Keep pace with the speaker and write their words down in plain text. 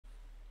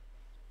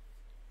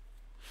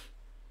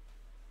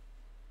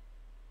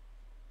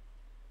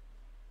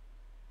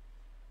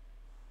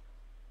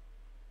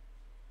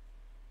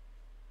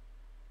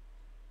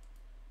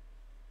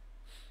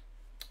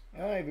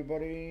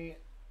everybody,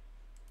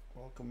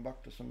 welcome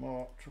back to some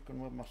more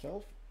trucking with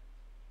myself.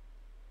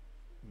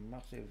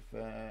 Massive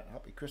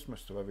happy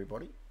Christmas to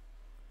everybody.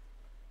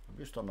 I'm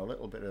just on a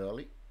little bit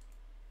early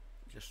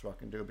just so I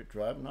can do a bit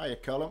driving. Hiya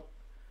Callum,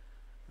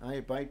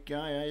 hiya Bike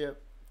Guy, hiya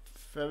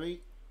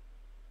Ferry,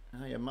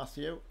 hiya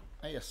Matthew,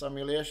 hiya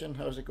Simulation.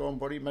 How's it going,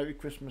 buddy? Merry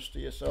Christmas to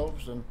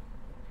yourselves and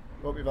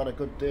hope you've had a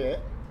good day.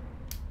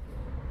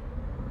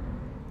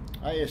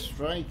 Hiya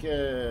Strike,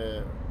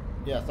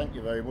 yeah, thank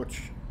you very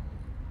much.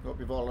 Hope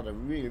you've all had a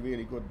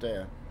really good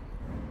day.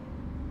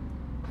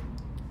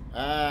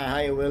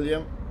 Hiya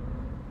William.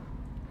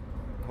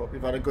 Hope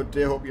you've had a good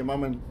day. Hope your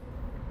mum and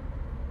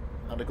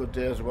had a good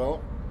day as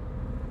well.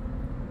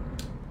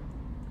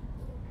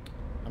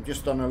 I'm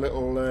just on a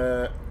little,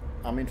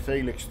 I'm in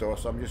Felixstowe,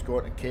 so I'm just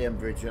going to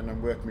Cambridge and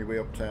I'm working my way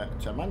up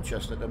to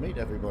Manchester to meet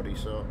everybody.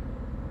 So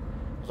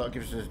that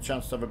gives us a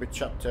chance to have a bit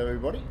chat to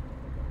everybody.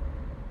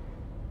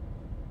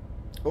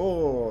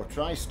 Oh,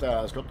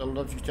 TriStar's got the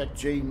Logitech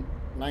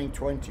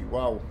G920.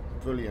 Wow,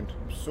 brilliant.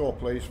 I'm so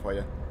pleased for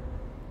you.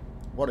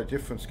 What a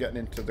difference getting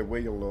into the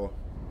wheel though.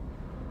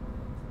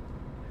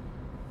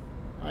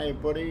 Hi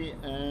buddy,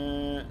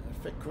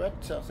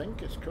 Ficret, I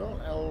think it's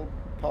called, El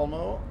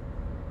Palmo.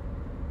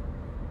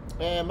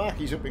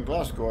 Marky's up in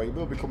Glasgow. He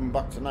will be coming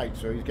back tonight,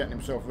 so he's getting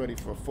himself ready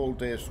for a full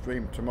day's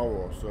stream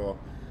tomorrow, so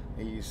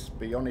he's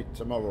be on it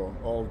tomorrow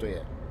all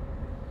day.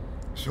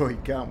 So he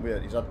can't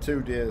wait. He's had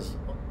 2 days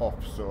off,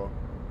 so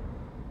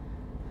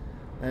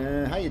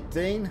hiya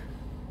Dean.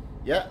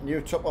 Yeah,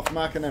 new top off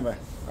Mark and Emma.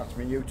 That's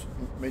my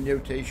new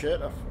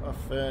t-shirt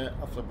off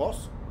the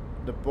boss.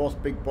 The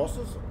both big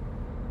bosses.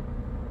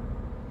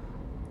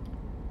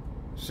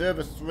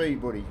 Server 3,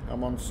 buddy.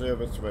 I'm on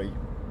server 3.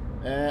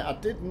 I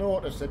did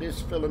notice it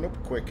is filling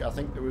up quick. I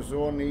think there was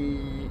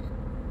only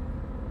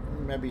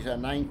maybe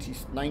 90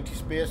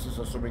 spaces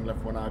or something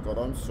left when I got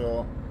on.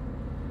 So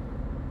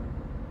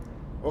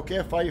okay,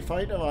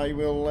 firefighter, I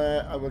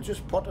will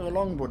just potter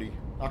along, buddy.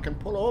 I can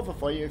pull over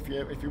for you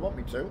if you want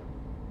me to.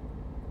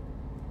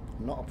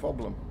 Not a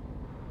problem.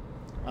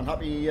 And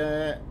happy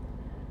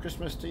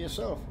Christmas to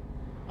yourself.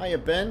 Hiya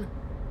Ben.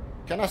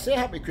 Can I say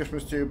happy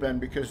Christmas to you, Ben?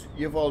 Because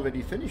you've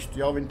already finished.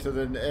 You're into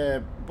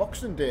the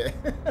Boxing Day.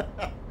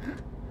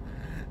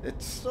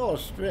 It's so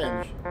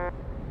strange.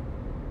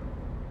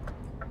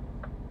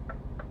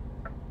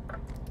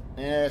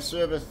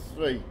 Server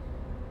 3.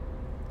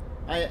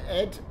 Hiya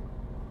Ed.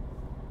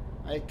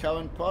 Hiya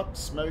Karen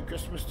Potts. Merry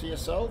Christmas to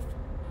yourself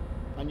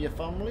and your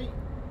family.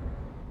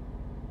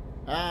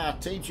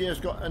 TJ's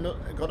got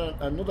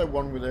another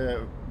one with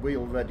a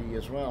wheel ready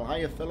as well.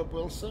 Hiya Philip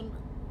Wilson.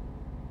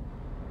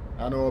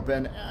 I know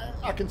Ben,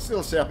 I can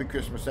still say happy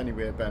Christmas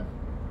anyway, Ben.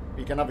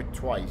 You can have it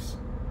twice.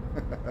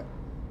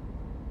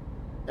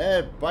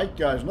 Bike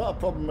guys, not a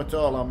problem at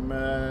all.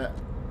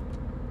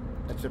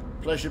 It's a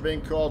pleasure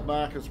being called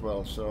Mark as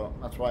well, so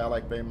that's why I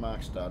like being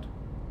Mark's dad.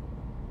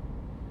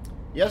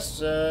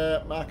 Yes,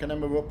 Mark and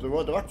Emma were up the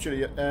road. They're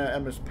actually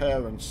Emma's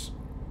parents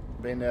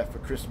been there for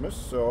Christmas,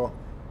 so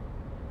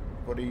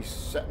but he's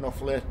setting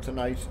off late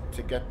tonight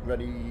to get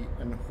ready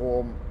and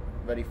home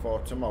ready for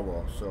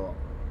tomorrow. So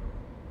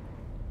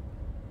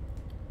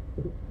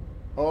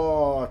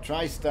oh,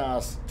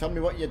 TriStars, tell me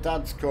what your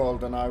dad's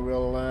called and I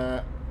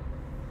will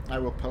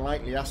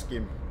politely ask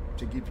him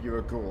to give you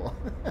a go.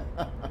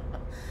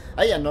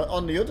 Hey, and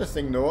on the other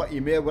thing though, he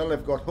may well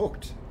have got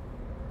hooked.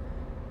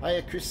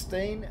 Hiya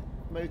Christine,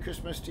 Merry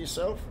Christmas to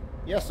yourself.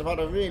 Yes, I've had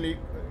a really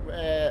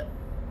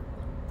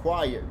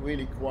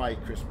really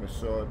quiet Christmas,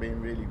 so it's been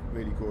really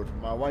good.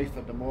 My wife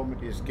at the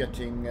moment is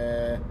getting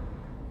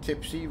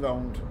tipsy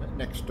round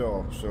next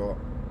door, so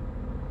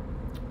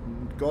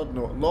God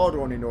knows, Lord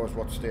only knows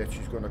what state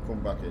she's going to come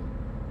back in.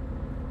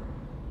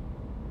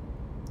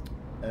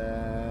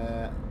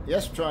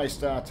 Yes,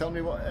 TriStar, tell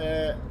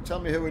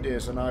me who it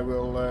is, and I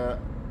will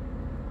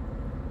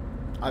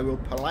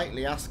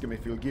politely ask him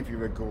if he'll give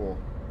you a go.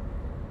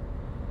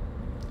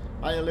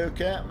 Hiya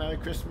Luca, Merry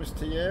Christmas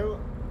to you.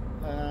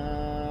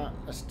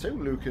 There's 2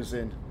 Lucas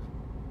in.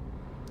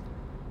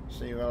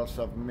 See who else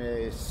I've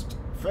missed.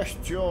 Fresh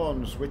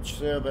Jones, which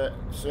server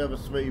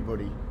 3,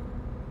 buddy?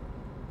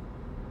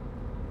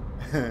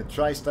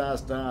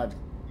 TriStar's dad.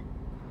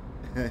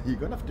 You're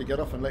gonna have to get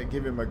off and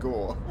give him a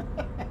go.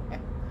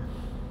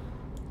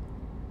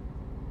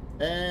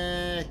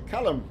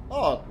 Callum.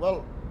 Oh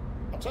well,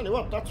 I'll tell you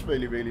what. That's a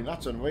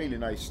really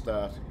nice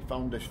start. You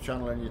found this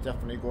channel and you're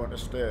definitely going to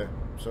stay.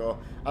 So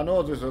I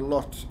know there's a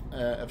lot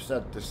have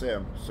said the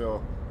same.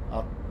 So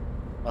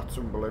that's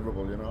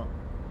unbelievable, you know.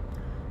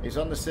 He's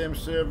on the same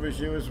server as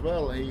you as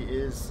well. He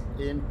is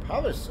in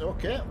Paris.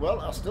 Okay.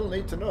 Well, I still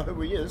need to know who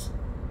he is.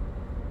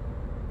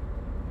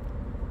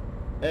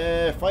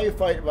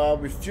 Firefighter, I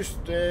was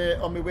just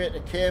on my way to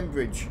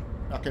Cambridge.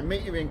 I can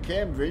meet you in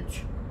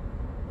Cambridge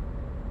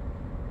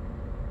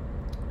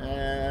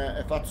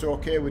if that's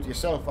okay with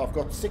yourself. I've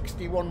got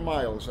 61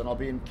 miles and I'll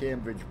be in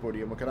Cambridge,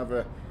 buddy, and we can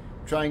have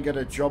try and get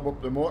a job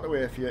up the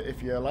motorway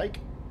if you like.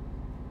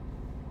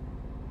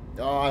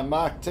 Oh,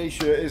 Mark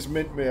t-shirt is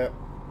mint, mate.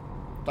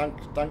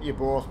 Thank you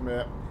both,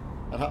 mate.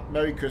 And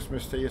Merry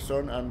Christmas to your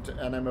son and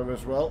Emma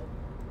as well.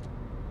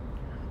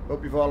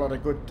 Hope you've all had a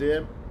good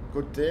day.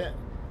 Good day.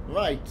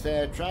 Right,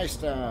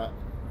 TriStar.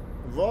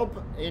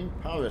 Rob in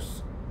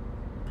Paris.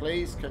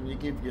 Please, can you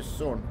give your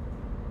son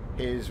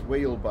his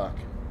wheel back?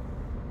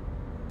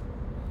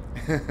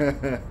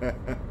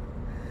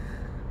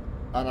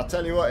 And I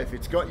tell you what, if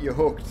it's got you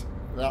hooked,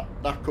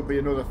 that could be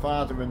another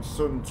father and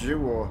son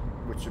duo,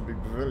 which would be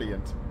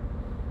brilliant.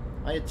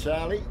 Hey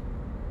Charlie.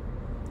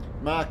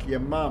 Mark, your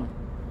mum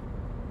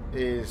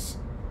is,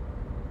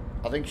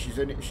 I think she's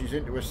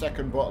into a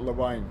second bottle of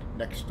wine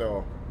next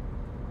door.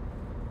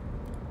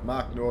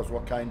 Mark knows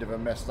what kind of a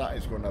mess that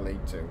is going to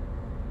lead to.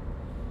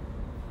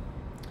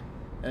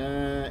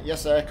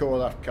 Yes, I echo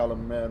that,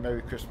 Callum.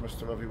 Merry Christmas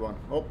to everyone.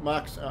 Oh,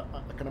 Mark,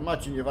 I can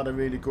imagine you've had a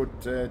really good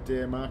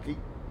day, Marky.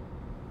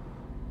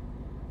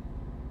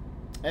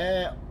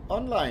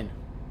 Online.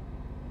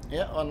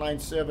 Yeah, online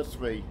server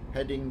 3.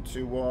 Heading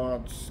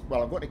towards,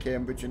 well, I'm going to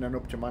Cambridge and then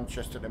up to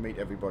Manchester to meet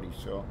everybody,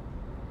 so.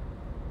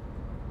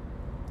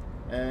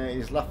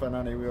 He's laughing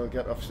and he will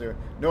get off soon.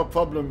 No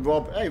problem,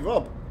 Rob. Hey,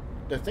 Rob,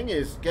 the thing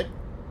is,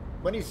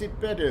 when he's in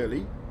bed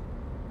early,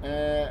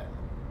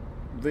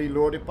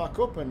 reload it back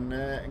up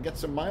and get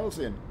some miles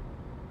in.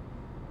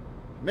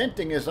 Main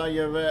thing is, are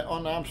you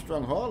on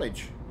Armstrong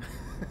haulage?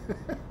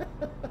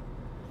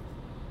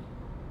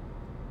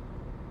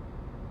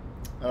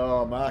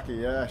 Oh, Marky,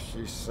 yeah,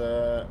 she's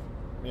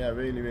yeah,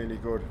 really, really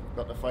good.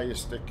 Got the Fire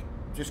Stick.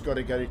 Just got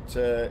to get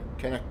it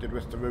connected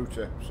with the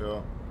router.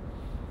 So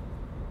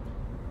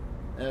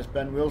there's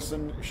Ben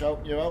Wilson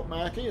shouting you out,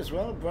 Marky, as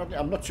well. Bradley,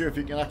 I'm not sure if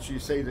you can actually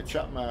see the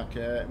chat, Mark.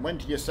 When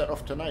do you set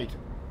off tonight?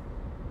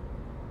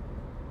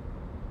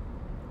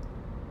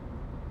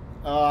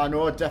 Oh, I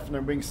know,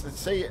 definite wings.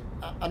 See,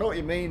 I know what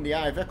you mean, the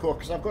Iveco,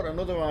 because I've got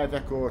another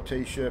Iveco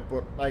t-shirt,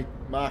 but like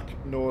Mark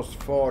knows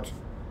Ford,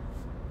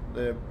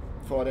 the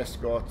Ford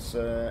Escorts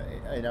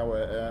in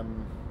our,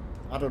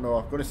 I don't know,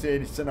 I'm going to say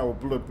it's in our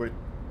blood, but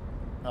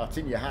it's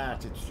in your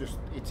heart,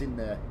 it's in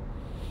there.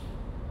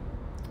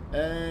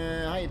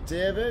 Hi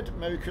David,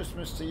 Merry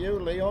Christmas to you.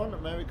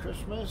 Leon, Merry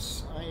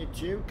Christmas. Hi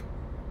Duke,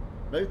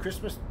 Merry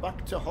Christmas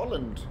back to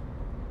Holland.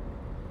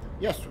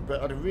 Yes,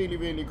 but had a really,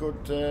 really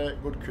good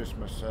good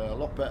Christmas. A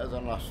lot better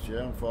than last year,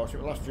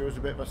 unfortunately. Last year was a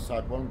bit of a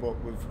sad one,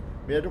 but we've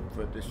made up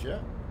for it this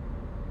year.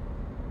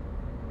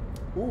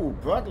 Ooh,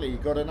 Bradley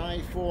got an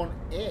iPhone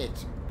 8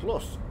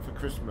 Plus for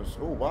Christmas.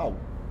 Oh, wow.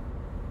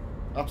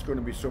 That's going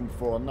to be some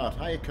fun, that.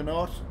 Hiya,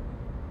 Canort.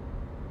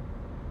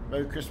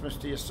 Merry Christmas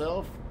to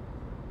yourself.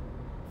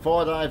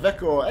 Ford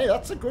Iveco. Hey,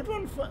 that's a good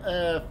one for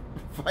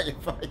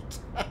firefight.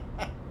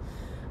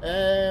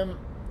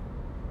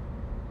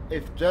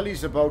 If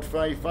Delhi's about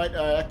firefight,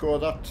 I echo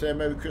that.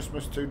 Merry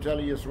Christmas to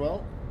Delhi as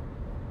well.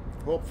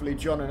 Hopefully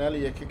John and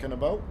Ellie are kicking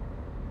about.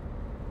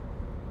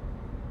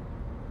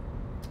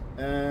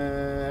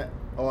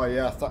 Oh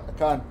yeah, I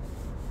can't.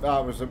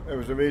 It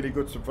was a really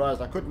good surprise.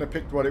 I couldn't have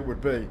picked what it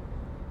would be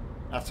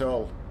at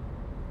all.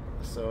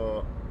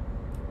 So,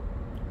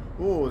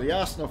 oh, the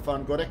Arsenal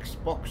fan got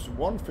Xbox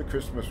One for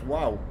Christmas.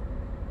 Wow.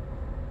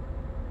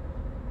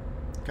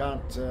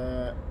 Can't.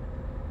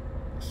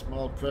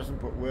 Small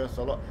present, but worth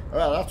a lot.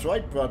 Well, that's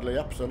right, Bradley.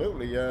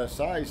 Absolutely.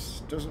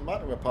 Size doesn't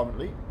matter.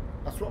 Apparently,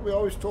 that's what we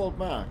always told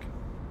Mark.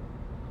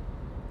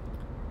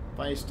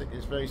 Fire Stick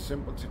is very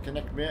simple to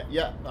connect, mate.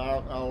 Yeah,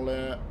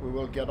 we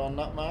will get on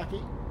that, Marky.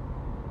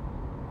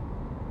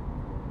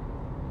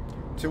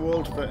 Too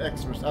old for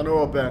Xmas. I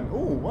know, Ben. Oh,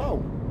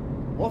 wow.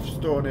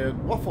 Waffstone here.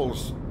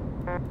 Waffles.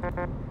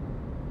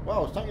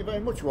 Wow, thank you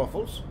very much,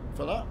 Waffles,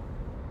 for that.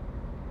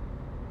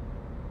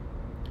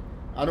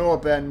 I know,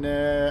 Ben.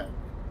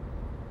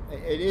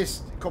 It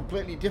is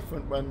completely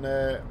different when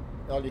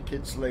all your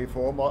kids leave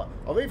home,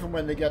 or even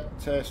when they get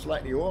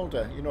slightly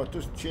older. You know, it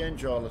does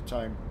change all the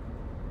time.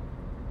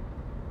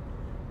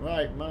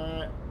 Right,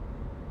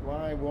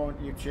 why won't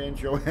you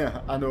change your...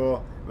 I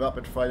know,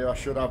 rapid fire, I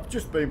should have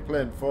just been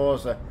playing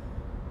Forza,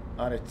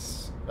 and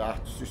it's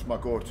just my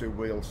go-to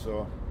wheel,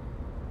 so...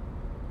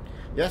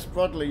 Yes,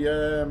 Bradley,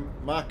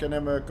 Mark and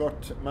Emma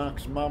got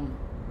Mark's mum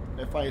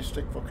a Fire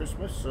Stick for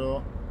Christmas,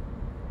 so...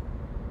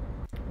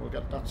 we'll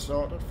get that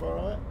sorted for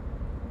her.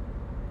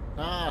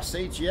 Ah,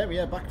 CGM,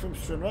 yeah, back from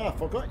Stranraer. I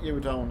forgot you were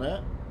down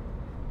there.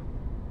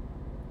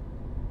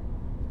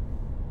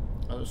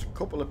 There's a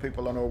couple of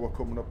people I know were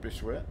coming up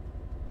this way.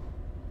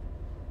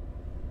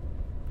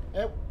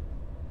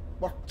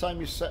 What time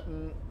are you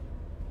setting?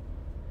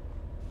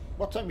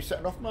 What time are you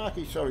setting off,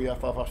 Marky? Sorry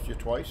if I've asked you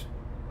twice.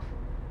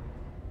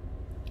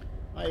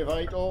 Hi,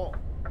 Vital.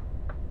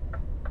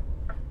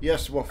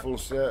 Yes,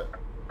 Waffles.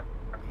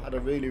 Had a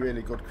really,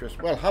 really good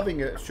Christmas. Well,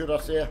 having a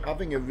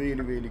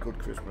really, really good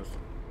Christmas.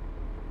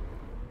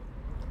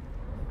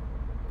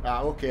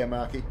 Ah, okay,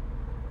 Marky.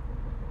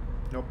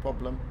 No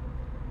problem.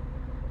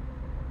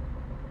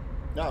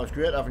 No, it was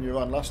great having you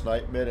on last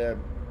night. Made a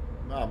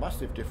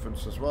massive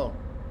difference as well.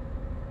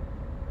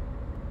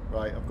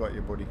 Right, I've got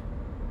you, buddy.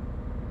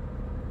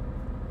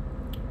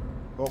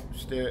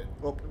 Stay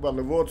up. Well,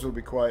 the roads will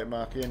be quiet,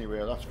 Marky,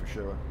 anyway, that's for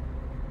sure.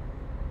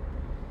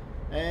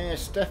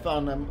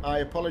 Stefan, I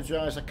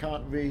apologise, I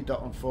can't read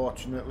that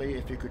unfortunately.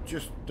 If you could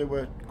just do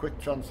a quick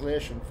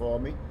translation for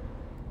me.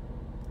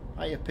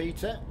 Hiya,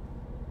 Peter.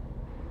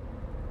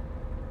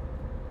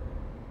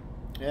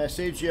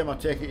 CGM, I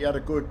take it you had a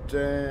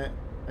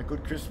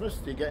good Christmas.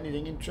 Did you get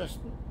anything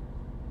interesting?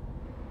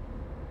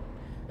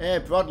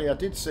 Bradley, I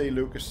did see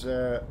Lucas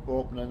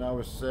opening. I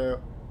was,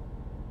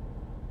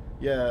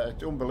 yeah,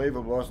 it's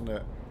unbelievable, wasn't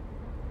it?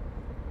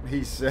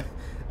 He's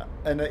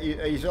and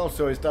he's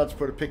also, his dad's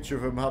put a picture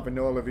of him having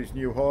all of his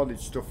new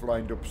haulage stuff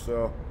lined up.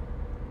 So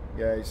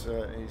yeah, he's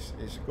a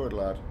good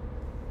lad.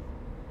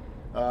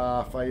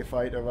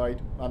 Firefighter, right?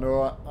 I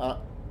know.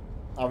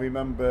 I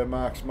remember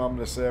Mark's mum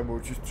the same. We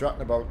were just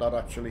chatting about that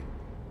actually.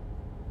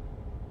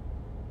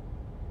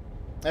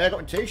 I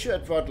got a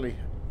t-shirt, Bradley,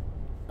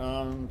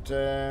 and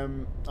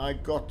I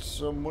got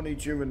some money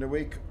during the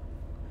week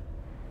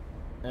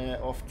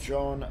off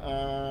John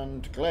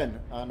and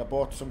Glenn, and I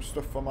bought some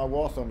stuff for my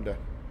War Thunder.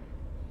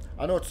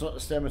 I know it's not the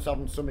same as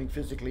having something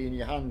physically in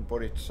your hand,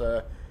 but it's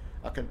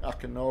I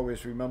can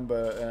always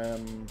remember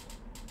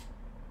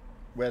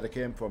where they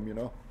came from, you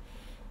know.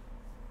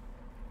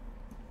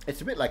 It's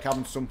a bit like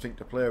having something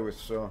to play with.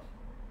 So,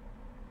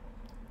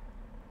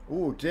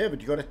 oh,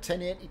 David, you got a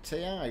 1080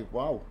 Ti?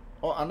 Wow.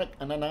 Oh,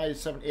 and an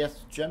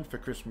i7 Gen for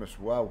Christmas.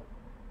 Wow.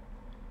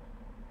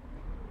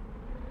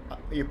 Are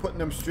you putting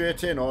them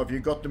straight in, or have you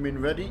got them in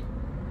ready?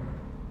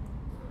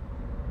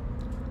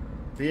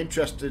 Be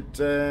interested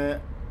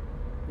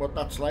what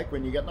that's like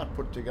when you get that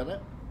put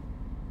together.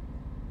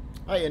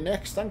 Hiya,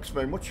 next. Thanks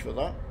very much for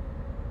that.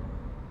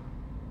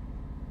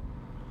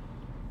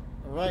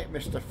 Right,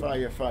 Mr.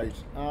 Firefight.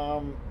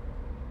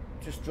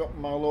 Just dropping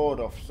my load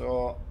off.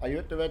 So, are you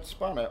at the Red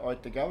Spanner or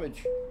at the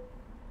garage?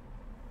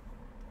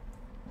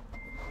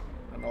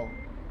 And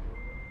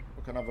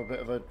we can have a bit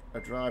of a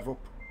drive up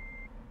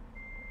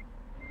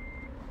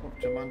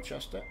to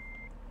Manchester.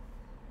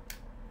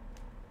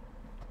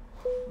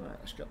 Right,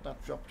 let's get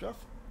that dropped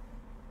off.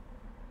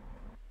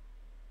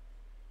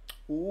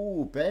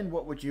 Ooh, Ben,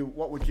 what would you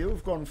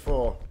have gone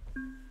for?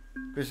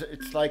 Because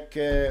it's like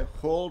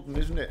Holden,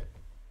 isn't it?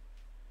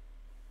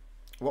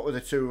 What were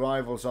the two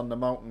rivals on the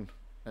mountain?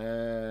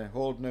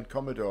 Holden and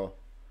Commodore.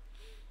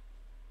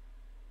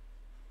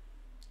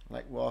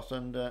 Like War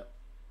Thunder.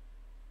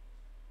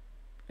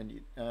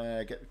 And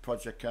get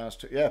Project Cars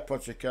 2. Yeah,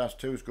 Project Cars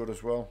 2 is good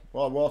as well.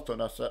 Well, War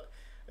Thunder, that's it.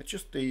 It's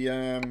just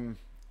the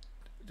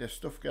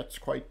stuff gets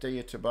quite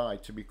dear to buy,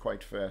 to be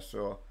quite fair.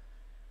 So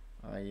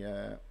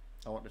I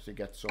wanted to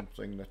get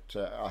something that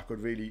I could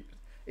really,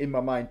 in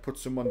my mind, put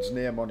someone's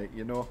name on it,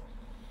 you know.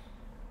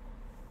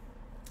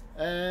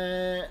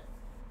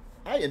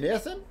 Hiya,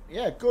 Nathan.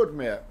 Yeah, good,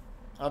 mate.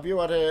 Have you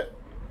had a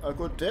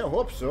good day? I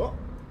hope so.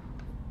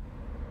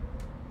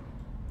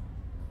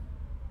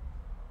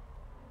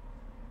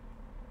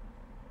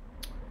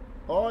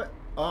 Oh,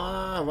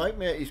 right,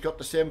 mate. He's got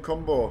the same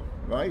combo,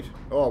 right?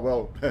 Oh,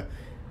 well,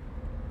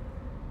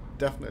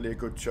 definitely a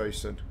good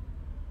choice then.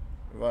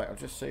 Right, I'll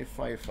just see if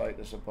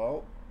Firefighter's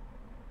about.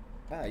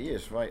 Ah, he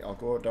is. Right, I'll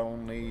go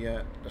down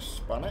the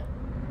spanner.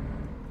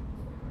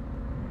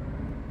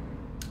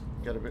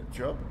 Get a bit of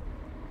job.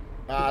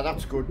 Ah,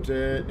 that's good,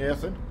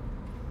 Nathan.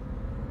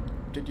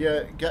 Did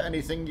you get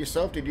anything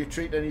yourself? Did you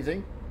treat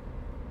anything?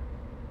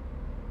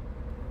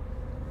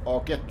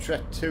 Or get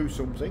treat to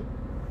something?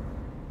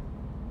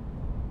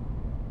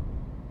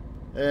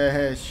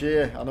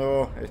 Sure, I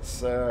know.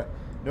 It's,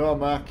 no,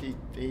 Mark,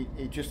 he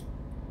just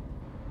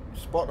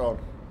spot on.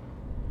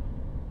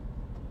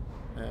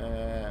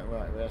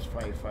 Right, where's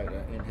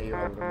Firefighter? In here,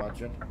 I would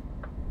imagine.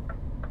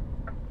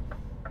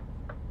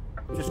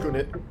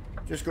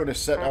 Just gonna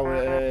set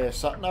our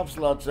sat navs,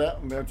 lads,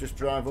 out, and we'll just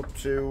drive up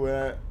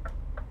to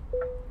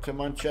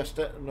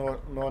Manchester.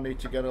 No need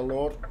to get a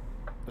load.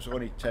 It's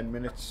only 10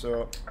 minutes,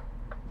 so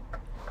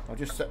I'll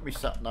just set my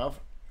sat nav,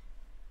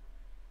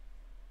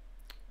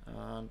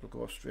 and we'll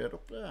go straight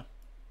up there.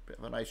 Bit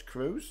of a nice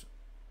cruise.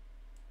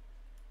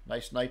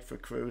 Nice night for a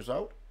cruise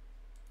out.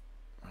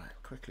 Right,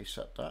 quickly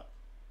set that.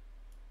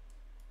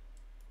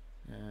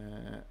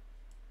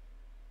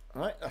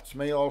 Right, that's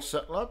me all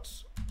set,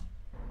 lads.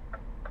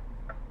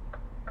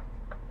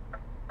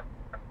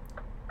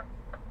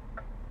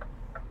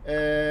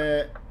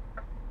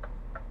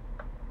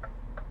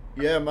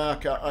 Yeah,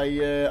 Mark,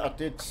 I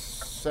did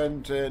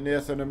send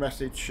Nathan a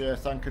message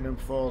thanking him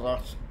for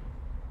that,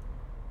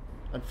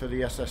 and for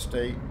the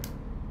SSD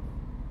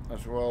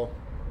as well.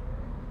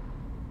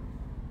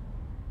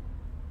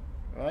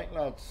 Right,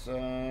 lads,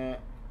 the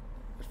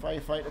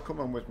Firefighter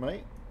coming with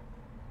me.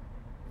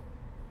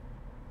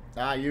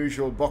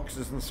 Usual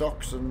boxes and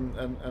socks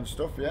and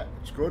stuff, yeah,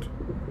 it's good.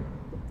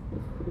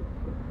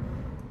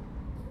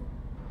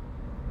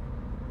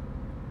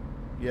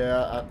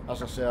 Yeah,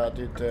 as I say, I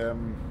did.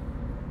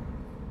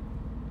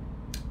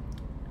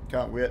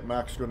 Can't wait.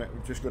 Mark's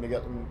just gonna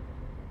get them,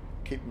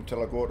 keep them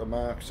till I go to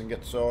Mark's and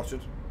get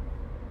sorted,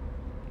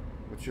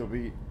 which will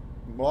be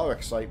more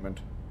excitement.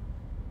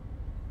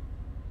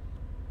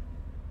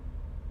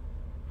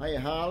 Hiya,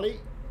 Harley.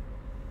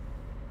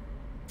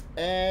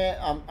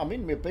 I'm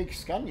in my big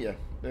Scania.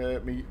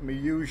 my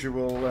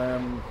usual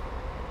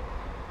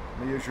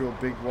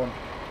big one.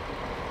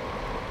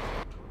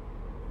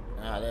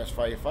 Ah, there's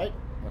Firefight.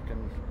 I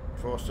can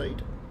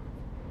proceed.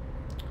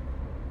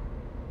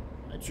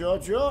 Hi,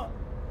 Giorgio.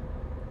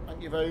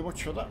 Thank you very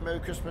much for that. Merry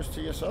Christmas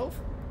to yourself.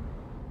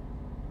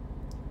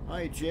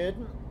 Hi,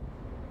 Jaden.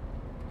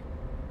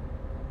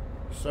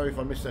 Sorry if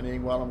I missed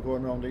anything while I'm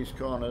going around these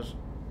corners.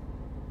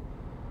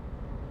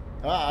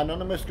 Ah,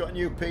 Anonymous got a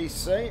new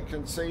PC.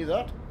 Can see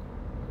that.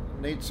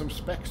 Need some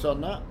specs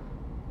on that.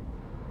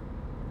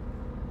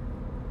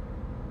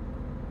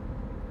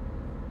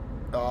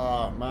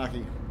 Ah,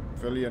 Marky.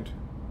 Brilliant.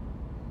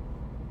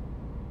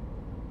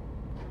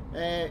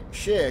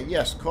 Shay,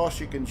 yes, of course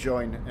you can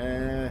join.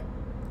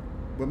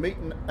 We're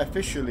meeting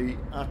officially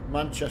at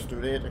Manchester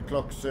at 8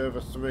 o'clock,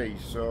 server 3,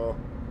 so...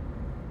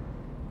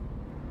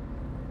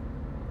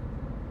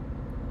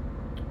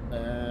 got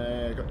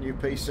a new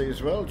PC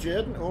as well,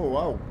 Jaden. Oh,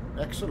 wow.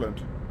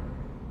 Excellent.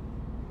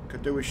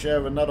 Could do a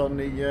share of that on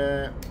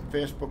the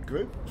Facebook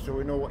group, so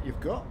we know what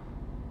you've got.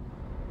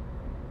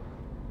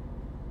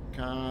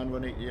 Can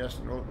run it, yes,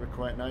 no, we're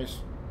quite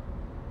nice.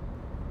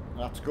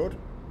 That's good.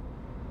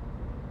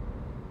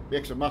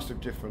 Makes a massive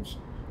difference.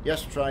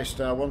 Yes,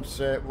 TriStar,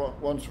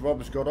 once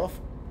Rob's got off.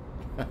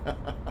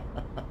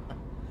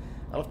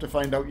 I'll have to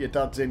find out your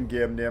dad's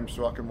in-game name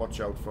so I can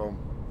watch out for him.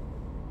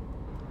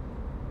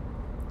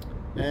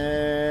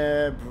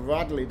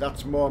 Bradley,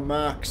 that's more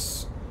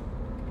Mark's.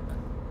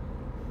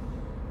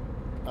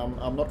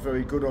 I'm not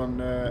very good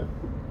on...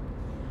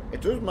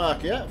 it does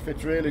Mark, yeah,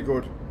 fits really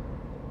good.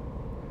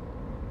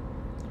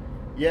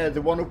 Yeah,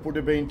 the one up would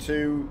have been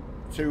too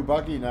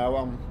baggy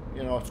now.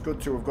 You know, it's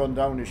good to have gone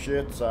down a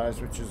shirt size,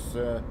 which is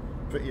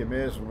pretty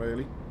amazing,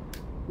 really.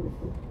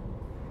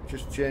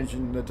 Just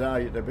changing the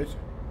diet a bit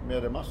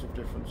made a massive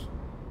difference.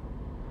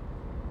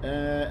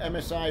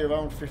 MSI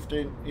around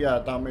 15.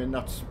 Yeah, I mean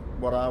that's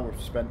what I would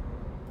have spent.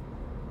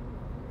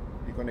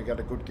 You're going to get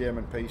a good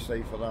gaming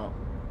PC for that.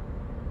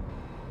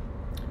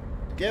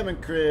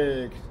 Gaming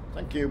Craig,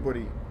 thank you,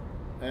 buddy.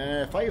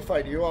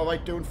 Firefighter, you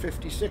alright doing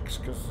 56?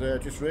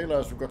 Because just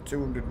realised we've got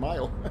 200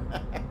 mile.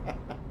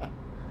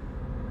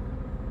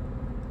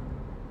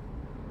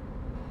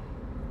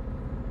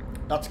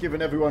 That's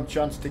giving everyone a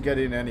chance to get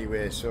in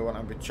anyway, so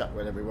I'm going to chat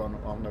with everyone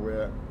on the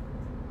way.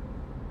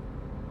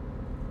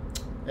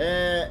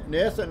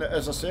 Nathan,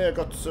 as I say, I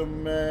got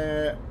some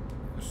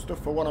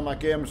stuff for one of my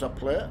games I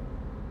play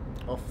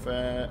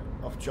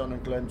off John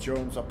and Glenn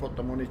Jones. I put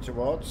the money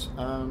towards,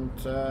 and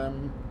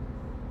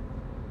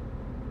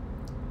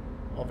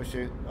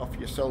obviously off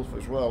yourself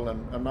as well,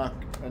 and Mark,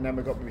 and then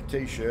we got my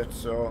t-shirt.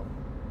 So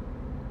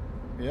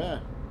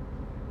yeah,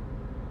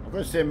 I'm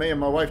going to say me and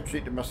my wife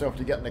treated myself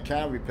to getting the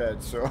car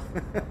repaired. So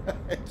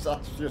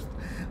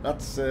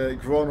that's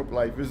grown-up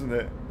life, isn't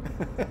it?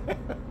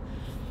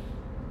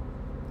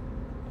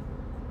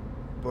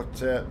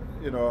 But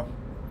you know,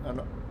 and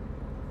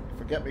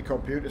if I get my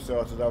computer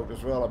sorted out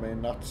as well, I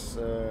mean that's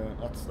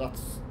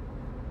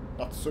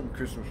some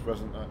Christmas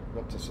present I've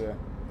got to say.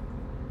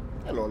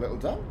 Hello, little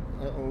Dan.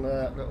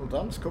 Little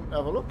Dan's come to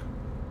have a look.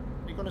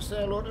 You going to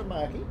say hello to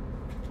Marky?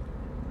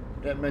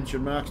 Don't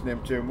mention Mark's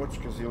name too much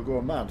because he'll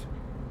go mad.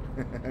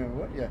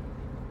 What, yeah?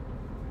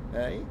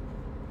 Hey,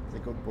 he's a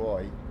good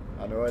boy.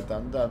 I know it,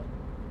 Dan.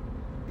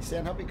 He's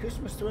saying Happy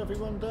Christmas to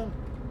everyone, Dan.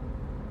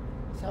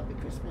 It's Happy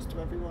Christmas to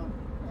everyone.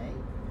 Hey,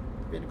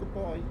 being a good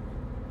boy.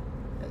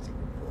 That's a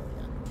good boy,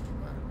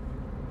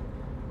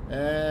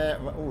 yeah.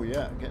 Oh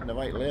yeah, getting the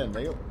right lane,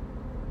 Neil.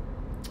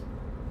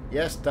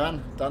 Yes,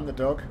 Dan the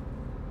dog.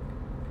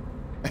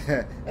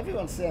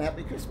 Everyone's saying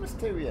Happy Christmas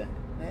to you.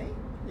 Hey,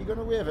 you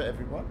gonna wave at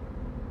everyone?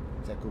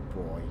 He's a good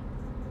boy.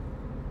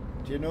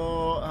 Do you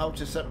know how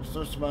to set up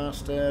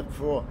Thrustmaster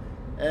Pro?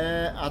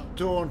 I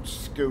don't,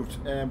 Scoot,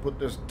 but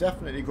there's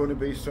definitely going to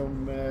be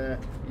some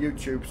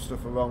YouTube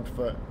stuff around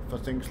for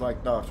things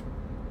like that.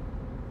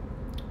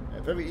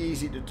 Very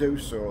easy to do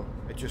so.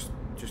 It just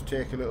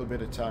take a little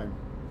bit of time.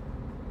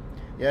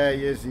 Yeah,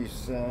 he is.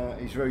 He's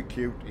very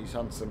cute. He's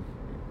handsome.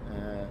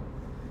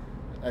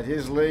 At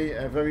Isley,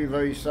 very,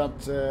 very sad.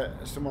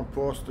 Someone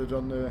posted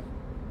on the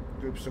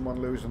group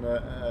someone losing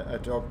a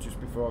dog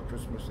just before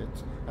Christmas.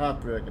 It's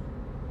heartbreaking.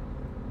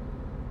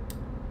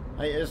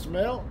 Hey,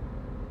 Ismail.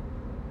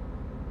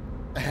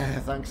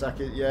 Thanks,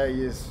 Aki. Yeah,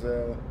 he is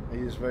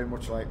very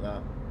much like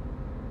that.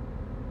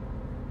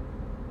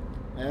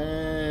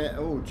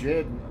 Oh,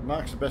 Jaden.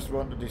 Mark's the best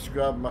one to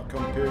describe my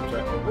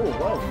computer. Oh,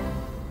 wow.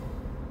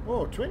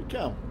 Oh, twin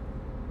cam.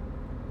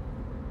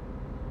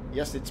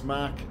 Yes, it's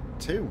Mark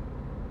 2.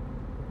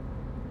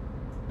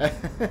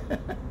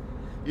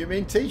 You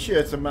mean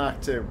t-shirts are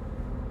Mark 2?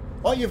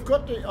 Oh, you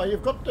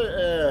haven't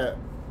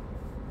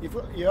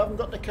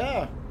got the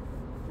car,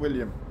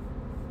 William.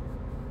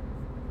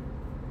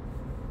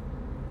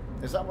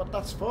 Is that what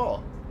that's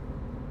for?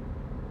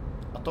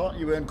 I thought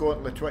you weren't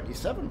going to the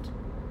 27th.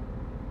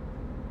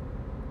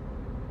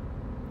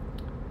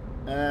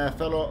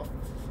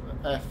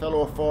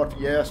 Fellow Ford,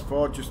 yes,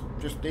 Ford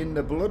just in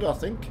the blood, I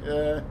think.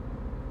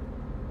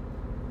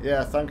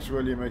 Yeah, thanks,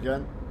 William,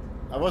 again.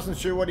 I wasn't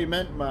sure what he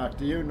meant, Mark.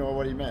 Do you know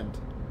what he meant?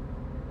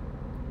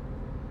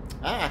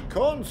 Ah,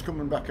 Corn's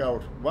coming back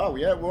out. Wow,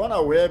 yeah, we're on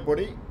our way,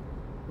 buddy.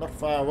 Not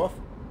far off.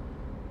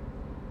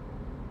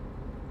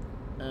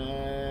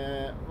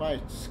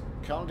 Right,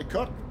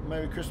 Caldecott,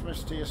 Merry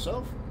Christmas to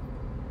yourself.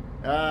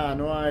 Ah,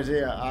 no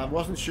idea. I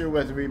wasn't sure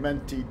whether he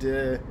meant he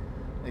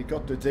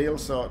got the deal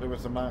sorted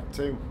with the Mark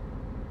II.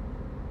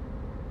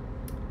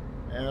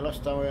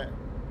 Last hour.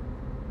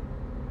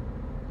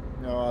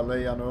 No,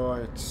 Lee, I know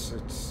it's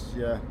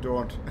yeah.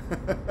 Don't.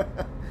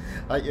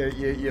 Like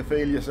you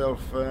feel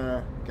yourself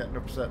getting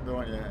upset,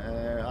 don't you?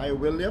 Hi,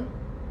 William.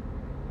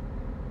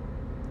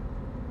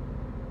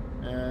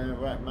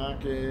 Right,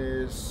 Mark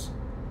is.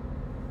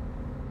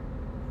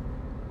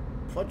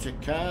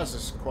 Project Cars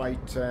is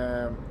quite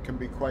can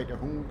be quite a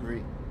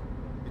hungry.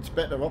 It's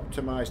better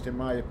optimised, in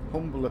my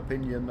humble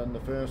opinion, than the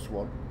first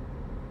one.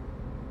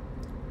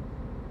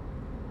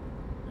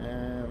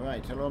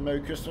 Right, hello,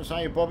 Merry Christmas.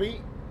 Hi,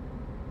 Bobby.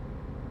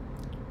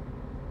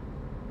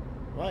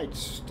 Right,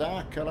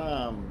 Stark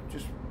Alarm.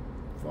 Just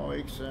 4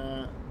 weeks.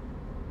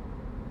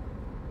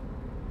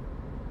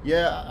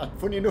 Yeah,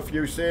 funny enough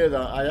you say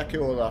that. I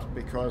echo that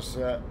because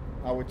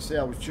I would say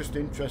I was just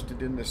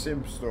interested in the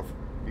sim stuff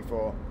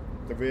before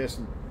the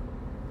racing,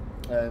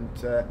 and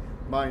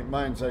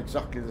mine's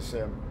exactly the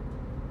same.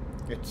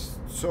 It's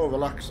so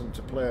relaxing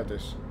to play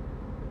this.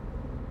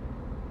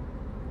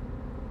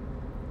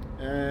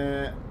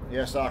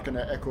 Yes, I can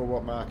echo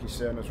what Mark is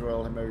saying as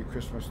well. Merry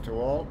Christmas to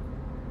all.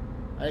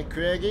 Hey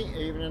Craigie,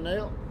 evening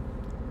Neil.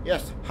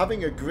 Yes,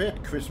 having a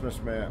great Christmas,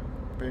 mate.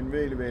 Been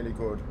really, really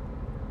good.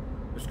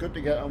 It was good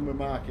to get on with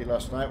Marky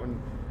last night, and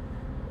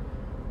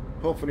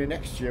hopefully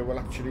next year we'll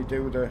actually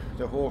do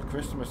the whole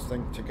Christmas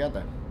thing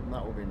together. And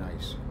that would be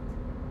nice.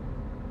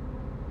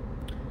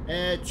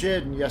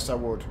 Jaden, yes I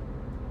would.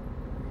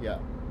 Yeah.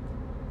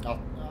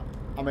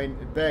 I mean,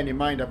 bearing in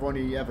mind I've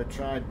only ever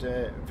tried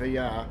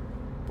VR,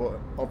 but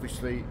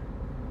obviously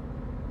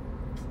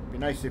it'd be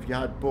nice if you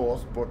had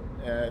both, but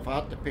if I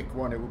had to pick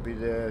one, it would be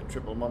the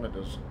triple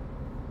monitors.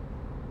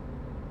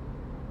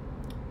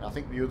 I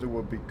think the other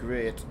would be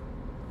great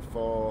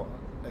for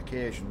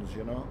occasions,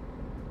 you know.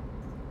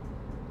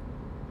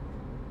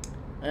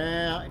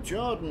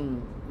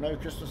 Jordan, Merry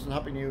Christmas and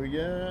Happy New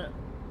Year.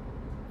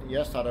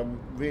 Yes, had a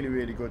really,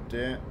 really good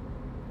day.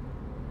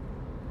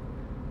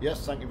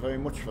 Yes, thank you very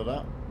much for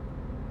that.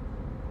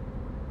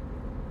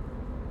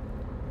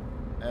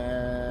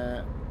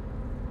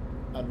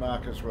 And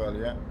Mark as well,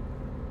 yeah.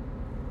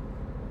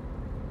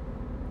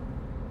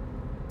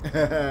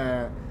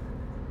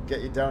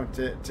 Get you down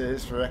to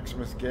his for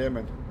Xmas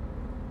Gaming.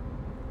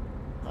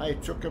 Hi,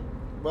 Trucker,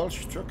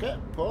 Welsh Trucker,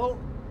 Paul.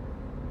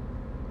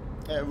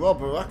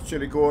 Rob, we're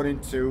actually going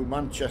into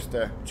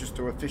Manchester just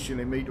to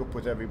officially meet up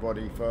with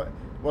everybody. For it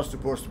was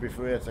supposed to be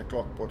for 8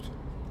 o'clock, but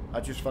I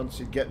just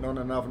fancied getting on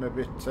and having a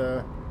bit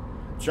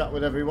chat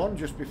with everyone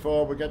just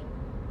before we get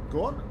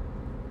going.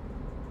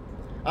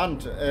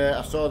 And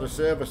I saw the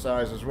server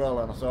size as well,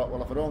 and I thought,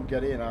 well, if I don't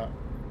get in, I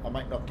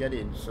might not get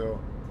in. So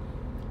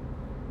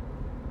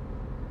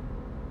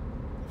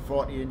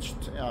 40-inch.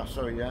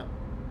 Sorry, yeah.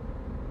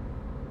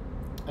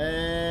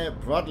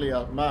 Bradley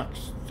at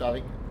Max, I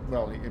think.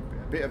 Well, a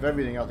bit of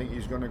everything I think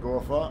he's going to go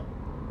for.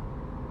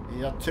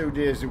 He had 2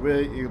 days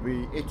away, he'll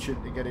be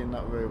itching to get in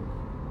that room.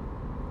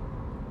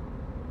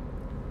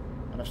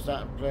 And I've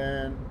started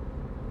playing.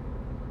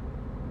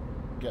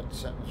 Get the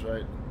sentence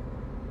right.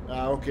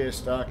 Okay,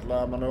 Stark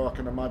Alarm, I know, I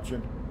can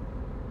imagine.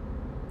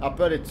 I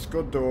bet it's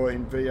good though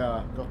in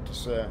VR, got to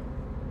say.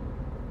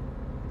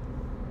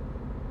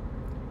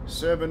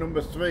 Server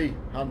number 3,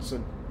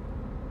 Hanson.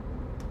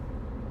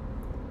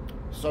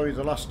 Sorry,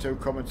 the last 2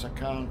 comments I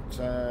can't,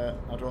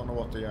 I don't know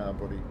what they are,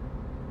 buddy.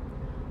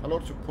 Hello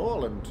to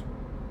Poland.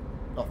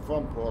 Not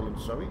from Poland,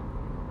 sorry.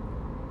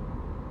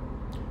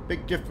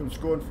 Big difference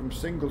going from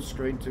single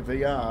screen to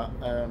VR,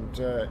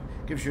 and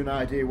gives you an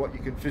idea what you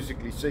can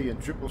physically see in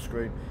triple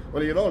screen.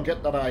 Well, you'll all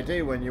get that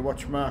idea when you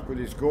watch Mark with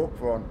his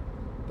GoPro on.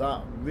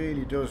 That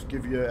really does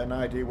give you an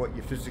idea what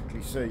you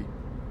physically see.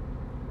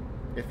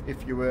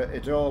 If you were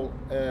at all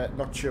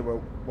not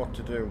sure what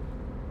to do.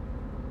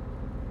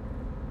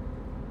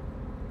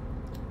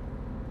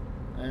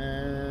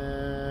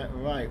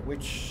 Right,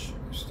 which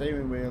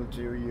steering wheel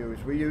do you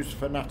use? We use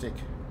Fanatic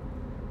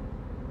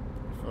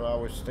for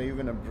our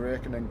steering and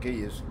braking and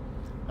gears,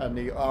 and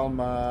the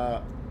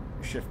Alma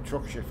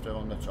truck shifter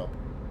on the top.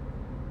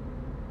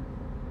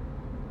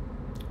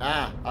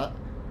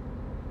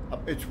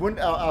 It's one.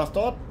 I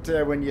thought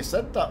when you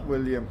said that,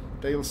 William,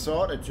 deal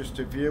sorted. Just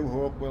a view.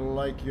 Hope will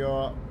like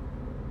your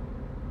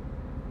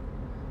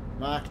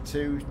Mark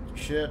II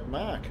shirt,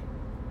 Mark.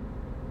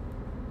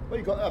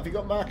 Well, have you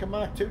got Mark a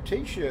Mark II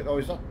t-shirt, or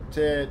is that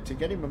to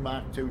get him a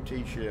Mark II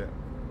t-shirt?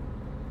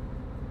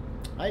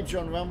 Hi,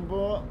 John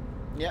Rambo.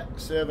 Yeah,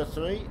 server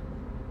 3.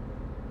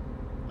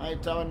 Hi,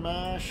 Darren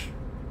Marsh.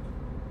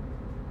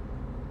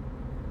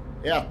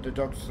 Yeah, the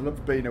dogs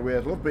love being away.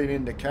 They love being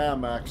in the car,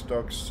 Mark's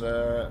dogs.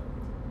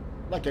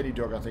 Like any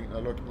dog, I think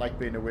they like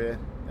being away,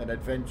 an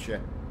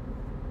adventure.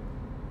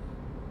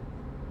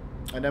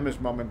 And Emma's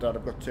mum and dad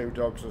have got 2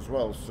 dogs as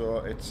well, so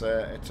it's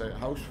a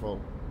house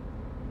full.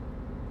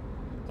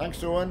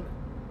 Thanks, Owen.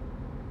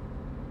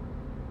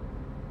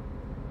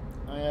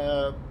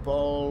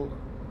 Paul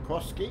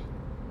Koski.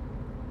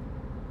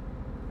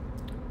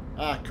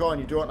 Con,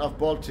 you don't have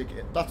Baltic.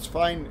 That's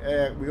fine.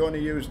 We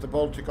only use the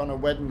Baltic on a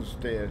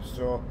Wednesday,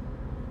 so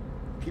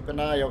keep an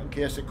eye out in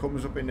case it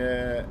comes up in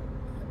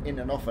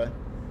an offer.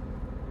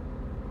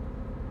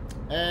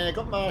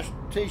 Got my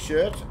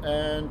t-shirt,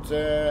 and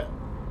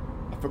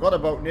I forgot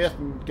about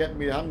Nathan getting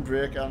me a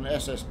handbrake and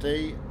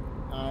SSD,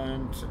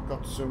 and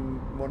got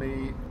some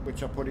money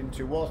which I put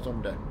into War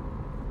Thunder.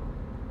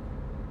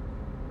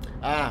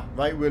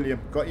 Right,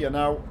 William, got you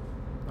now.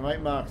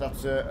 Right, Mark,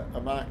 that's a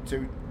Mark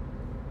II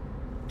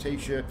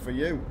t-shirt for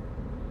you.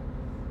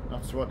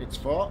 That's what it's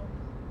for.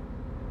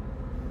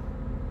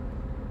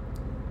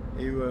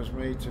 He was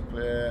made to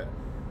play.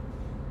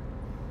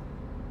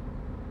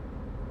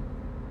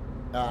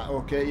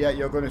 Okay, yeah,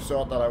 you're going to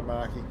sort that out,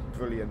 Marky.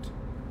 Brilliant.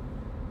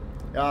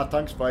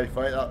 Thanks, Five.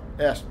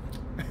 Yes,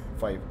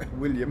 Five.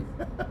 William.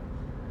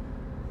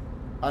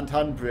 And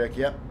handbrake,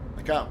 yeah.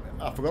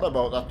 I forgot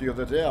about that the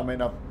other day. I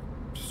mean, I've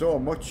so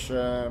much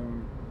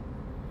going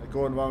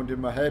round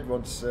in my head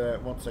once I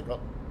got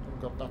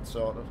that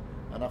sorted,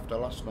 and after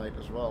last night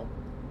as well.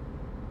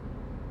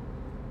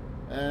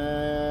 4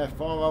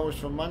 hours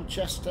from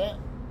Manchester.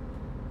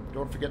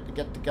 Don't forget to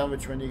get the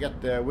garage when you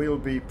get there. We'll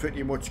be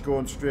pretty much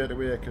going straight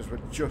away because we're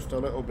just a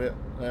little bit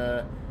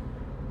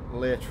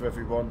late for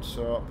everyone,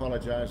 so I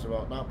apologise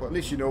about that, but at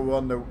least you know we're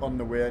on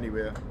the way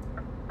anyway.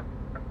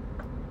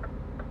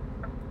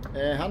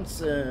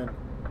 Hanson,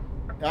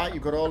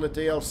 you've got all the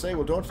DLC.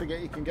 Well, don't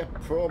forget you can get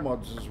pro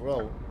mods as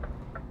well.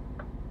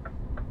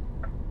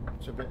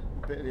 It's a bit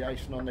of the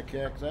icing on the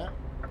cake there.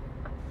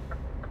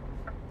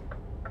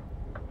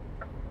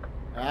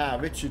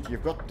 Richard,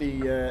 you've got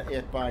the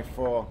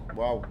 8x4.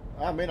 Wow.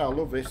 I mean, I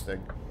love this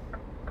thing.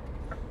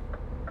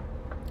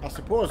 I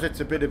suppose it's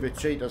a bit of a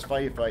cheat, as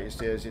Firefighter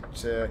says.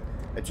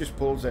 It just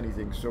pulls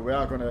anything. So we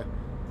are going to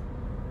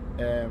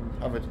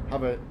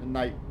have a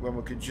night when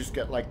we can just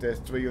get like the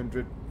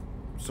 300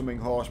 something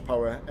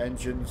horsepower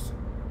engines,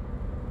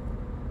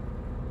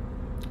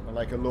 or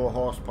like a low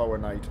horsepower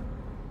night.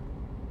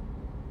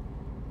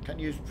 Can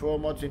you use pro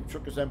mods in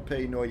Truckers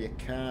MP? No, you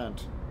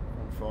can't,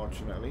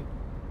 unfortunately.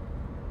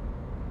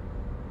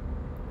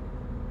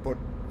 But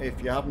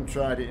if you haven't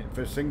tried it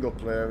for single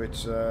player,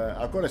 it's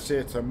I've got to say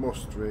it's a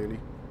must, really.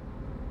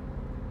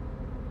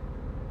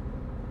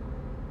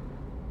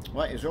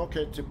 Right, it's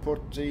okay to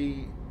put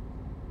the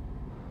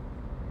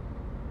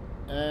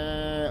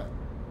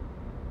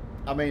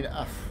I mean,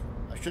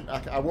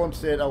 I won't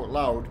say it out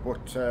loud,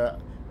 but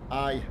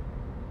I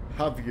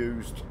have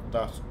used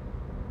that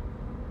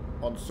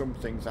on some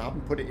things. I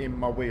haven't put it in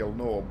my wheel,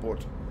 no,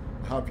 but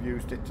I have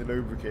used it to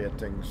lubricate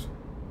things.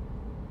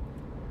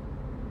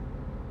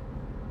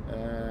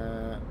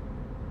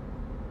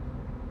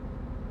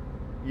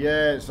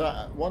 Yeah,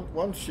 so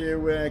once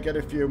you get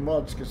a few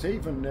mods, because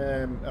even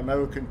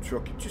American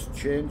Truck, it just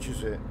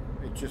changes it.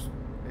 It's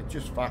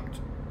just fact.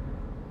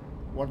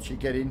 Once you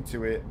get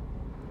into it,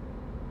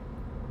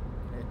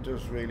 it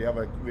does really have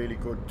a really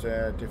good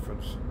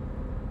difference.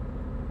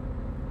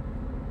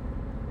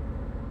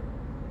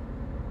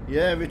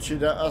 Yeah,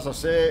 Richard, as I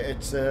say,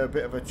 it's a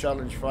bit of a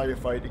challenge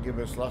firefight to give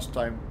us last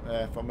time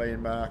for me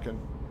and Mark, and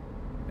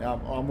yeah,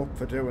 I'm up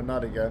for doing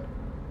that again.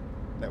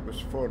 That was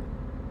fun.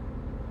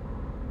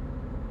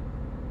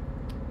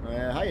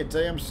 Hiya,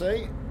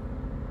 DMC.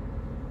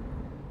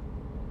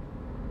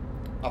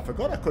 I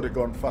forgot I could have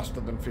gone faster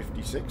than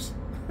 56.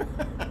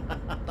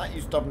 That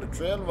used to have a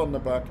trailer on the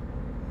back.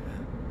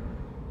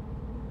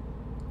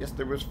 Yes,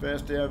 there was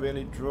first day I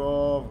really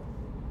drove.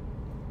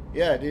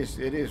 Yeah, it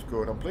is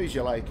good. I'm pleased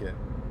you like it.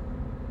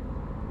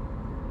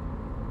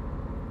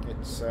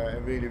 It's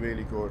really,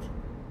 really good.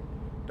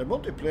 The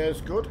multiplayer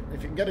is good.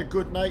 If you can get a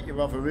good night, you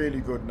have a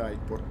really good night.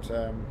 But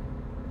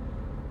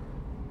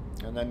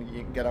and then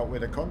you can get out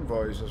with the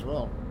convoys as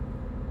well.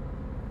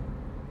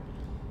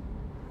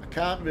 I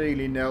can't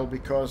really, Nell,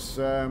 because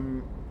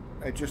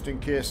just in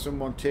case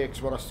someone takes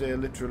what I say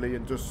literally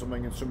and does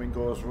something and something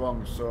goes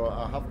wrong, so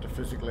I have to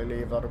physically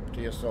leave that up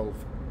to yourself,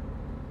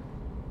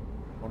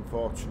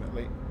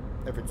 unfortunately.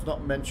 If it's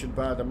not mentioned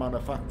by the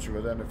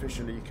manufacturer, then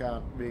officially you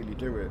can't really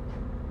do it.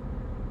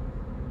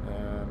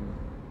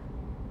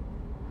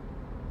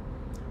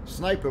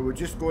 Sniper, we're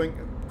just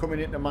coming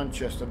into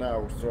Manchester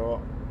now,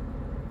 so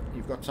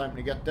you've got time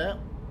to get there.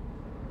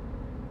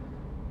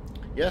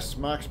 Yes,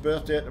 Mark's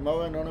birthday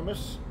tomorrow,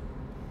 Anonymous.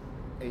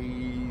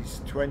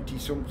 He's 20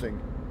 something.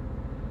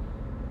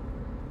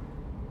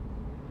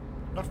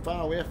 Not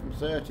far away from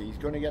 30, he's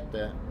going to get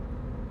there.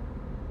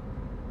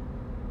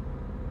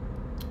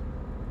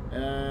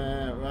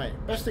 Right,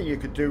 best thing you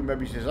could do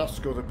maybe is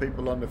ask other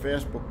people on the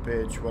Facebook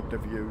page what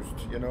they've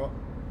used, you know.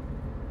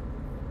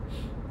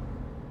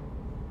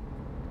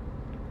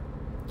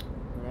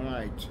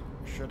 Right,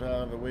 should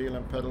have a wheel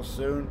and pedal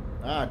soon.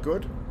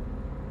 Good.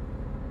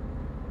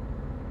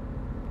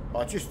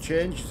 Oh, it just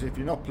changes if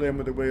you're not playing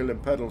with the wheel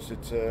and pedals.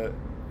 It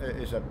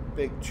is a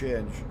big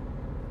change.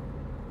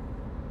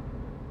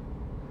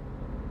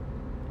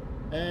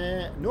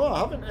 No, I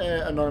haven't.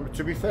 Anonymous.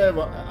 To be fair,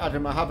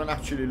 Adam, I haven't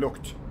actually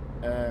looked.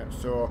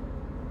 So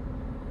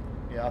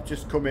yeah, I've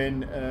just come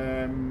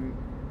in,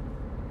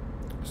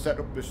 set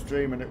up the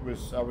stream, and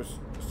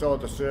saw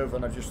the server,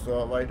 and I just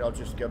thought, right, I'll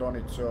just get on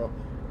it. So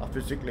I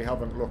physically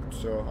haven't looked.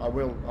 So I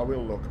will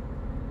look.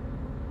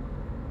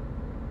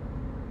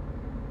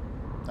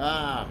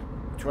 Ah,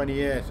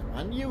 28.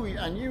 I knew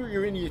you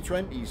were in your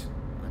 20s.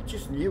 I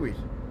just knew it.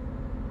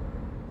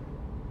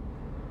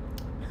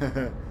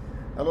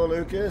 Hello,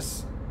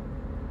 Lucas.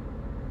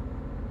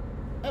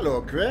 Hello,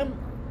 Graham.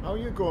 How are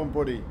you going,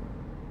 buddy?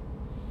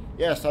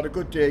 Yes, had a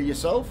good day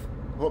yourself.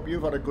 Hope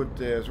you've had a good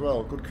day as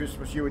well. Good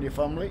Christmas, you and your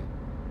family.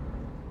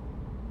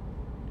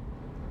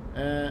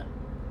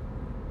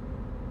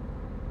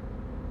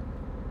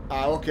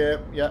 Okay.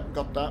 Yeah,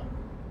 got that.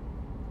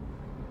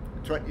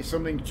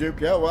 20-something Duke.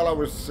 Yeah, well, I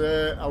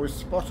was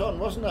spot on,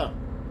 wasn't I?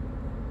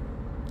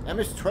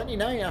 Emma's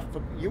 29.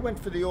 You went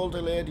for the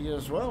older lady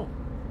as well.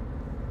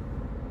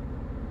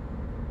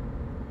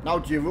 Now,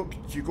 do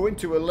you go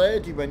into a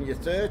lady when you're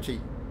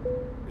 30?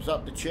 Is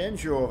that the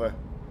changeover?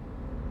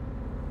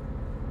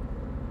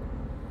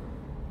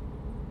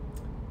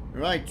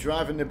 Right,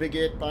 driving the big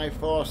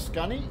 8x4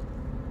 Scania.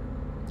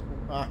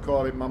 I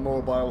call it my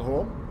mobile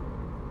home.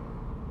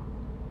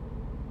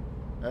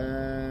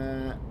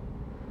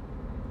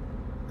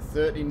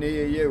 30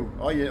 near you.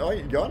 Oh,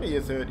 you're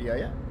near 30, are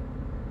you?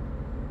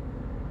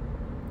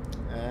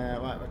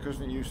 Right, my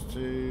cousin used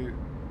to...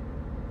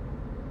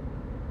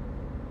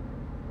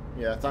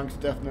 Yeah, thanks,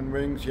 Deafening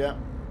Rings, yeah.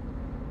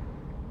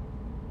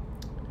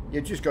 You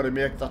just got to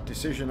make that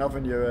decision,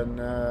 haven't you? And,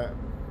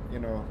 you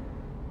know...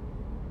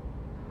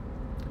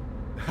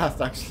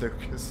 Thanks,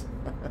 Lucas.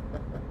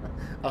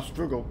 I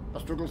struggle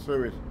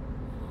through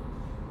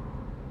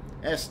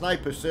it.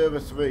 Sniper, server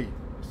 3.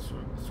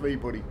 3,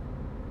 buddy.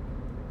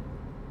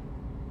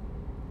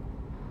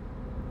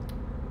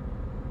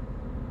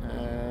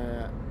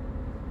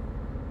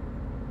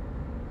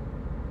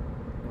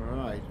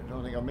 Right, I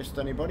don't think I missed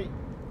anybody.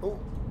 Oh,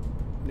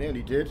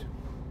 nearly did.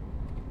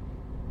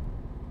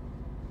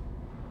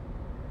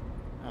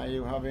 Are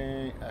you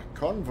having a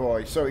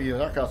convoy? Sorry,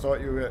 Zach, I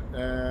thought you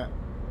were...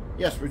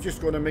 yes, we're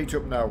just going to meet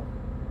up now.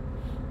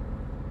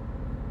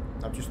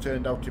 I've just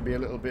turned out to be a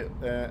little bit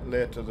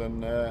later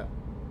than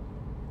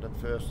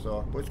first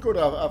thought. But it's good,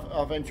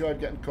 I've enjoyed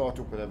getting caught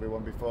up with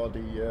everyone before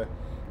the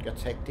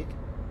gets hectic.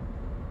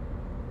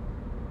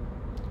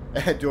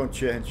 Don't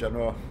change, I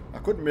know. I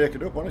couldn't make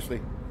it up,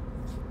 honestly.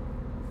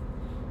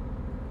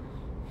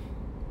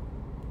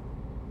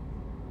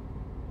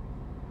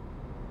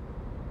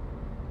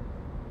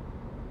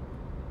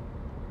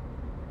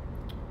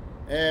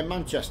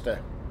 Manchester.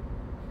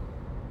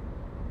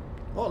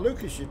 Oh,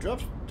 Lucas, your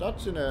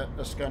dad's in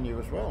a Scania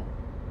as well.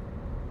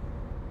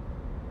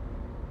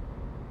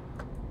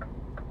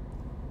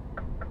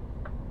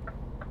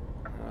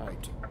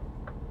 Right.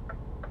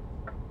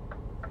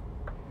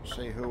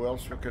 See who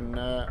else we can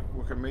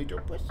meet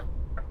up with.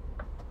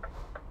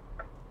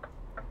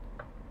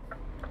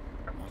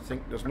 I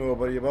think there's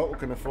nobody about who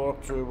can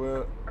afford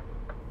to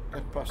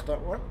get past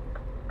that one.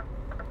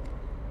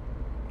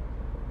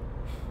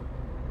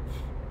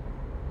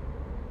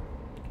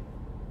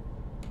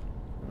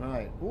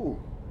 Right, ooh,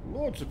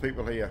 loads of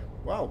people here.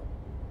 Wow,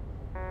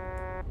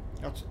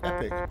 that's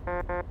epic.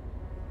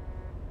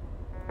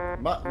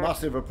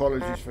 Massive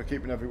apologies for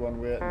keeping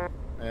everyone waiting.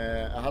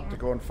 I had to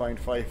go and find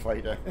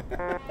firefighter.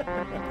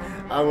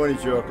 I'm only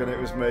joking, it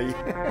was me.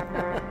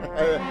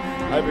 Hi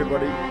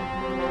everybody.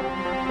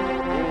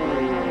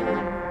 Ooh,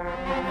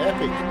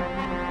 epic.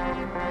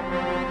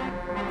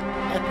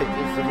 Epic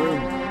is the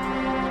room.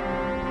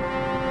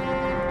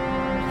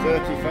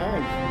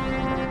 35.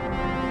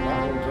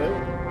 That will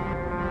do.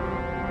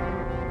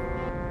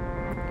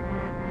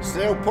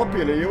 See how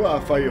popular you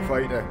are,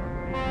 firefighter.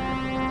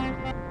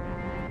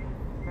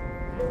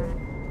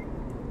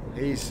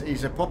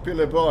 He's a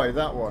popular boy,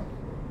 that one.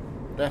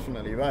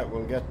 Definitely. Right,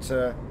 we'll get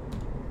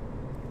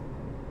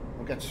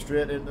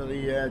straight into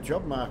the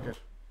job market.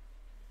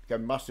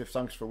 Again, massive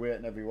thanks for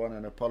waiting, everyone,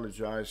 and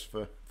apologise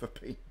for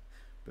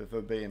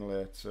being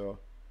late. So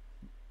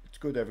it's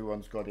good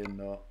everyone's got in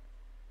though.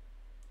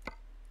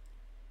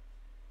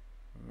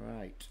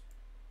 Right.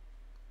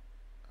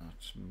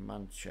 That's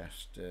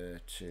Manchester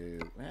to...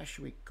 Where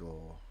should we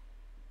go?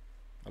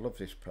 I love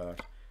this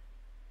part.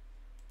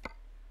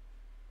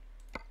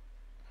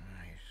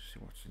 Right, see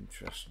what's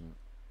interesting.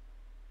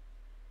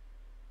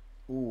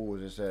 Ooh,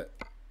 there's a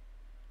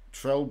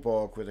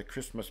Trelleborg with a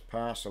Christmas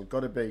parcel.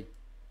 Gotta be.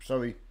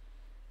 Sorry.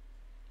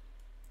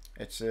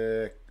 It's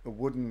a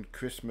wooden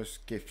Christmas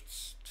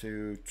gifts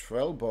to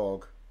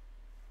Trelleborg.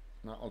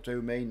 That'll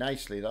do me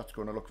nicely. That's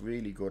going to look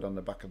really good on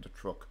the back of the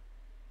truck.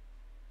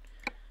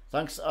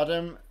 Thanks,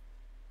 Adam.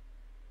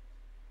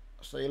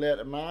 See you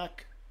later,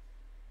 Mark.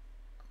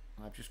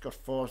 I've just got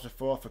Forza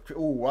 4 for...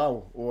 Oh,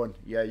 wow, Owen.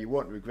 Yeah, you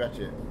won't regret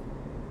it.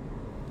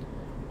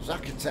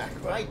 Zack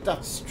Attack. Right,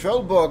 that's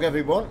Trelleborg,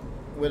 everyone,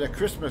 with a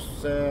Christmas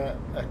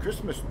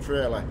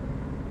trailer.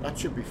 That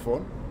should be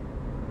fun.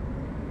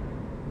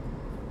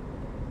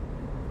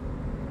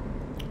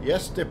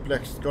 Yes,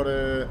 Diplex got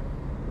a...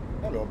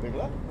 Hello, big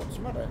lad. What's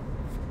the matter?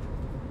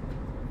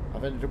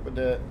 I've ended up with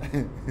a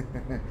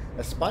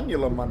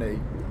spaniel on my knee.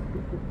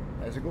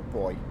 There's a good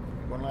boy.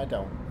 You want to lie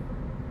down?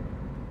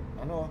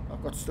 I know.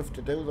 I've got stuff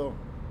to do, though.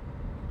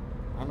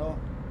 I know.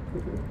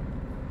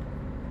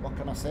 What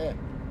can I say?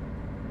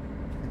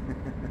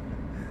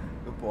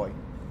 Good boy.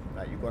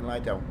 Right, you go and lie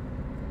down.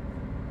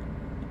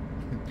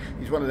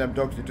 He's one of them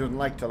dogs that doesn't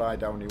like to lie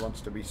down. He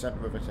wants to be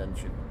centre of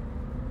attention.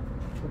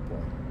 Good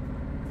boy.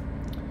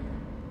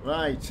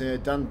 Right,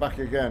 Dan back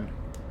again.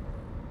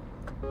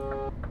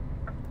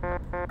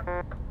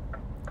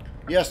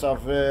 Yes,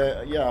 I've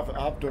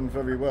done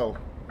very well.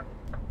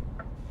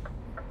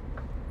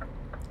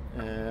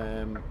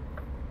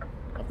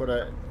 I've got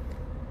a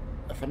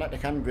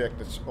Fanatic handbrake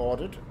that's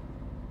ordered,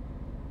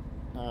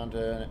 and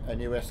a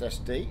new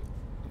SSD.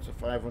 It's a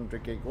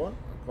 500 gig one.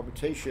 I've got a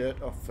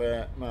t-shirt off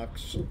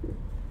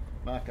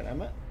Mark and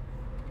Emma.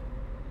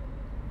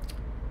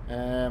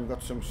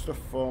 Got some stuff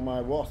for my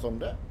War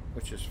Thunder,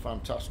 which is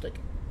fantastic.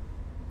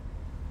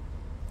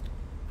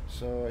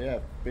 So yeah,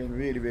 been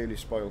really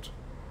spoiled.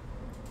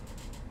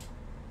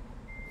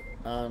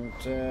 And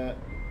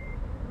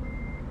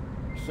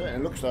certainly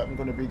looks like I'm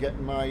going to be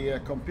getting my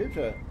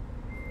computer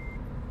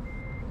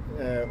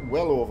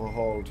well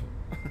overhauled.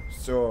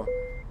 So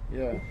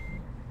yeah,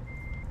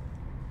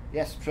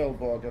 yes,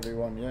 Trelleborg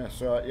everyone. Yeah,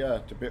 so yeah,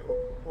 it's a bit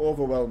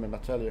overwhelming, I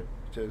tell you,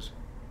 it is.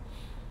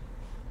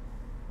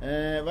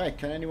 Right,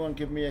 can anyone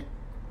give me a...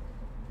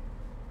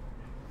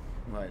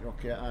 Right,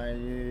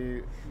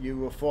 okay, you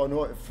were 3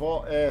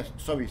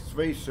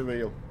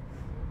 surreal.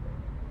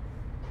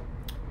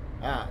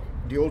 Ah,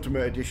 the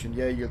Ultimate Edition,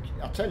 yeah,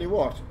 I'll tell you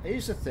what,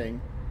 here's the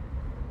thing.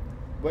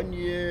 When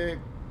you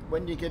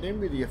get in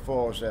with your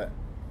Forza,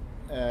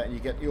 you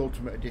get the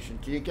Ultimate Edition,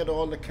 do you get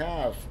all the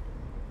cars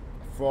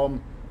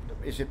from,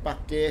 is it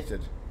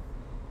backdated?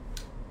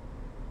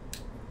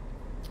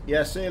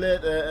 Yeah, see you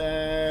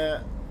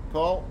later,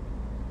 Paul.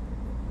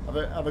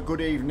 Have a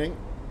good evening.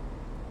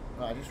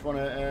 I just want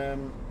to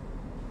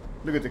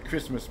look at the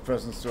Christmas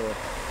presents, so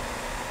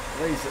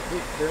they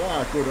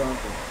are good,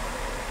 aren't they?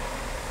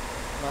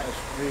 That is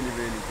really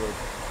good.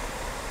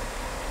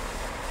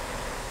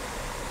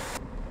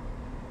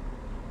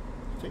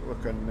 I think we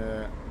can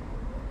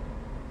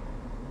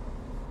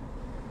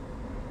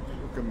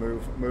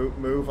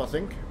move. I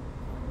think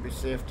it'd be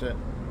safe to.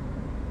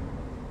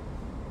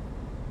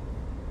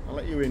 I'll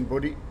let you in,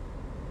 buddy.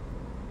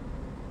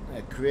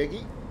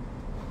 Craigie.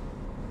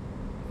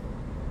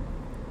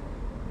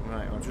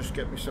 Right, I'll just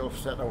get myself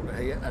set out of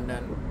here, and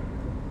then...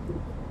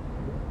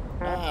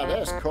 Ah,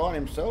 there's Corn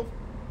himself.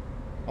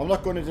 I'm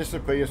not going to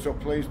disappear, so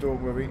please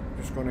don't worry. I'm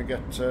just going to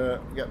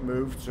get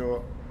moved,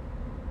 so...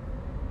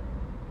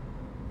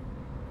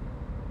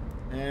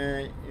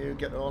 you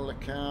get all the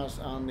cars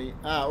and the...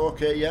 Ah,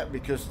 okay, yeah,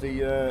 because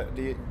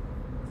the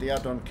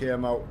add-on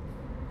came out.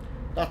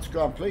 That's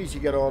gone. Please, you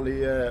get all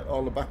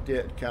the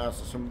backdated cars.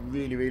 There's some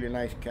really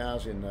nice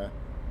cars in there,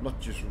 not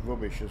just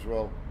rubbish as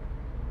well.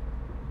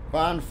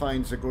 Barn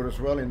finds are good as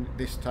well in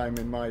this time,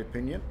 in my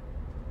opinion.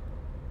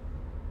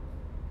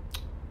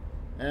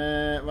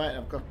 Right,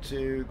 I've got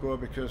to go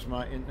because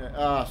my internet.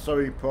 Ah,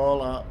 sorry,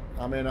 Paul.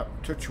 I mean,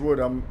 touch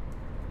wood. I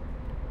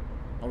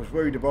was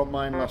worried about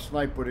mine last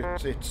night, but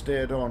it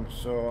stayed on.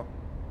 So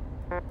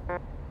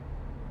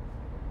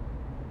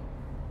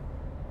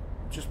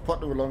just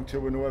potter along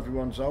till we know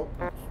everyone's out.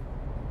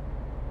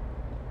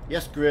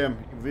 Yes, Graham,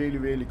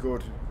 really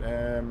good.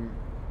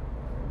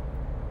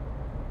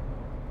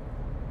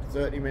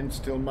 30 minutes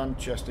till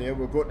Manchester. Yeah,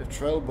 we're going to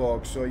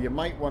Trelleborg, so you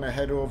might want to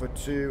head over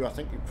to, I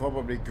think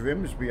probably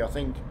Grimsby, I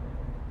think.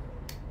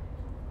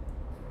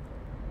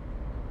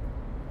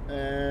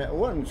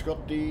 Owen's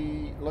got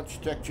the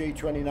Logitech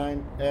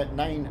G29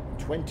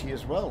 920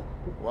 as well.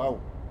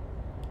 Wow.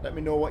 Let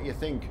me know what you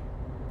think.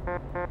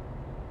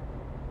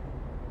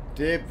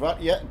 Dave,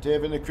 yeah,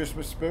 Dave in the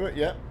Christmas spirit,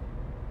 yeah.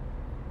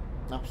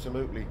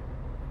 Absolutely.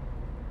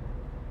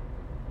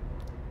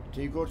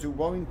 Do you go to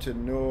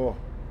Warrington? No.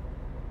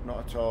 Not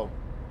at all.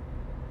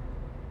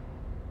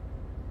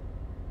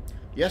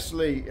 Yes,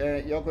 Lee,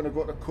 you're going to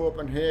go to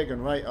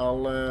Copenhagen, right? I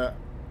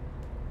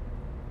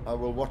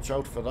will watch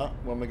out for that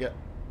when we get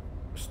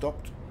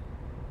stopped.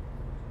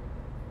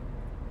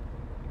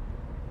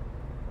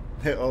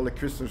 All the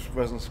Christmas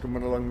presents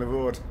coming along the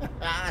road.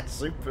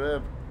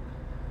 Superb.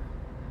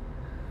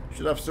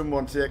 Should have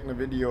someone taking a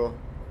video.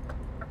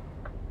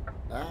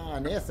 Ah,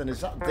 Nathan,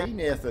 is that the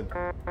Nathan?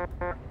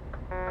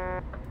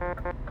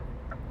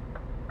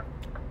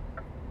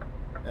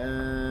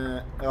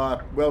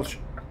 Welsh.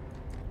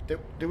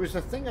 There was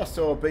a thing I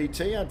saw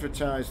BT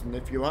advertising.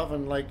 If you're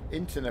having like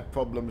internet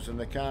problems and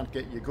they can't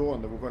get you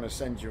going, they were going to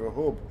send you a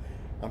hub.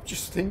 I'm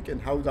just thinking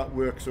how that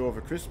works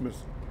over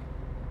Christmas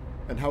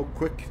and how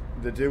quick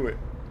they do it.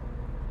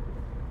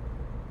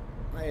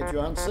 Hey,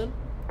 Johansson.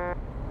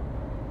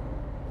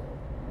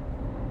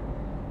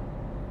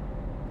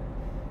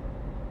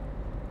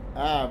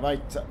 Ah,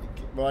 right,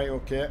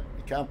 okay.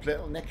 You can't play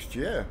till next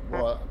year.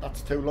 Well,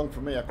 that's too long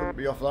for me. I couldn't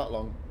be off that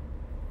long.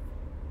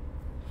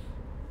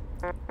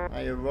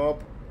 Hiya,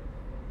 Rob.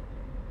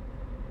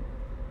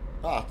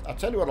 I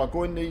tell you what, I'll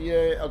go in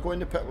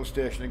the petrol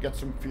station and get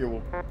some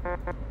fuel,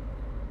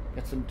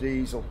 get some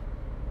diesel.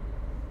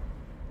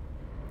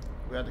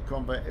 We had to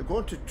come back. We're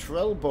going to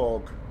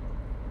Trelleborg.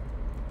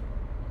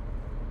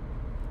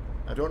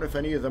 I don't know if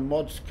any of the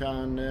mods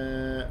can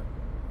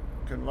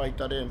write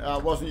that in.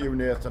 It wasn't you,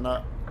 Nathan.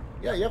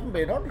 Yeah, you haven't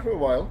been on for a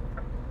while.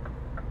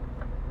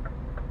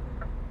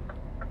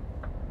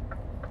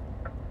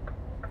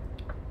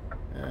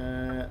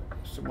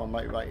 Someone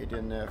might write it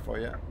in there for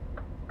you.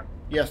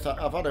 Yes,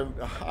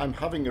 I'm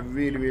having a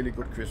really, really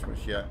good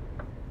Christmas, yeah.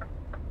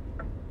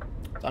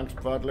 Thanks,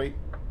 Bradley.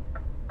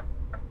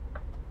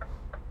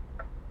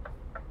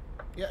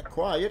 Yeah,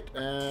 quiet,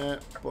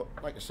 but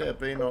like I say,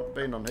 being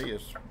on here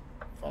is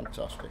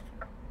fantastic.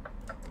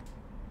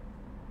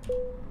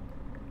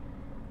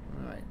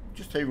 Right,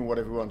 just hearing what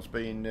everyone's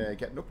been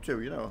getting up to,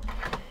 you know.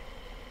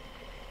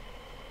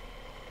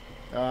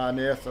 Ah,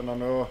 Nathan, I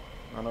know,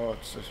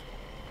 it's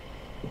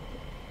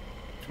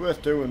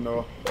worth doing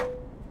though.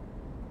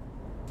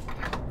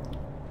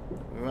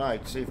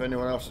 Right, see if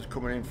anyone else is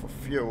coming in for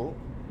fuel.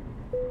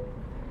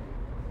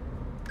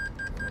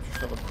 Just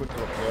have a quick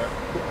look there.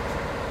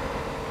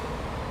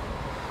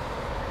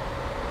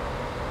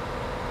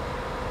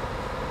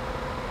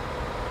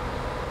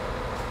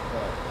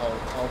 Right,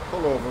 I'll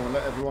pull over and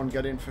let everyone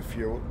get in for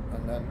fuel,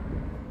 and then.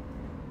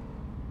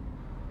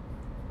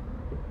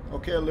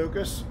 Okay,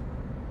 Lucas.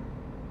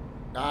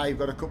 You've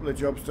got a couple of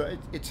jobs to.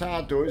 It's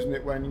hard though, isn't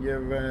it, when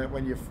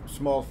you're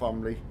small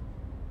family.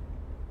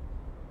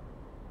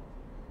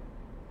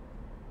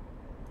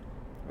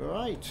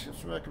 Right,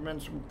 let's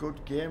recommend some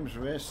good games.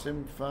 Race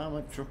Sim,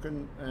 Farmer,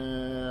 Trucking.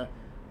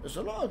 There's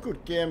a lot of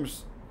good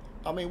games.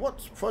 I mean,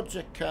 what's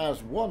Project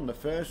Cars 1, the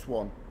first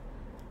one?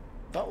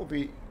 That would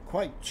be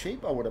quite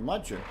cheap, I would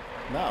imagine,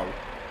 now.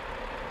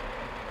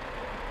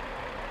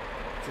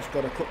 Just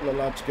got a couple of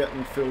lads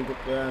getting filled up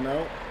there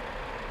now.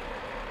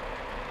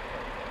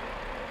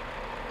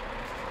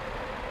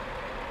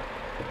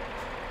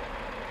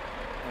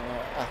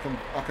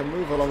 I can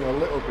move along a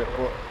little bit,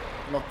 but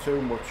not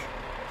too much.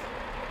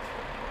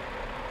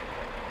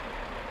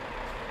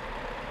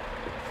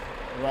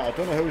 Right, I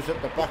don't know who's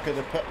at the back of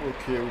the petrol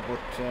queue,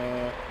 but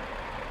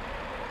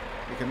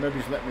you can maybe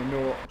just let me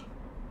know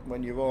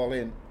when you're all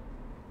in.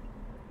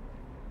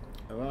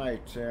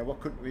 Right, what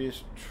country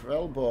is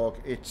Trelleborg?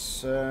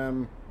 It's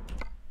that's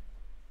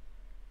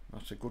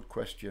a good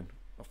question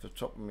off the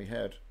top of my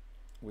head.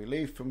 We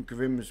leave from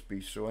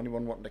Grimsby, so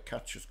anyone wanting to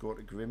catch us, go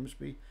to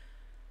Grimsby.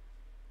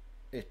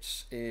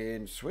 It's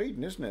in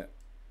Sweden, isn't it?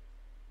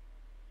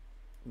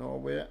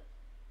 Norway.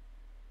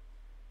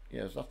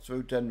 Yes, that's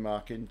through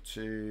Denmark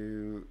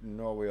into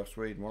Norway or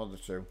Sweden, one of the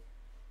two.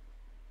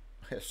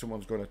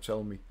 Someone's going to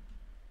tell me.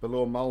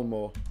 Below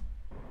Malmo.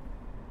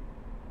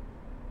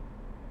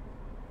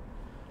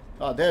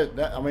 I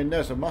mean,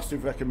 there's a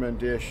massive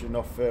recommendation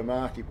of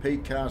Marky.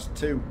 P-Cars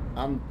 2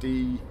 and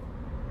the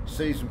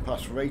season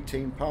pass for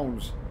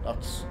 £18.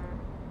 That's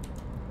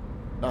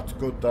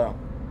good, that.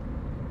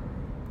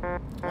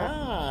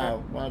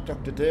 Well,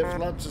 Dr. Dave's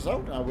lads is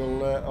out. I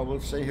will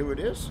see who it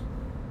is.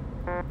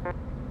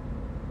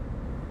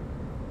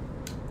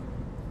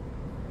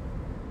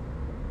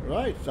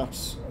 Right,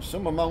 that's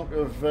some amount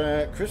of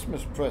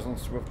Christmas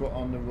presents we've got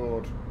on the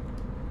road.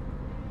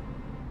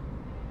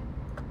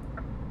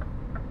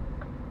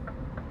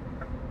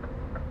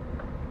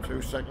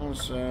 Two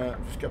seconds,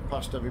 just get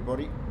past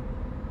everybody.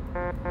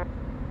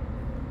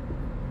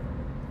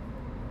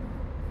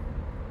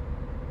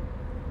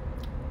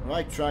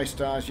 Right,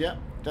 TriStars, yeah,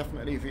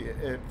 definitely.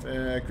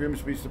 If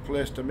Grimsby's the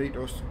place to meet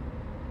us.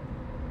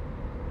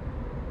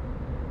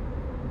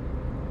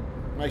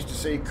 Nice to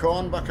see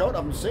Corn back out. I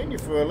haven't seen you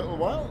for a little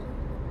while.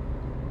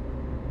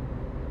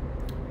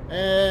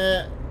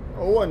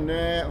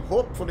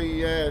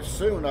 Hopefully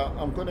soon.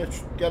 I'm going to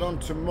get on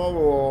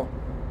tomorrow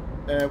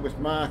with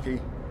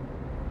Marky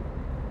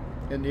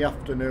in the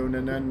afternoon,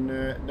 and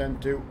then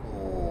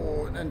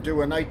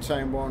do a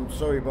nighttime one.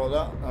 Sorry about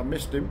that. I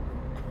missed him.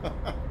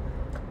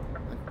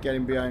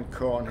 Getting behind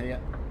Corn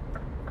here.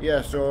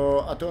 Yeah,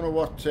 so I don't know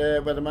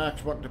whether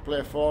Mark's wanting to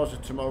play Forza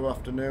tomorrow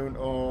afternoon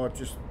or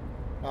just.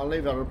 I'll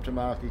leave that up to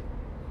Marky.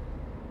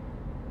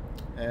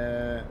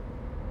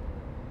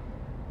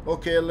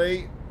 Okay,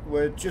 Lee,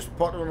 we're just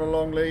pottering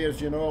along, Lee,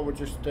 as you know. We're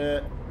just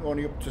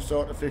only up to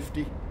sort of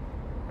 50.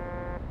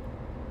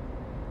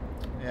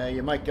 Yeah,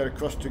 you might get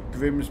across to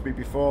Grimsby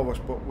before us,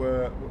 but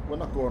we're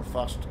not going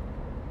fast.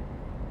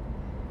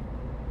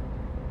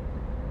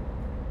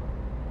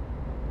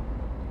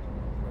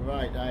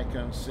 Right, I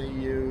can see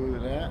you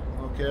there.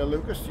 Okay,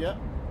 Lucas, yeah.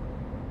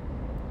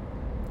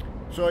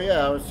 So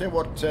yeah, I would see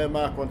what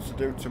Mark wants to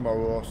do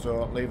tomorrow,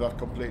 so I'll leave that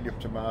completely up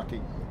to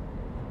Marky.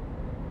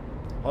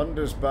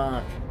 Honda's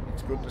back.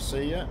 It's good to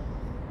see you.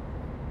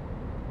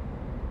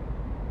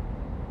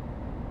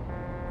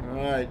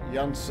 Right,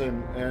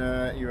 Jansen,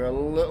 you're a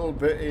little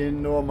bit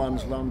in no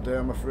man's land there,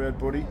 I'm afraid,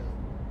 buddy.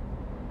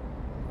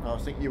 I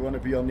think you want to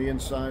be on the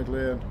inside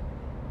lane.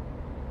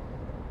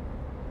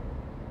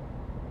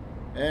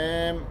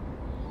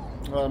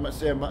 Well, I must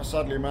say,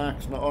 sadly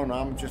Mark's not on.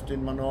 I'm just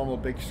in my normal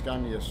big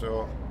Scania,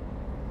 so...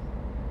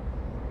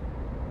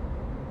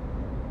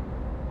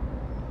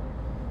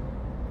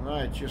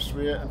 Right, just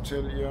wait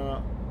until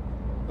you're...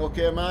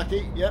 Okay,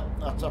 Marky, yep,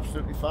 that's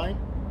absolutely fine.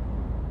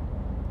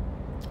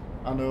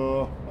 I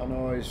know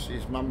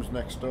his mum's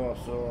next door,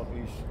 so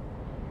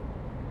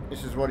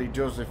this is what he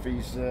does if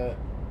his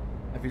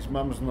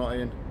mum's not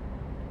in.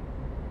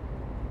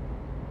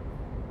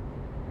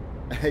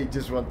 He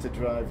just wants to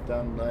drive.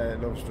 Dan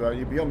loves driving.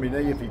 He'd be on my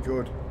knee if he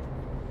could.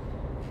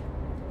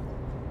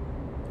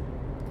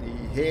 He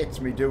hates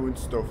me doing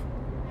stuff,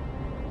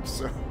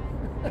 so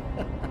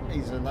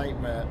he's a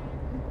nightmare,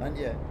 aren't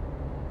you?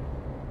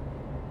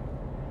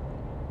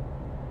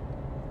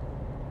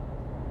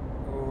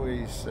 Oh,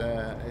 is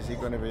he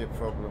going to be a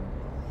problem?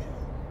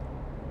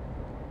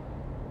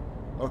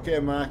 Okay,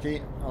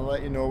 Marky, I'll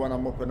let you know when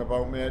I'm up and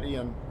about, matey,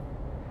 and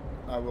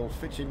I will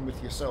fit in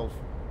with yourself.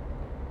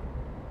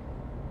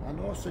 I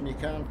know, son, you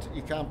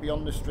can't be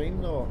on the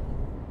stream though.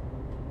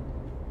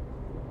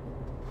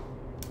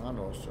 I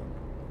know, son.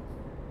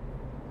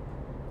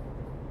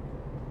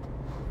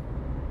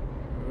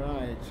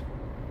 Right.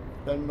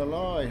 Ben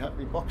Malloy,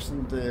 happy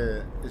Boxing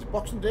Day. Is it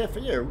Boxing Day for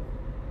you?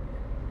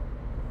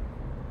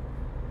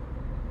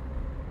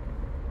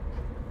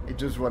 He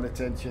does want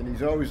attention.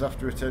 He's always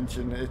after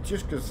attention. It's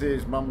just because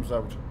his mum's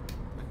out.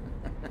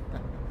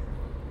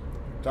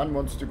 Dan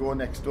wants to go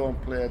next door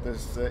and play.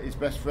 There's his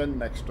best friend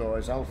next door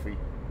is Alfie,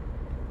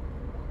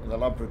 the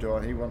Labrador,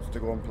 and he wants to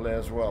go and play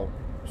as well.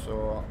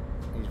 So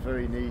he's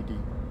very needy.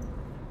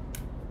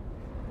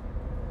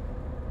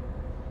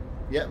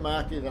 Yeah,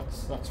 Marky,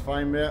 that's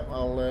fine, mate.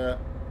 I'll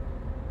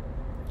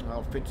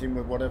fit in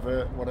with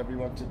whatever you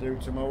want to do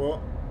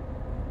tomorrow.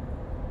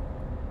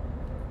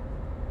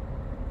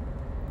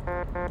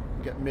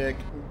 Get made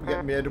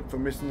up for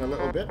missing a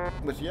little bit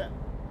with you.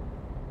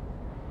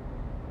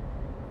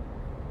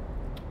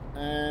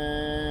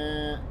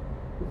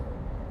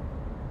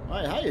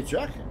 Right, hiya,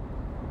 Jack.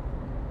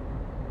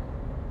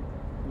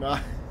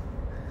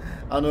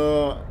 I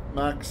know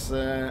Max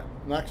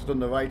done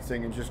the right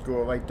thing and just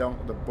go right down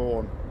to the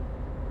bone.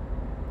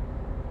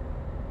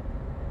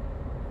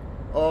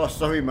 Oh,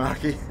 sorry,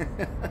 Marky.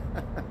 It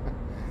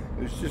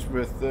was just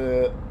with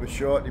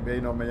Shorty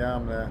being on my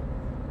arm there.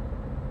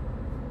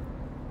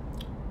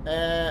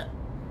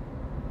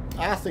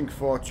 I think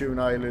Fortune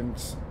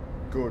Island's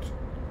good.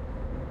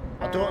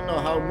 I don't know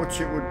how much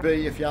it would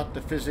be if you had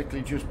to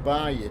physically just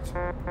buy it.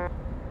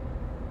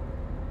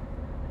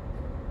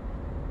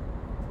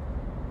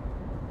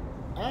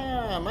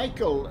 Ah,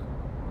 Michael,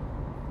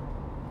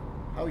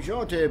 how's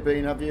your day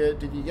been?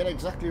 Did you get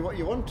exactly what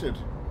you wanted?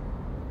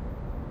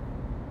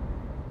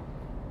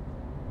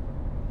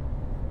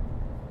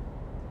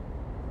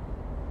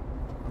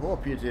 I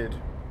hope you did.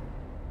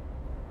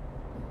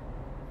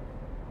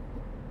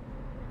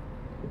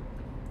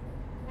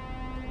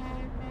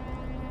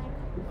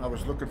 I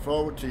was looking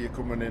forward to you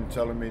coming in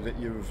telling me that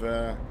you've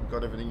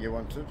got everything you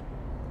wanted.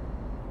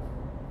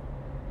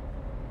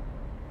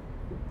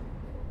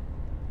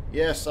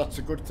 Yes, that's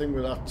a good thing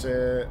with that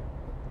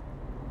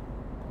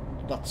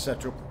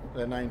setup,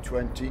 the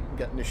 920,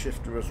 getting the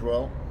shifter as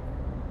well.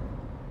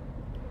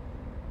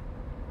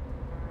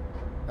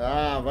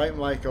 Ah, right,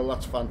 Michael,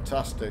 that's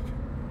fantastic.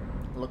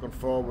 Looking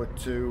forward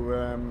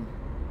to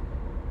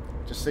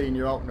seeing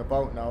you out and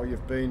about now.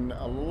 You've been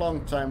a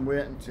long time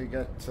waiting to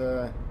get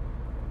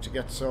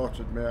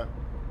sorted, mate.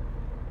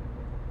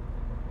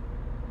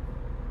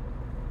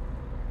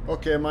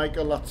 Okay,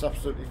 Michael, that's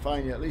absolutely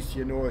fine. At least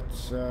you know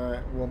it's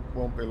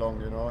won't be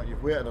long. You know,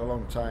 you've waited a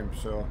long time,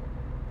 so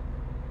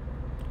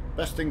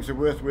best things are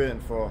worth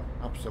waiting for.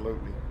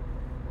 Absolutely.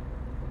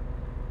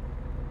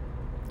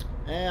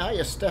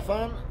 Hiya,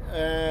 Stefan.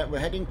 We're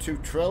heading to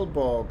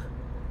Trelleborg,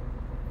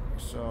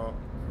 so.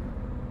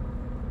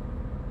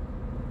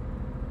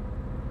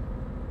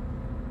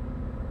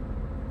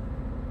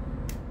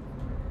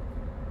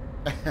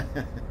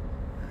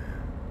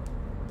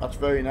 That's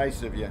very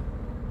nice of you.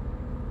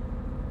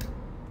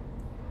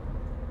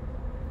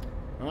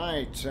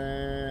 Right,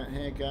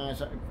 hey guys,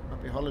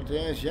 happy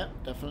holidays.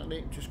 Yep,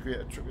 definitely. Just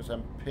create a Truckers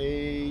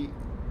MP.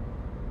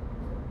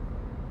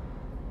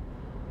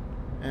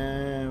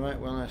 Right,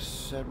 well, I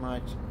said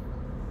right.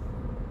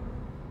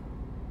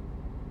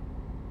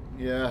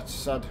 Yeah, it's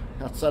sad.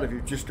 That's sad if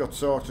you've just got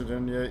sorted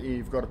and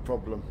you've got a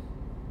problem.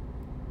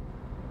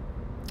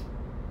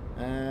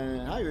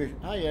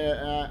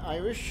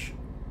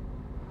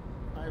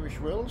 Irish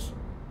Wills.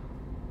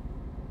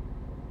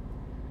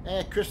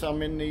 Chris,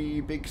 I'm in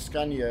the big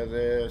Scania,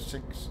 the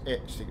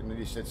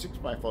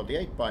 6x4,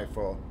 the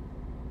 8x4.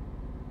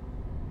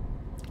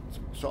 It's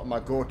sort of my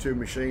go-to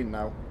machine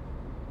now.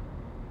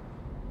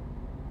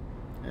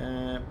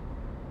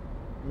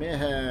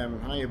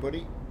 Mayhem, hiya,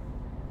 buddy.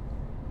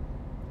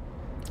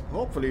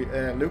 Hopefully,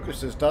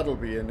 Lucas's dad will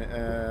be in.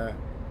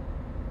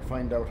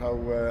 Find out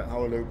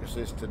how Lucas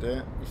is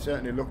today. He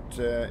certainly looked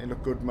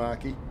good,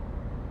 Marky.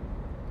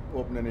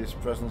 opening his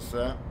presents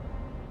there.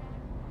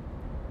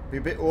 Be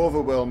a bit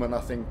overwhelming,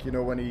 I think, you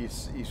know, when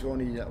he's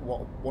only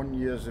what 1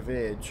 year of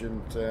age,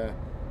 and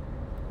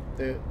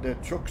the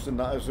trucks and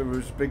that are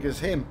as big as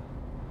him.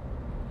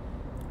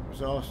 It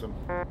was awesome.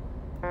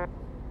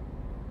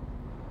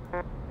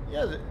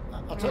 Yeah,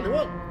 I'll tell you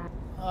what.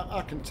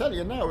 I can tell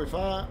you now, if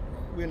I,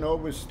 you know,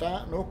 was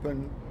starting up,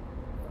 and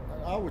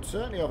I would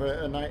certainly have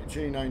a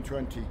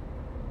G920,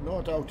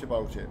 no doubt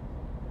about it.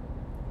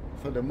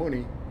 For the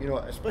money, you know,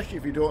 especially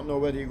if you don't know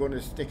whether you're going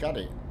to stick at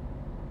it,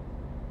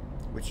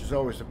 which is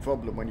always a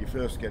problem when you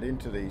first get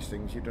into these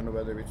things. You don't know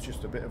whether it's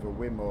just a bit of a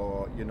whim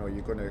or, you know,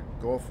 you're going to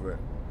go for it.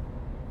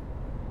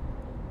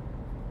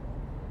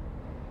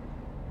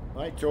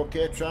 Right,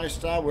 okay,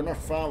 TriStar, we're not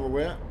far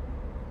away.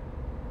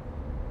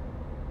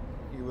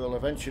 You will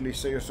eventually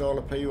see us all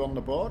appear on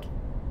the board.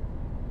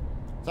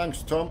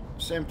 Thanks, Tom.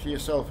 Same to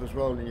yourself as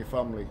well and your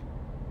family.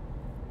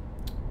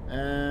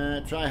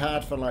 Try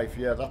hard for life.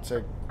 Yeah, that's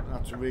a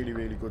really,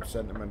 really good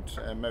sentiment.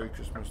 Merry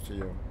Christmas to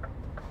you.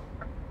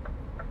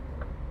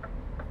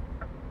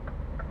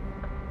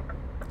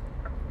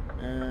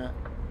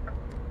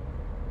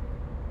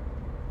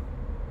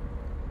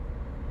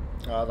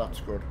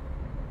 That's good.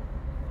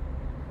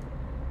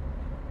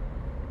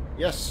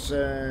 Yes,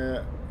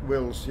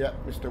 Wills. Yeah,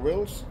 Mr.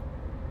 Wills.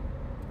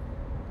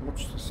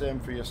 Much the same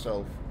for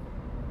yourself.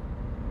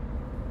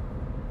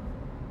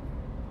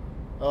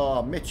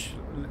 Oh, Mitch.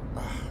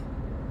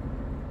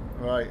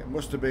 Right, it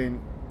must have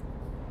been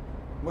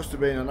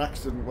an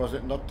accident, was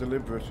it? Not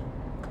deliberate.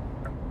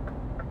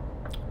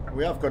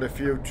 We have got a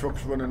few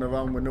trucks running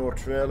around with no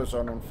trailers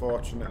on,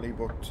 unfortunately,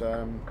 but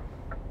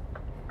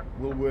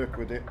we'll work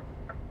with it.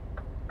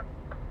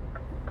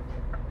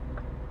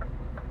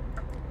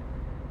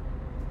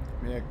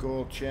 Yeah,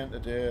 gold chain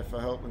today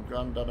for helping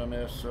Grandad on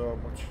there so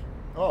much.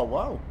 Oh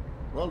wow,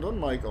 well done,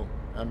 Michael,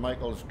 and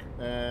Michael's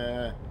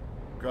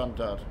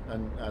Grandad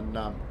and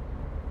Nan.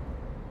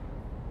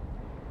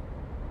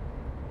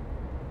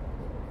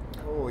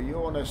 Oh,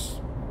 Jonas,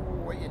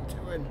 what are you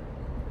doing?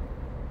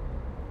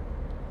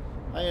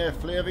 Hiya,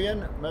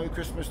 Flavian. Merry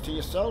Christmas to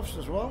yourselves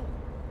as well.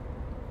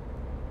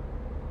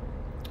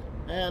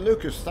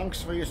 Lucas,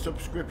 thanks for your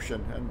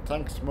subscription, and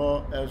thanks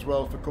more as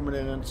well for coming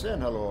in and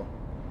saying hello.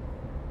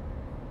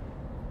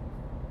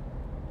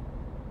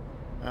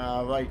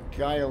 Right,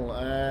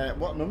 Kyle.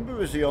 What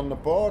number is he on the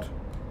board?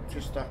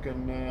 Just I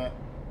can.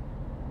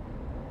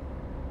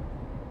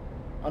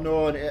 I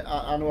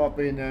know I've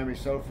been there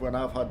myself when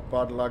I've had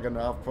bad lag, and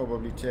I've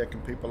probably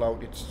taken people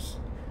out. It's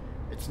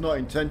not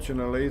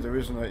intentional either,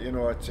 isn't it? You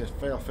know, I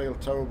feel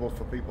terrible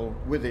for people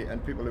with it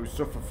and people who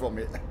suffer from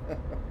it.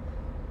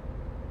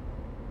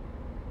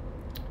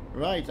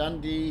 Right,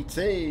 Andy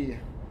T.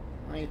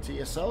 Hi to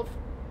yourself.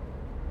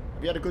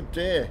 Have you had a good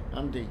day,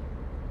 Andy?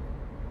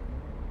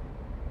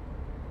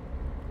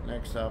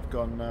 Next I've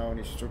gone now and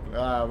he's struggling.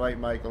 Ah, right,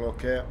 Michael,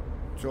 okay.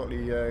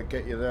 Totally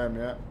get you there,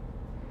 yeah.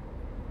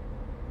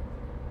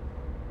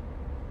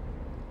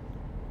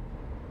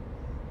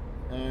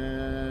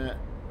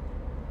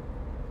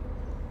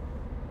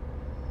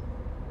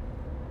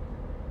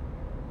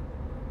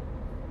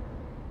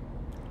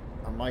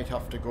 I might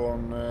have to go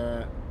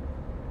and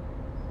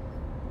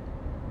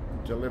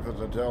deliver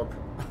the dog.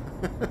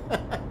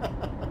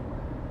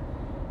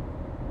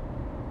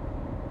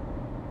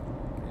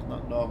 He's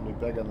not normally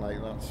begging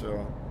like that,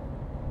 so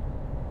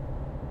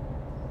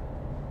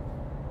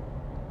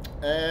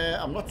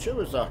I'm not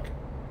sure, Zach.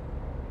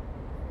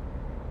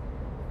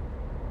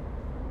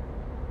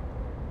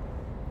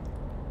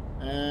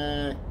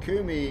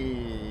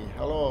 Kumi,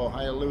 hello,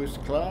 hi Lewis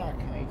Clark,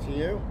 hi to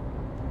you.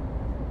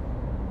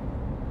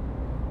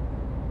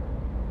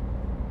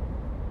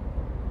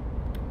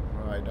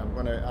 Right, I'm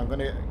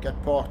gonna get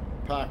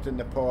parked in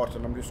the port,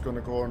 and I'm just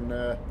gonna go and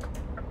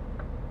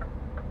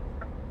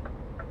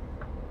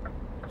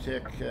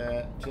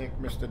take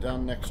Mr.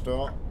 Dan next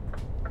door.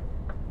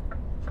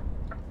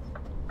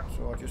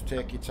 So just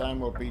take your time.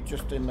 We'll be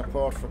just in the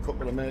port for a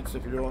couple of minutes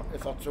if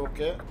that's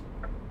okay.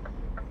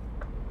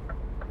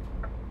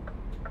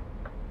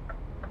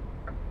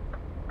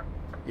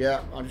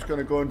 Yeah, I'm just going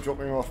to go and drop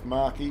him off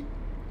Marky.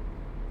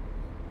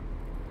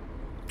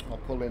 I'll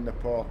pull in the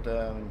port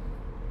there.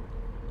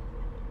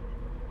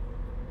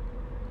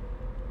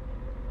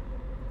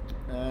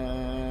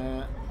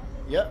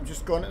 Yeah, I'm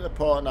just going to the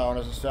port now, and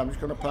as I say, I'm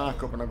just going to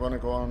park up and I'm going to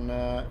go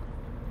and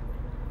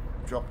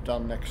drop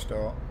down next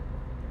door.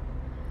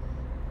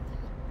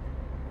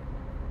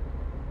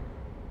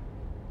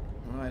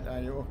 Right, are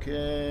you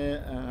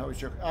okay? How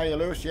was your... Are you,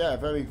 Lewis? Yeah,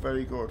 very,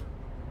 very good.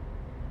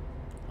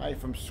 Hi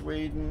from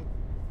Sweden.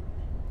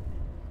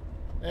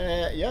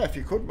 Yeah, if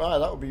you could buy,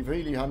 that would be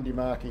really handy,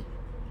 Marky.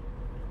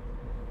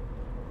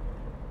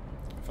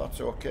 If that's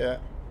okay.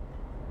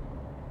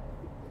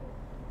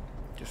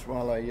 Just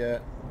while I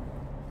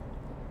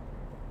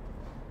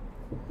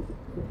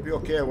be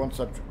okay once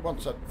I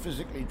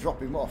physically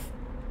drop him off.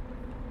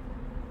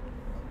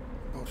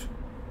 But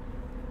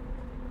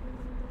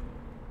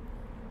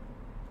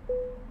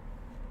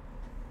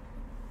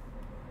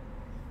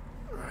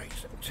right,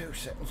 2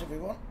 seconds,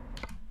 everyone.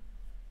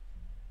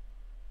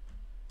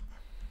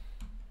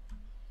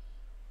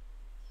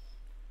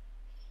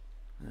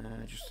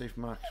 just see if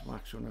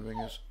Mark's on the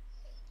ringers.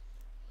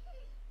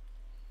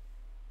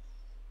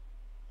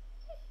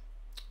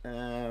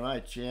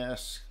 Right,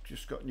 yes,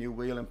 just got new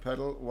wheel and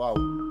pedal. Wow.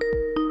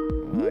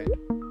 Right.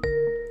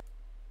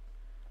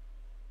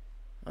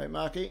 Right,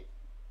 Marky.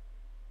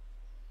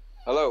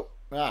 Hello.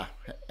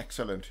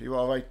 Excellent. You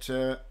all right?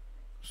 Well,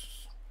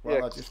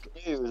 yeah, I just.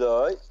 He was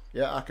all right.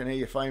 Yeah, I can hear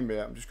you fine, mate.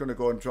 I'm just going to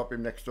go and drop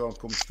him next door and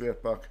come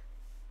straight back.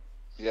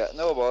 Yeah,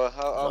 no bother.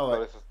 I'll right.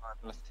 go for 5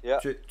 minutes. Yeah.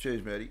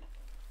 Cheers, matey.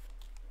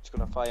 Just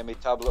gonna fire my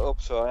tablet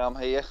up, so I am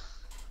here.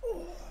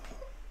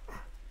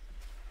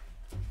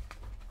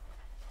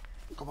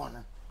 Come on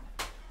then.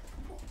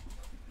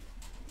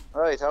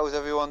 Right, how's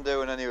everyone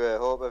doing anyway?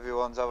 Hope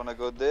everyone's having a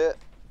good day.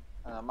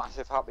 And a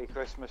massive happy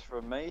Christmas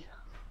from me.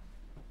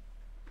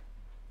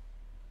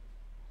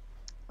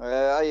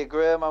 Hiya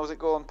Graham, how's it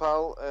going,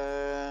 pal?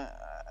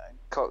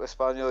 Cocker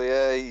Spaniel,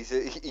 yeah,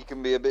 he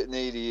can be a bit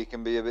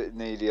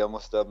needy, I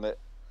must admit.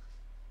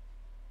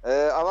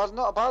 I've had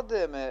not a bad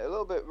day, mate. A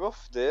little bit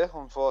rough day,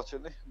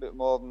 unfortunately. A bit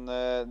more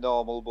than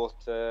normal, but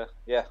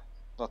yeah,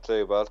 not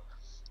too bad.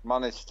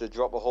 Managed to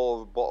drop a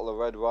whole bottle of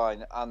red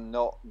wine and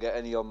not get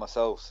any on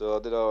myself, so I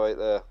did alright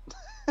there.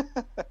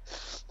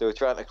 They were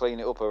trying to clean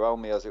it up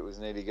around me as it was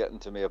nearly getting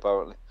to me,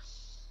 apparently.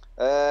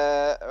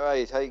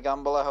 Right, hey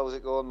Gambler, how's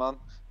it going, man?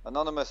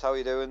 Anonymous, how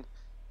you doing?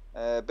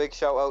 Big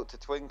shout out to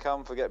Twin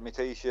Cam for getting me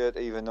t-shirt,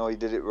 even though he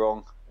did it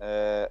wrong.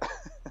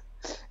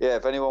 Yeah,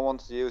 if anyone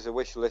wants to use a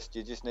wish list,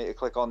 you just need to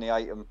click on the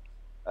item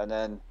and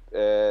then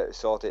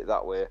sort it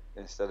that way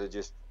instead of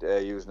just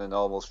using a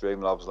normal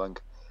Streamlabs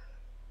link.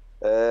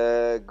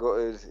 Yeah, it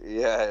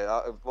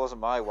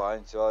wasn't my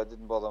wine, so it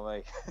didn't bother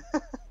me.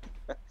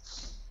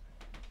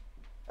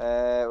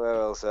 Where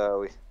else are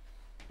we?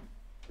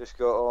 Just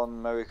got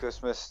on Merry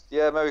Christmas.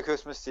 Yeah, Merry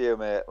Christmas to you,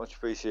 mate. Much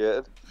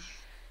appreciated.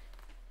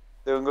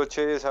 Doing good,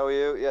 cheers. How are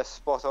you? Yes,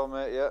 spot on,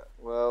 mate. Yeah.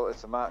 Well,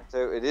 it's a Mark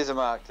II. It is a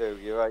Mark II.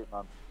 You're right,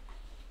 man.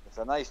 It's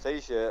a nice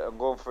t-shirt. I'm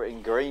going for it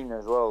in green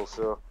as well,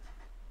 so.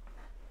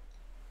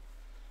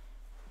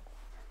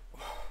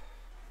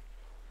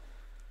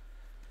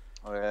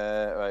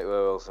 Right,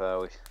 where else are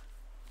we?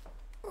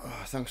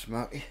 Oh, thanks,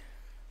 Marky.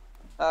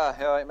 You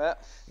alright, mate?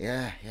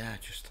 Yeah,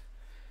 just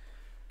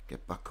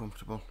get back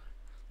comfortable.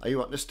 Are you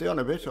wanting to stay on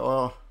a bit,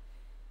 or?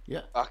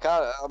 Yeah. I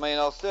can't. I mean,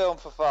 I'll stay on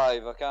for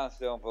 5. I can't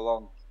stay on for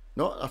long.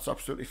 No, that's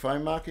absolutely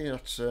fine, Marky.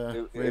 That's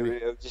really.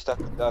 Just I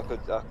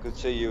could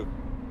see you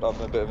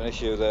having a bit of an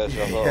issue there,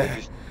 so I thought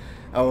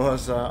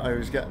yeah. I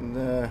was getting.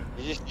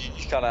 You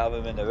just can't have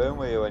him in the room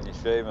with you when you're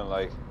streaming,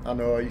 like. I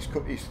know he's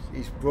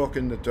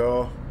broken the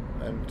door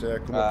and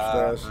come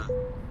upstairs.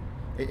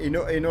 He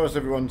knows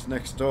everyone's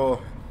next door,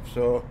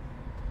 so.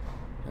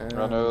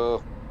 I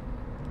know.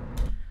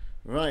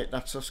 Right,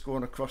 that's us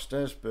going across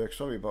Daresburg.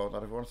 Sorry about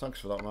that, everyone. Thanks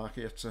for that,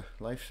 Marky. It's a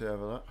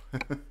lifesaver,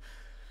 that.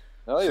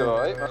 No, you're so,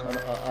 alright.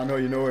 I know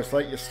you know it's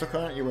like you're stuck,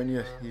 aren't you, when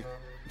you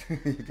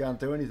can't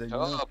do anything.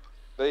 Oh, you know?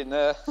 Been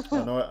there.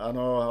 I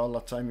know. All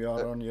that time you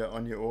are on your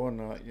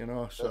own, you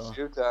know. So a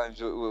few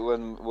times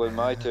when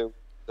my two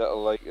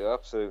that'll like an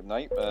absolute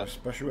nightmare.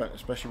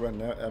 Especially when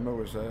Emma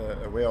was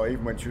away, or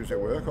even when she was at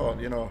work, or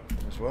you know,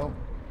 as well.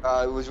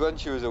 It was when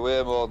she was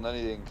away more than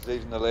anything, because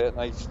even the late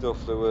night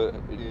stuff, there were,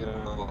 you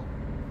know.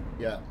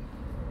 Yeah.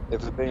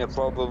 If there's been a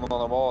problem on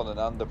the morning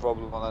and a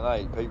problem on the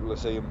night, people are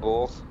seeing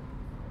both.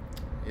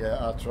 Yeah,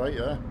 that's right.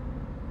 Yeah.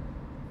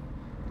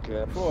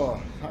 Okay. Oh,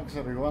 thanks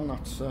everyone.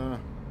 That's.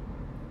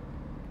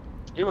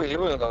 You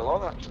weren't that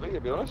long, actually, to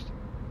be honest.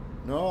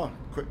 No,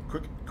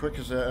 quick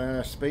as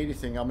a speedy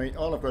thing. I mean,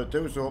 all I've got to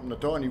do is open the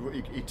door,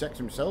 and he takes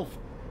himself.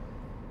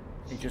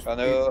 He just. I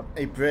know.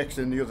 He breaks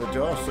in the other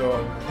door. So.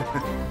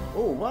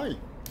 Oh, why?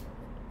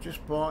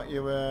 Just bought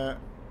you a.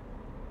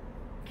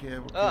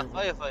 Cable.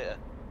 Firefighter.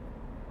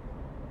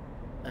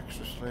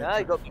 Extra slate. Yeah,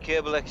 I got my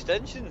cable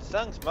extensions.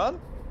 Thanks,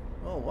 man.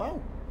 Oh wow.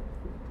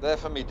 There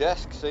for my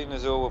desk, seeing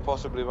as though we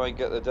possibly might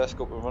get the desk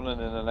up and running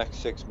in the next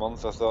 6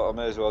 months. I thought I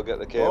may as well get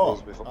the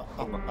cables before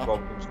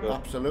problems go.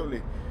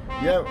 Absolutely.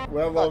 Yeah,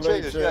 well,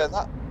 Jesus, yeah,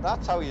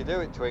 that's how you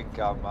do it, Twin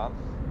Cam, man.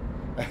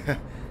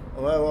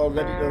 well,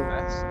 ready to.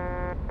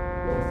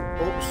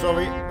 Oh,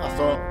 sorry. I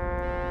thought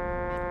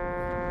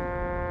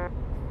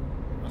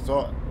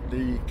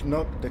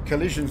the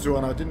collision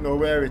zone. I didn't know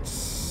where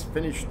it's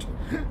finished.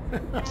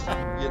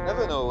 You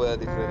never know where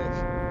they finish.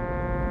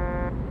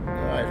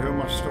 Right, who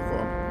am I stuck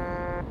on?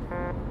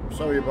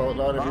 Sorry about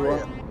that,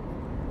 everyone.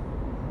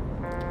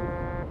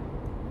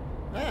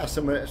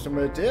 Some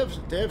of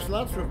Dave's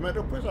lads we've met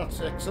up with.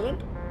 That's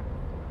excellent.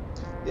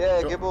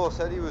 Yeah, Gibbo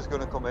said he was going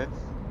to come in.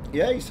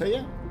 Yeah, he's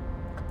here.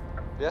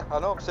 Yeah, I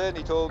know. I'm saying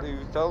he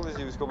was telling us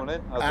he was coming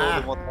in. I told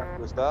him what time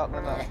we were starting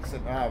and that.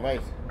 Excellent.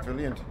 Right,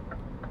 brilliant.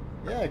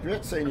 Yeah,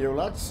 great seeing you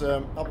lads.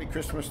 Happy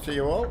Christmas to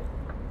you all.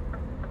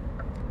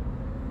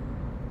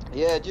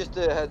 Yeah, just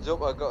a heads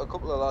up, I got a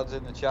couple of lads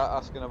in the chat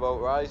asking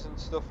about Rise and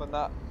stuff and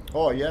that.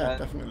 Oh yeah,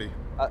 definitely.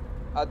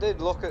 I did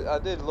look at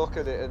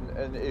it,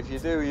 and if you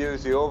do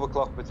use the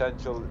overclock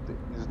potential,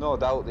 there's no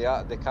doubt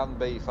they can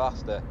be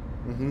faster.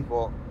 Mm-hmm.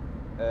 But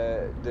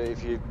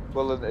if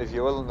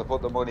you're willing to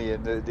put the money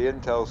in, the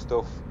Intel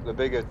stuff, the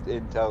bigger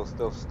Intel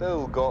stuff,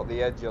 still got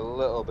the edge a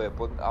little bit,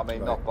 but I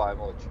mean not by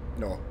much.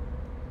 No.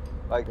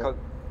 Like, But,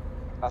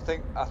 I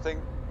think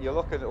you're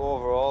looking at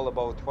overall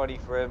about 20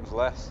 frames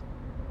less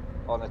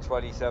on a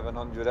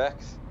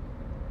 2700X,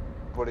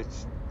 but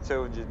it's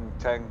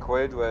 210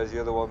 quid, whereas the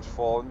other one's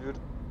 400.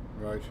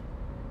 right.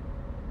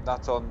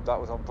 That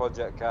was on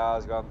Project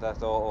Cars, Grand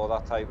Theft Auto,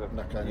 that type of.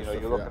 That kind of You're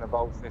stuff, looking yeah.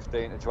 about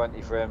 15 to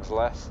 20 frames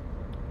less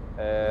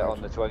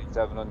on the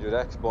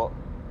 2700X, but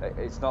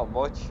it's not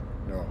much.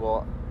 No.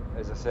 But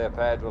as I say,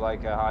 paired with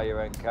like a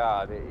higher end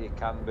card, it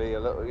can be a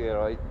little,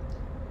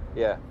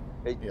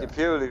 The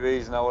purely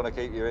reason I want to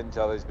keep your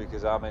Intel is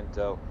because I'm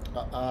Intel.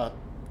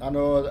 I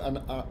know, and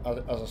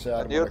as I say,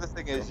 And the other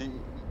thing is,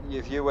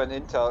 if you went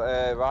Intel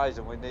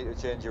Ryzen, we need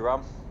to change your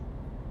RAM.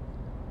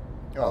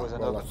 That was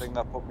another thing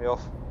that put me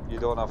off. You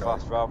don't have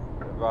fast RAM.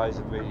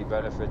 Ryzen really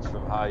benefits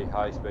from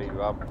high speed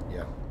RAM.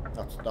 Yeah,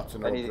 that's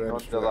an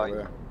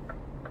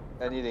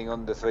Anything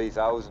under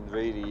 3000,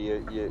 really,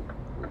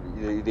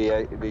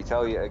 they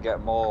tell you to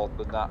get more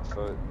than that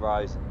for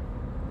Ryzen.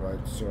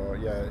 Right. So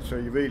yeah, so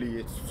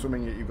it's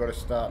something that you've got to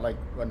start like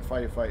when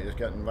firefighters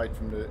getting right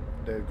from the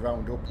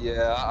ground up.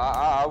 Yeah,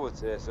 I would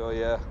say so.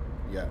 Yeah.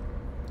 Yeah.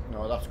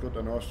 No, that's good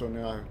to know. So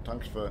yeah,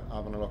 thanks for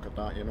having a look at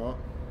that.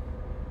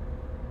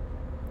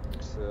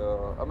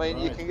 So I mean,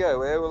 you can get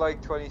away with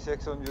like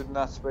 2600 and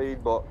that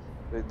speed, but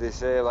they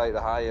say like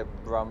the higher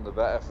RAM the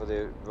better for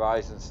the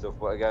Ryzen stuff.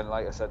 But again,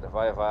 like I said, the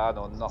firefighter, I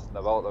know nothing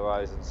about the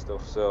Ryzen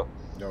stuff, so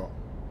no.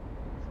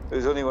 It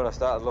was only when I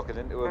started looking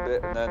into it a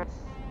bit, and then.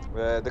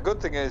 The good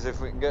thing is,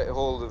 if we can get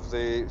hold of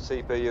the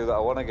CPU that I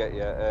want to get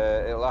you,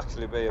 it'll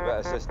actually be a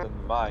better system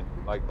than mine,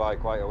 like by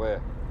quite a way.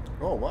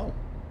 Oh wow!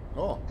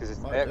 Oh, because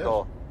it's 8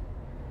 core.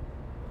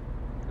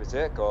 It's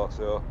 8 core,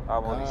 so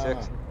I'm only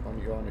 6.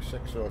 You're only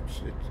 6, so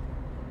it's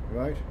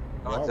right.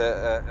 Wow.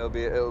 It'll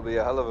be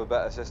a hell of a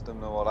better system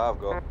than what I've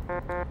got.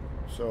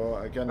 So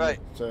again, right.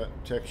 It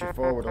takes you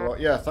forward a lot.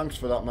 Yeah, thanks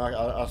for that, Mark.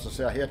 As I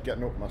say, I hate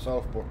getting up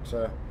myself,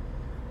 but.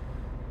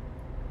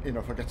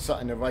 If I get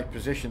sat in the right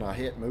position, I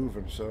hate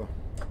moving. So,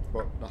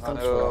 but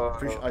thanks for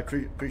that. I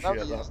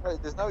appreciate that.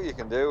 There's no you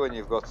can do when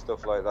you've got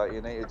stuff like that.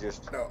 You need to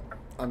just. No,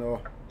 I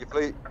know. You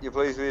pleased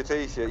with your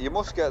T-shirt? You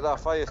must get that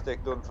Fire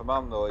Stick done for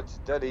Mam though. It's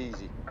dead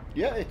easy.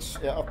 Yeah,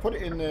 I put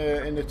it in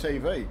the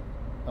TV,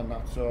 and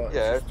that's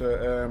yeah. It's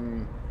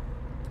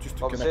just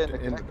to I'm connect saying it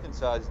the in. connection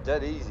side's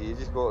dead easy. You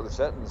just go to the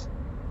settings.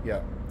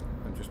 Yeah,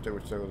 and just do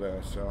it through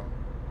there. So.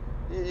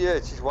 Yeah,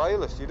 it's just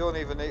wireless. You don't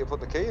even need to put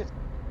the key in.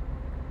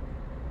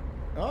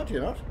 Oh, do you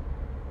not?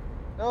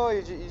 No,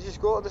 you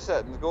just go to the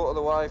settings, go to the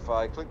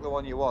Wi-Fi, click the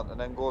one you want, and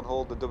then go and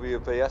hold the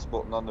WPS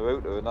button on the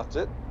router, and that's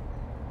it.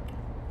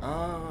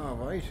 Ah,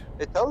 right.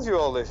 It tells you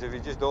all this if you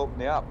just open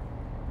the app.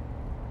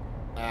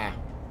 Ah,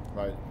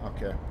 right.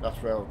 Okay,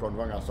 that's where I've gone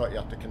wrong. I thought you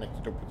had to connect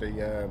it up with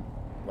the.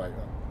 Right,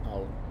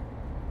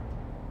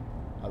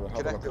 I will have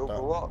Connect a look it at up that.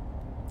 for what?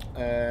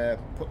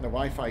 Putting the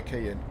Wi-Fi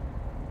key in.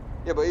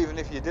 Yeah, but even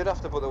if you did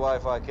have to put the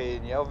Wi-Fi key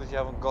in, you obviously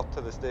haven't got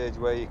to the stage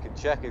where you can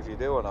check if you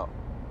do or not.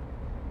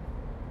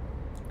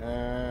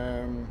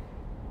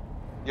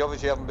 You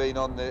obviously haven't been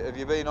on the. Have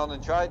you been on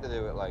and tried to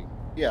do it, like?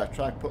 Yeah, I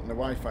tried putting the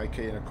Wi-Fi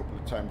key in a couple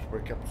of times, but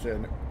it kept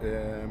saying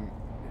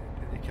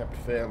it kept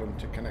failing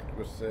to connect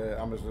with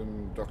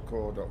Amazon.co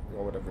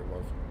or whatever it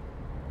was.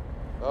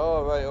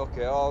 Oh right,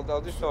 okay.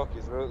 I'll just talk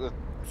you through it.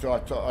 So I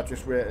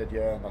just waited,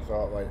 yeah, and I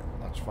thought, right,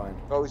 that's fine.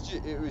 Well,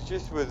 it was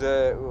just with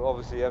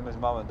obviously Emma's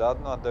mum and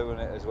dad not doing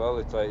it as well.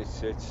 It's like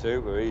it's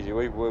super easy.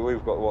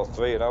 We've got what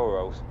 3 in our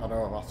house. I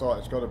know. I thought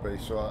it's got to be.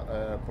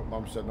 So but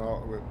Mum said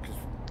no, because.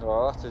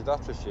 Oh,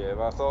 that's a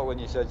shame. I thought when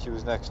you said she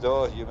was next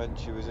door, you meant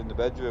she was in the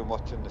bedroom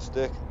watching The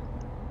Stick.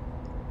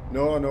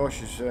 No,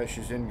 she's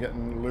in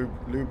getting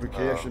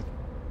lubrication.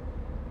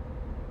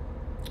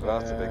 Oh.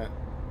 That's a big.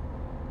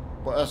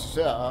 But as I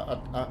say,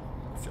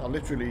 I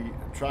literally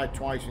tried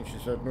twice, and she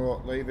said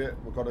no, leave it.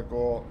 We've got to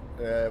go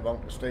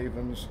round to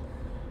Stevens,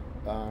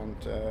 and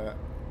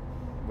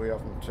we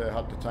haven't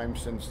had the time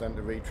since then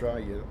to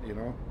retry. You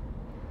know.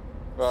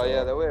 Well,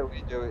 yeah, the way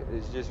we do it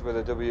is just with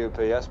a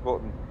WPS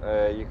button.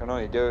 You can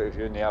only do it if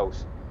you're in the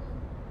house.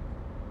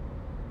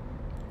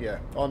 Yeah.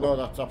 Oh no,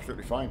 that's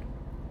absolutely fine.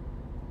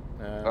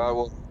 I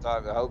won't have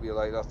time to help you,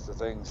 like that's the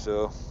thing.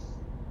 So.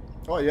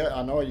 Oh yeah,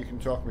 I know. You can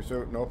talk me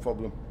through it, no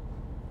problem.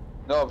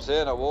 No, I'm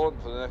saying I won't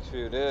for the next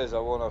few days. I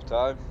won't have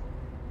time.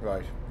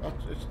 Right.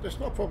 It's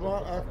not a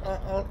problem.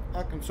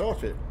 I can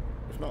sort it.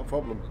 It's not a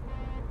problem.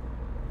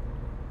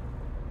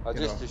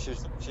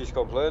 She's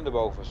complained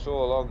about for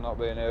so long not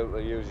being able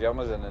to use the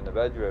Amazon in the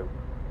bedroom,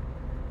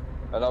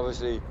 and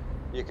obviously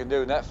you can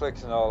do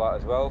Netflix and all that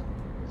as well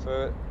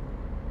for it.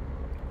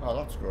 Oh,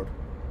 that's good.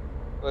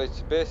 Well,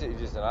 it's basically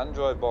just an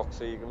Android box,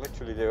 so you can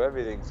literally do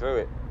everything through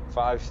it.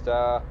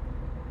 5-star,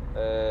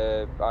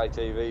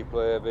 ITV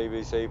player,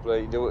 BBC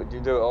player. You do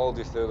it all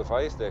just through the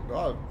Fire Stick.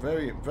 Oh,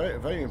 very, very,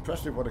 very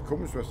impressive what it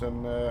comes with,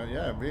 and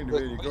yeah,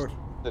 really good.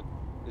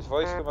 It's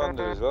voice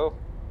commanded as well.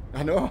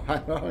 I know.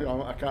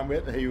 I can't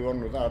wait to hear you on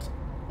with that.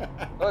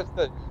 No,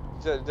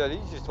 then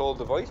you just hold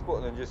the voice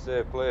button and just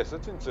say play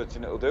such and such,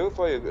 and it'll do it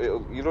for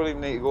you. You don't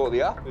even need to go to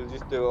the app; it'll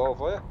just do it all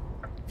for you.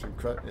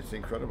 It's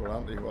incredible,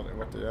 aren't they?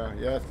 What they are?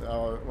 Yeah.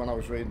 When I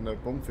was reading the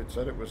bump, it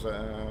said it was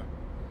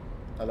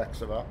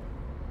Alexa app.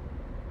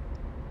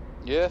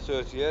 Yeah, so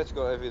it's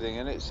got everything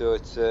in it. So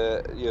it's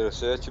you're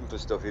searching for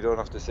stuff. You don't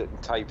have to sit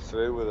and type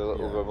through with a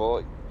little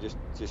remote. Just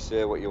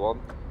say what you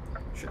want.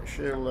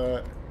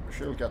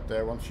 She'll get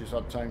there once she's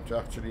had time to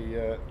actually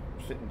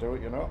sit and do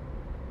it. You know.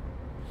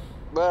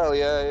 Well,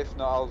 yeah. If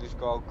not, I'll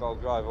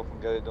drive up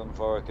and get it done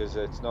for her, because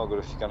it's no good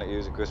if she can't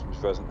use a Christmas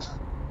present.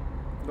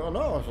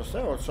 No. As I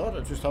say, I sort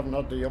of just haven't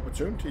had the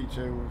opportunity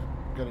to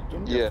get it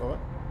done yet for her.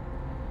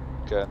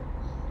 Okay.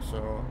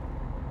 So.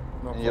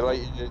 And you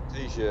like your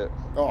t-shirt?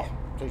 Oh,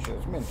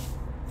 t-shirt's mint.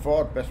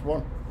 Ford, best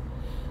one.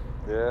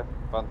 Yeah,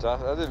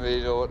 fantastic. I didn't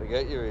really know what to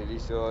get you really,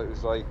 so it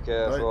was like,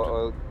 I thought,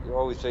 well, you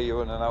always say you're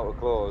running out of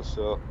clothes,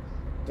 so.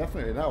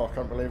 Definitely now, I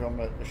can't believe I'm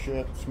a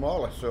shirt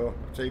smaller, so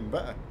it's even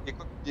better.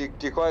 Do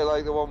you quite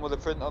like the one with the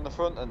print on the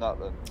front and that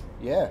then?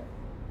 Yeah,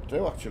 I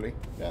do actually.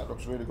 Yeah, it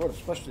looks really good,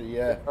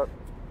 especially, I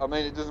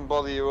mean, it doesn't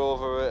bother you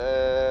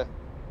over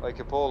like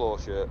a polo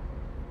shirt?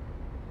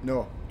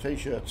 No,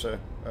 t-shirts are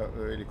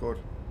really good.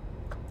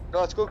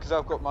 No, it's good because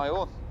I've got my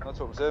own. That's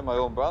what I'm saying, my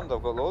own brand.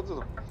 I've got loads of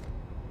them.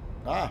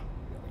 Ah,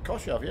 of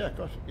course you have, yeah.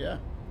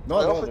 No,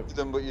 I offered you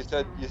them, but you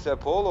said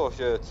polo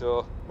shirt,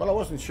 so. Well, I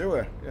wasn't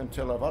sure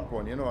until I've had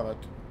one, you know, and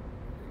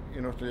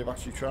until you've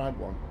actually tried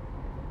one.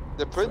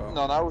 The printing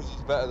on ours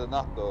is better than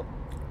that, though.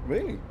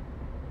 Really?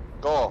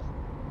 Oh,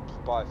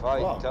 by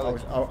far. Well, you can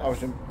tell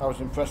I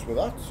was impressed with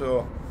that.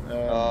 So.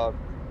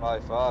 By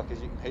far,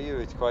 because you can hear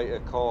it's quite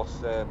a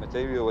coarse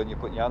material when you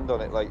put your hand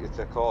on it, like it's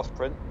a coarse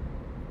print.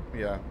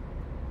 Yeah.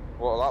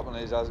 What'll happen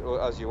is as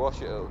you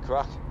wash it, it'll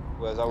crack,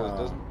 whereas ours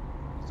doesn't.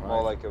 It's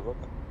more like a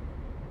rubber.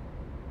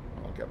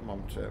 I'll get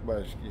Mum to.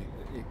 Well, you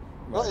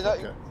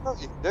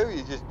do.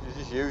 You just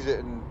use it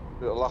and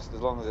it'll last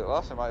as long as it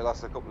lasts. It might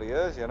last a couple of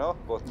years, you know.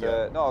 But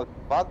no,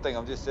 bad thing.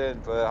 I'm just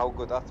saying for how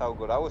good our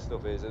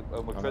stuff is, and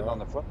we print on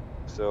the front.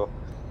 So.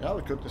 Yeah, it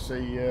was good to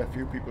see a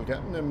few people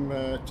getting them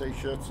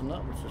t-shirts and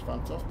that, which is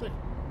fantastic.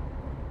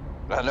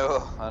 I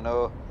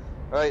know.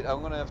 Right, I'm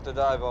going to have to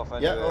dive off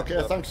anyway. Yeah,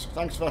 okay, so. Thanks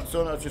for that,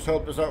 son. I just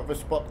helped us out of a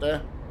spot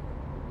there.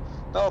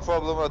 No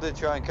problem. I did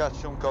try and catch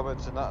some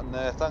comments and that, and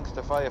thanks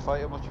to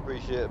Firefighter, much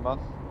appreciated, man.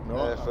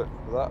 No, for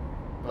that.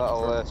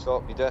 That'll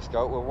sort my desk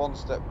out. We're one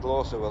step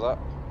closer with that.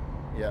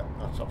 Yeah,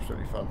 that's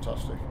absolutely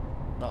fantastic.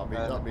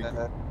 That'll be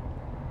good.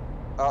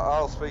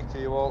 I'll speak to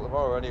you all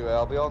tomorrow anyway.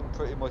 I'll be on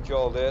pretty much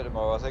all day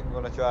tomorrow. I think I'm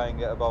going to try and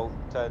get about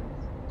 10,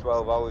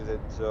 12 hours in,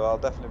 so I'll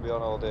definitely be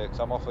on all day, because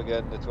I'm off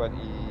again the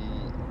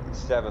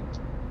 27th.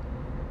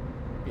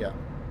 Yeah.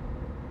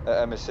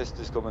 Emma's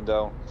sister's coming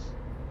down.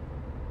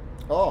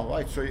 Oh,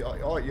 right, so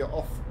you're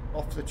off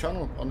the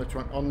channel on the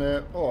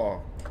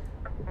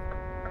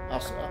I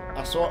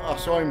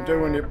saw him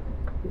doing it,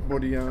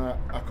 buddy, and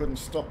I couldn't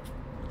stop.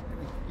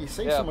 You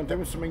see someone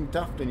doing something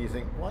daft and you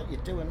think, what are you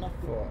doing that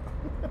for?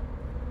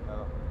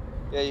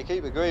 Yeah, you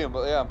keep agreeing,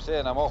 but I'm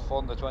saying I'm off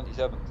on the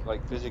 27th.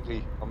 Like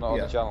physically, I'm not on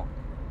the channel.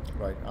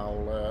 Right,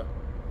 I'll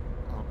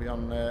be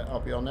on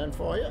then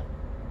for you.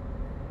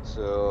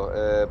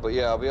 So, but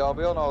yeah, I'll be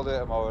on all day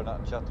tomorrow and I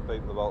can chat to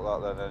people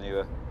about that then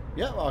anyway.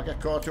 Yeah, well, I'll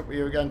get caught up with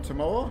you again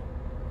tomorrow.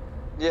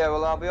 Yeah,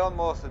 well, I'll be on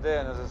most of the day,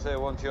 and as I say,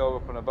 once you're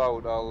up and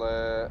about,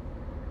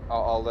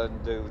 I'll then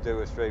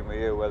do a stream with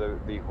you, whether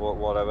it be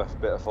whatever, a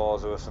bit of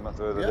Forza or something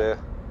through the day.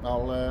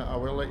 I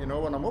will let you know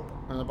when I'm up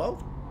and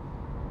about.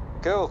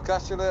 Cool,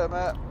 catch you later,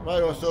 mate.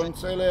 Right, son,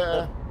 see you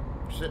later.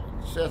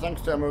 Say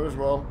thanks to Emma as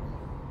well.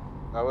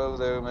 I will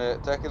do,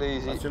 mate. Take it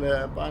easy. Catch you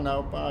later. Bye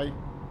now. Bye.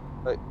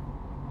 Bye.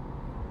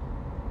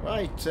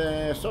 Right,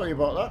 sorry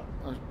about that.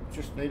 I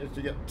just needed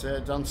to get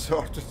Dan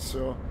sorted.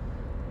 So,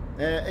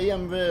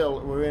 Ian Vale,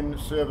 we're in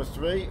Server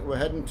 3. We're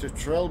heading to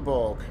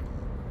Trelleborg,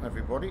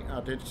 everybody.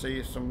 I did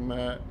see some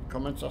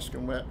comments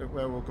asking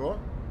where we're going.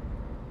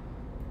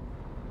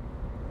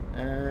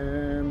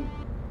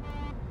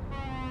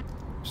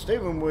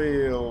 Steering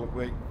wheel,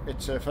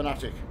 it's a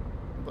Fanatic,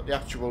 but the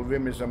actual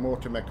rim is a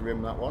Motormech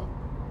rim, that one.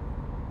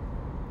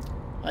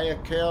 Hiya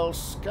Kale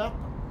Scap.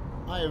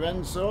 Hiya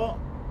Renzo.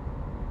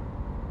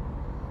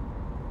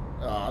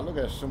 Look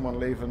at someone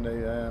leaving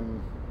the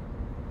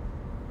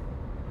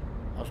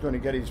I was going to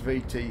get his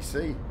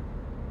VTC.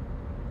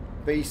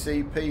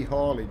 BCP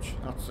haulage.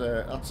 That's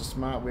a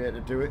smart way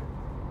to do it.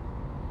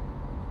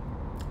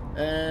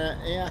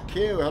 ARQ,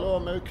 hello,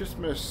 Merry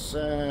Christmas.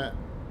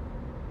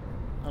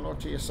 Hello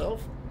to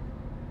yourself.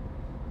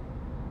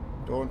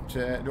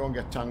 Don't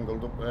get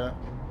tangled up there.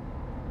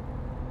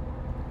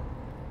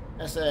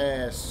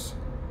 SS,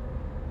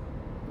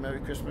 Merry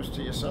Christmas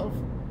to yourself.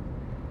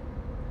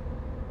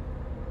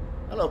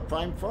 Hello,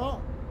 Prime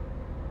 4.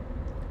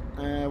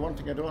 One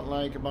thing I don't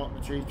like about the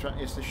G-Track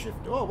is the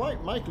shifter. Oh,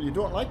 right, Michael, you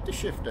don't like the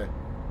shifter.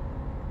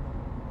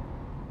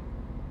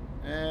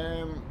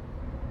 I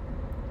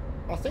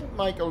think,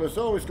 Michael, there's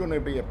always going to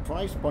be a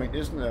price point,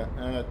 isn't there?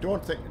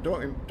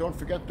 Don't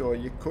forget though,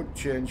 you could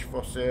change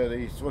for, say,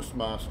 the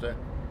Thrustmaster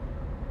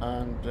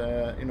and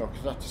you know,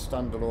 because that's a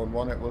standalone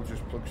one, it will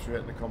just plug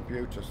straight in the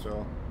computer.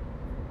 So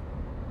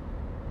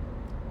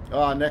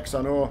next,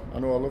 I know,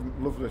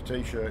 love the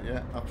t-shirt.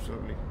 Yeah,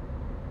 absolutely.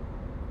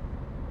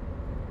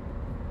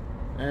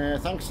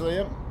 Thanks,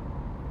 Liam.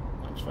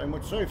 Thanks very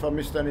much. Sorry if I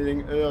missed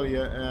anything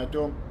earlier.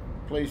 Don't,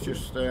 please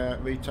just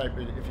retype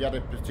it if you had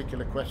a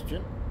particular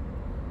question.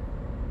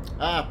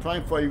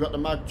 Prime 4, you got the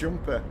mag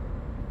jumper.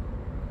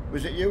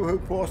 Was it you who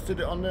posted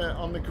it on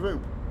the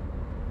group?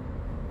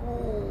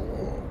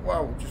 Oh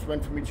wow, just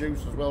went for me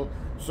juice as well.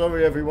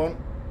 Sorry everyone.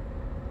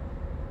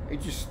 He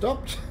just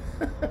stopped.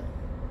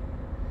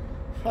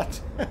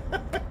 What?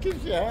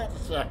 Gives you a heart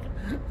attack.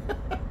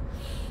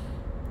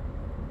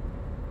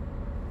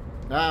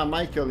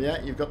 Michael,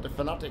 yeah, you've got the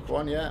Fanatic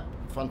one, yeah,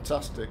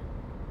 fantastic.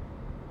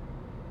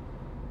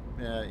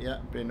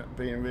 Yeah, been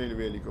really,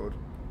 really good.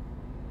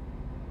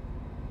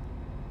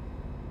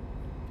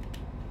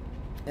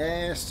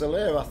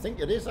 Solera, I think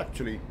it is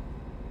actually.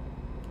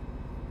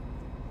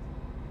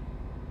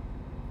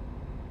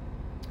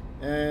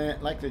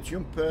 Like the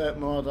jumper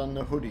more than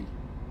the hoodie.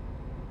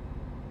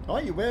 Oh,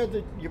 you wear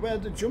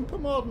the jumper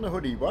more than the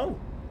hoodie. Wow.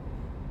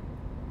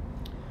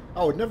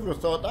 I would never have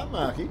thought that,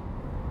 Marky.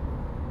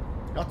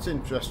 That's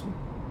interesting.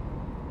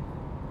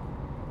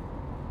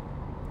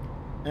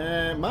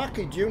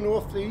 Marky, do you know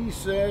if these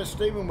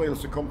steering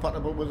wheels are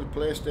compatible with the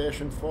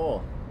PlayStation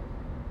 4?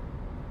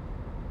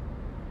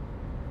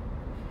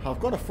 I've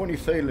got a funny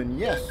feeling,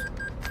 yes.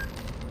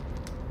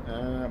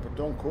 But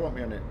don't quote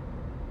me on it.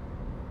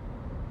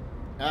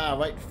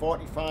 Right,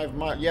 45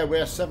 miles. Yeah,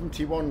 we're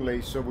 71,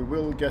 Lee, so we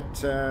will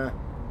get... yeah,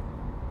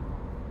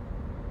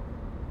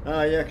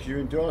 because you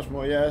endorse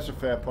more. Yeah, that's a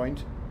fair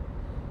point.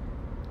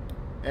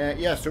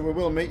 Yeah, so we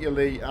will meet you,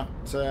 Lee, at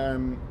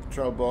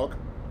Trelleborg.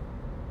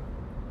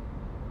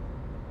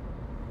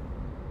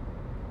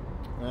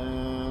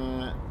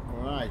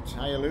 Right,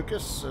 hiya,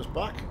 Lucas is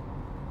back.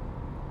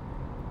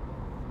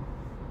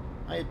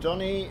 Hiya,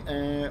 Donny.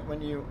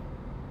 When you...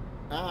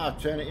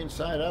 turn it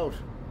inside out.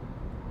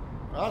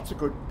 That's a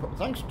good...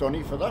 Thanks,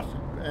 Donny, for that.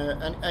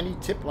 Any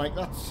tip like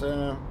that's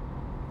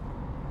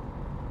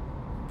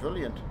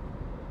brilliant.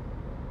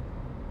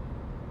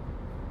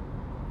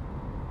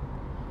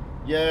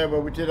 Yeah,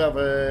 well, we did have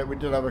a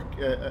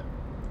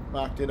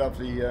Mark did have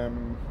the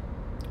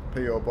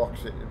PO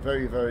box.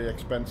 Very, very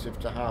expensive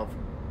to have.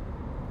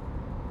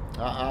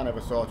 I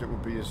never thought it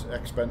would be as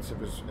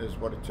expensive as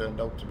what it turned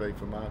out to be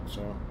for Mark.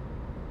 So.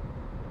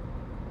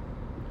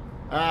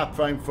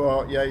 Prime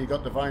 4. Yeah, you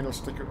got the vinyl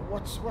sticker.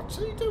 What's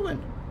he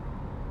doing?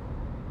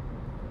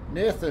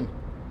 Nathan,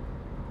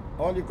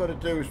 all you've got to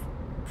do is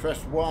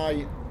press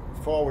Y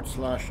 /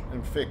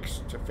 and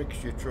fix to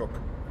fix your truck.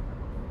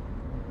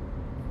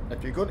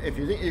 If you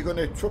think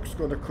your truck's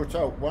going to cut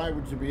out, why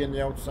would you be in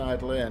the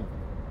outside lane?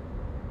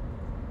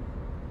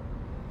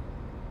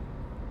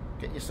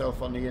 Get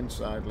yourself on the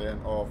inside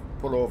lane or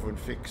pull over and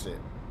fix it.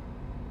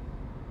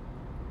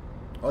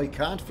 Oh, he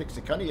can't fix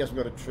it, can he? He hasn't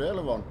got a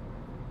trailer on.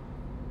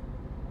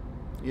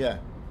 Yeah,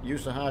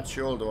 use the hard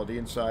shoulder or the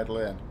inside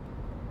lane.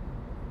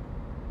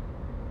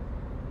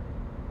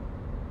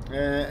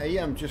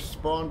 I'm just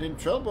spawned in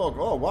Trelleborg.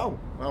 Oh, wow.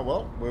 Oh,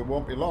 well, we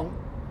won't be long.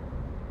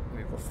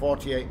 We've got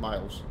 48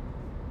 miles.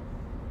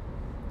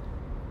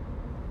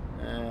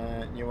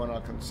 New one,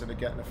 I'll consider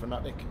getting a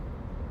Fanatic.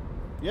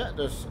 Yeah,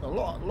 there's a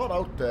lot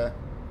out there.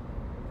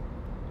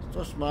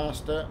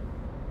 Thrustmaster,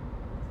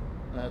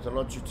 the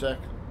Logitech,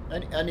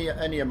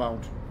 any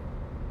amount.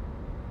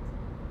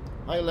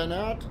 Hi,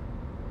 Leonard.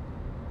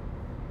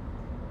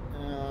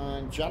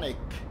 And Janik,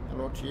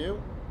 hello to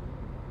you.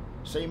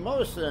 C.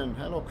 Morrison,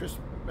 hello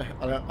Christmas.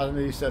 I don't know,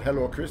 he said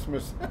hello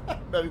Christmas.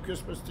 Merry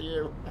Christmas to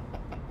you.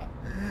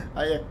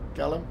 Hiya,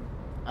 Callum.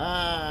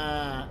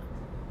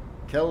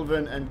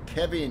 Kelvin and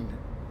Kevin,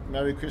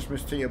 Merry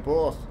Christmas to you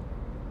both.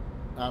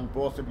 And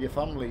both of your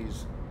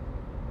families.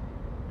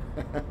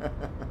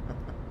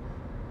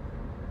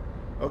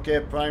 Okay,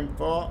 Prime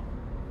 4.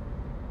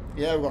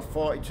 Yeah, we've got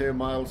 42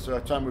 miles, so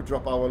time we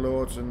drop our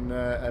loads and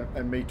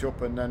meet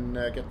up and then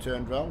get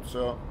turned round,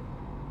 so...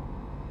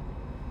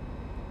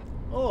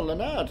 Oh,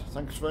 Leonard,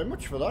 thanks very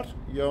much for that.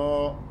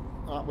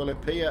 That will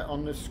appear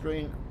on the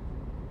screen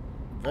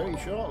very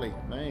shortly.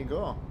 There you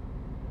go.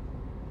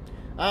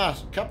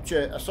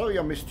 Capture. Sorry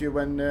I missed you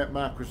when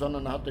Mark was on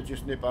and I had to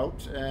just nip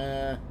out.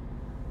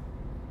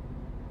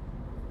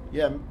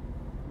 Yeah,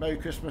 Merry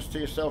Christmas to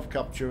yourself,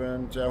 Capture,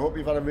 and I hope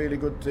you've had a really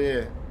good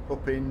day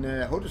up in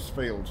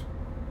Huddersfield.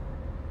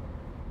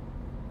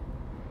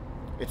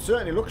 It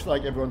certainly looks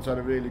like everyone's had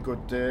a really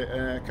good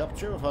day,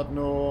 Capture. I've had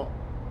no...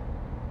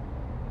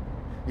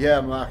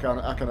 Yeah, Mark,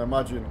 I can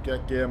imagine.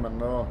 Get game and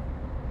no.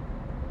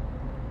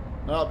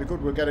 That'll be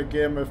good. We'll get a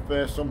game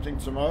of something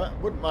tomorrow.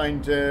 Wouldn't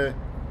mind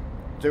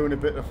doing a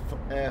bit of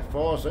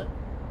Forza,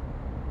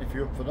 if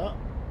you're up for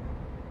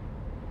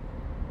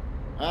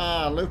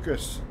that.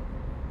 Lucas.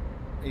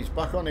 He's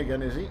back on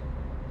again, is he?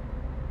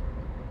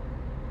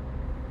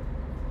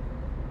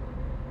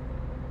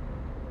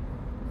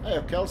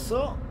 Hey,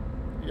 Kelso.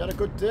 You had a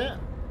good day?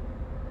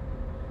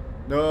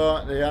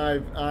 No, the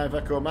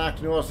Iveco.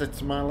 Mark knows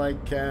it's my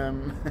like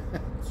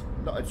it's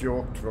not a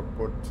joke truck,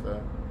 but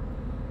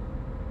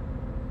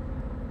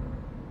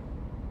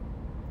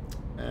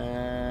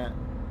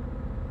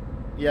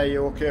yeah,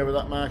 you okay with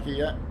that, Marky?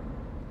 Yeah.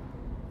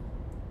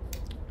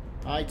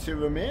 I to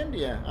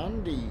Romania,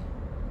 Andy.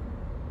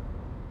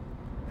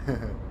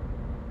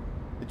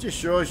 It just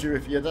shows you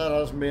if your dad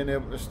hasn't been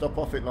able to stop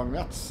off it long.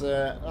 That's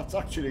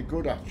actually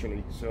good,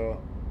 actually.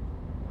 So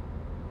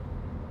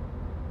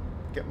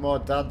get more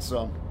dads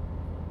on.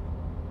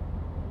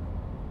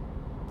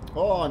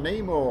 Oh,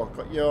 Nemo,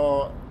 got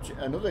your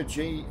another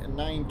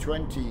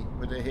G920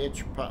 with a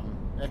H pattern.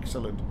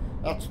 Excellent.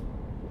 That's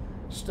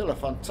still a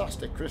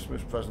fantastic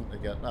Christmas present to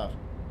get that.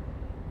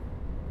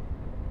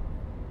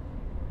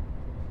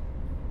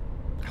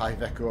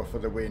 Iveco for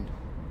the win.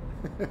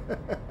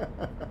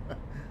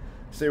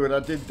 See what I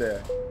did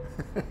there?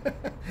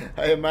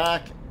 Hey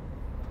Mark,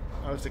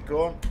 how's it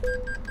going?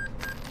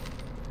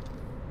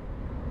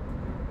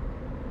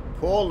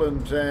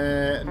 Poland,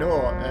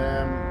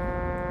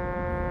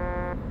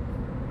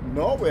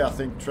 Norway, I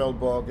think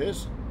Trelleborg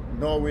is.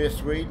 Norway,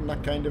 Sweden,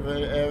 that kind of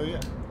area.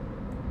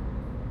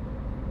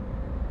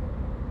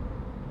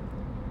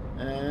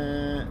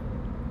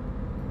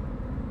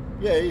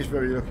 Yeah, he's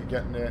very lucky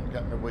getting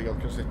a wheel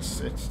because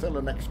it's still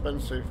an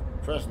expensive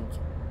present.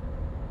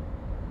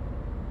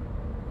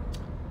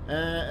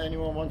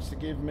 Anyone wants to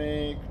give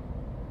me?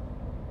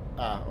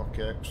 Ah,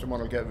 okay.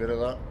 Someone will get rid of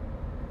that.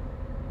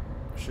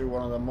 I'm sure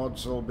one of the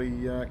mods will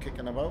be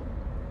kicking about.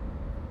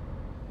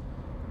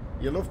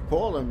 You love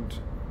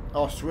Poland?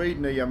 Oh,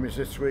 Sweden. Is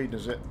it Sweden?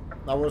 Is it?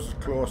 I was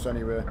close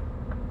anyway.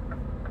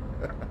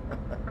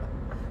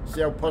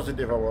 See how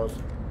positive I was.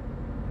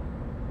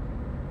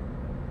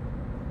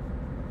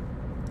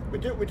 We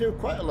do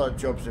quite a lot of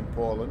jobs in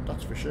Poland.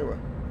 That's for sure.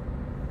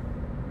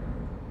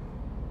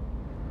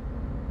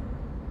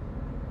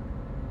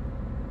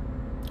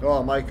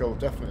 Oh, Michael,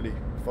 definitely.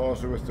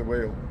 Forza with the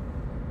wheel.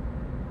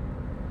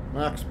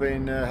 Mark's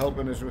been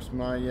helping us with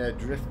my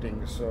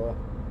drifting, so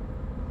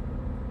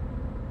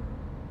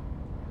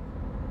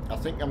I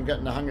think I'm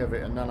getting the hang of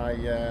it, and then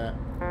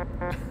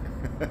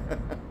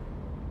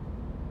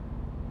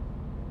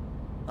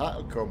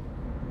that'll come.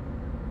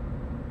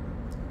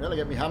 Really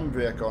get my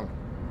handbrake on.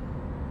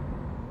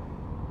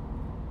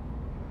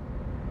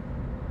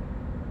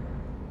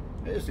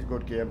 It is a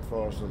good game,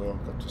 Forza, though,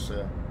 I've got to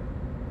say.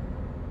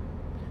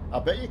 I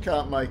bet you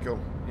can't, Michael.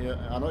 Yeah,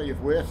 I know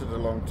you've waited a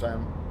long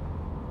time.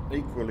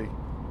 Equally.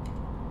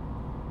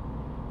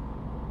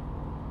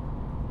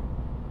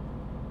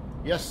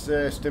 Yes,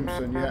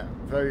 Stimson, yeah.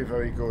 Very,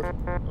 very good.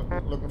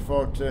 Looking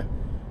forward to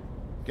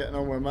getting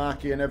on with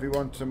Marky and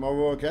everyone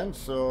tomorrow again,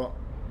 so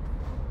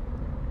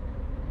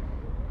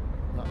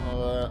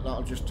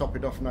that'll just top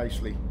it off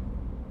nicely.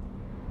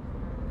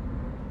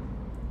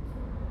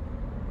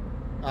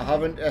 I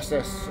haven't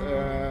SS.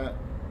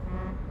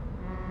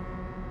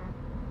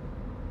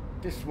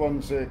 This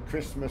one's a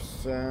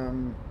Christmas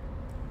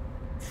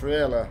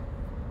trailer,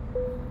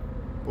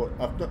 but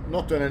I've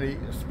not done any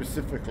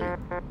specifically.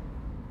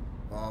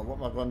 Oh, what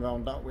am I going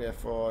round that way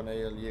for,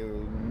 Neil?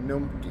 You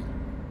numpty.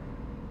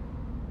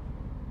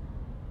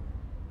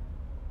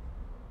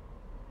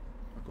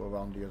 I'll go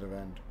around the other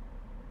end.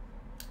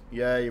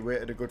 Yeah, you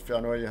waited a good I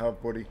know you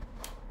have, buddy.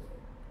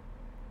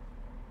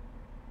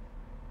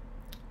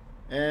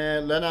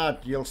 Leonard,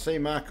 you'll see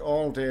Mark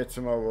all day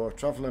tomorrow.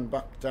 Travelling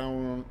back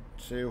down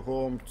to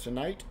home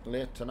tonight,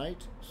 late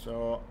tonight.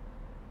 So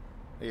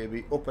he'll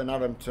be up and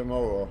at him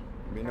tomorrow.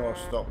 There'll be no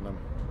stopping him.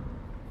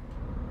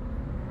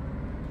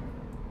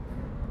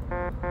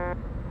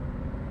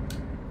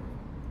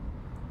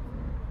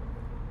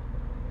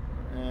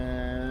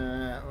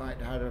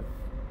 Right, ahead of.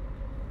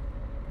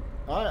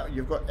 Ah,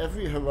 you've got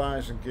every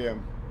Horizon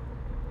game.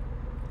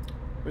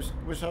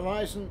 Was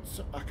Horizon?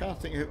 I can't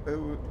think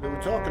who they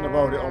were talking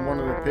about it on one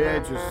of the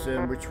pages,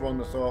 saying which one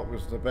they thought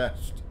was the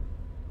best.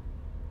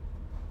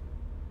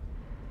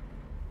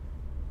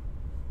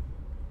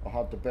 Or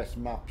had the best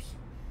maps.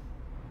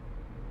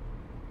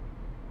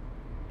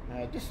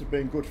 This has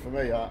been good for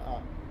me.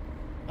 I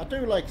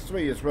do like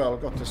 3 as well,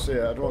 I've got to say.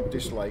 I don't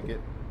dislike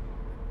it.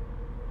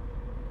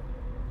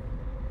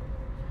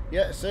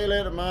 Yeah, see you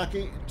later,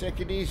 Marky. Take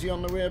it easy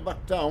on the way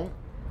back down.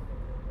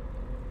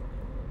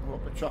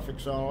 Hope the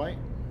traffic's alright.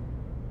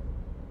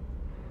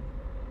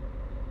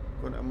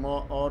 Going to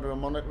order a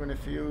monitor in a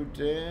few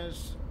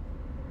days.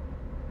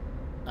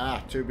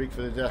 Ah, too big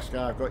for the desk.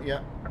 I've got you.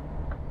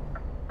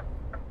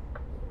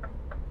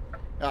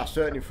 Ah,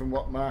 certainly from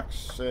what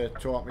Mark's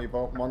taught me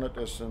about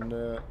monitors and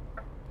the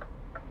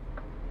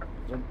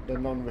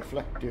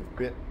non-reflective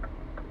bit,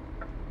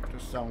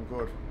 does sound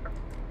good.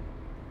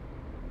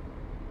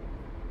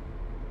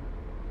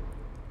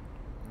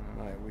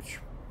 Alright, which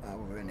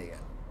we're in here.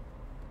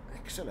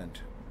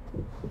 Excellent.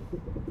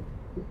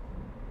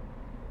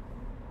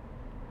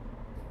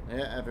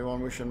 Yeah,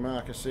 everyone wishing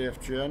Mark a safe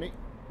journey.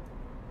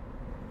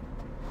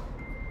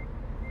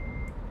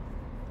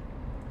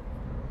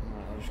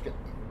 Right, I'll just get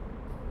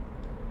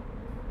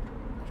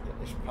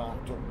this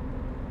parked up.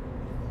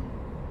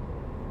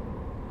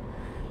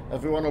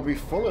 Everyone will be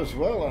full as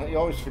well. You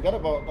always forget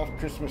about that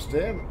Christmas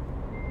Day.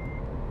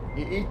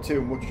 You eat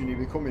too much and you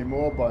become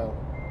immobile.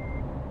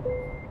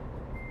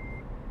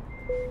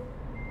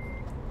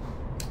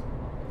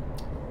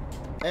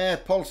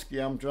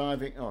 Polski, I'm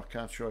driving. Oh, I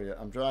can't show you.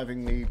 I'm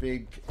driving the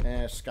big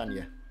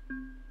Scania.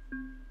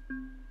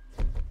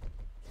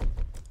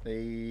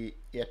 The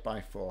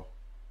 8x4.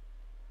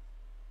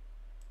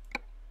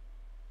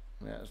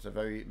 That's the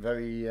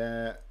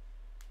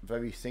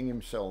very thing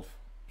himself.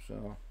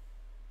 So.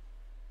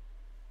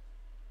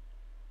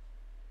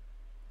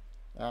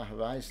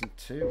 Horizon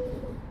 2.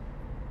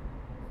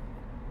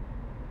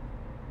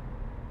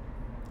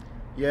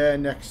 Yeah,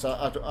 next.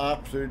 I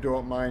absolutely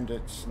don't mind.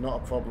 It's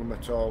not a problem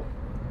at all.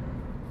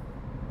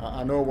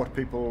 I know what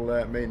people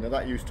mean. Now,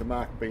 that used to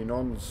mark being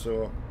on,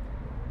 so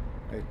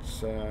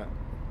it's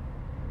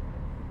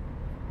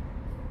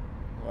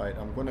right.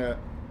 I'm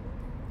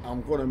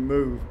gonna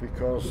move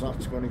because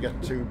that's going to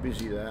get too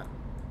busy there.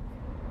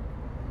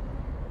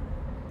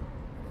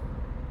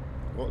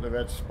 Got the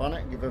red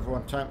spanner. Give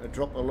everyone time to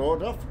drop the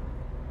load off.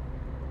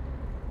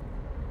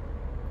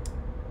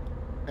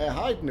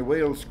 Hiding the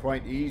wheel's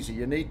quite easy.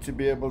 You need to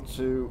be able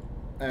to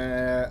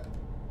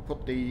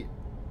put the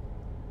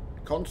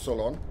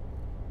console on.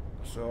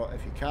 So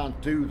if you can't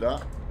do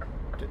that,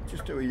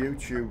 just do a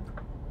YouTube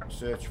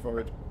search for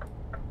it.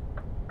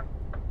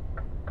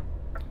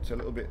 It's a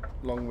little bit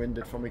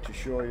long-winded for me to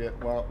show you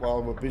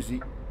while we're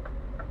busy.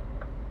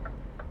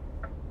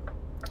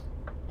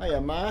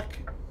 Hiya, Mark.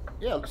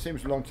 Yeah, it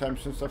seems a long time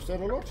since I've said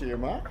hello to you,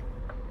 Mark.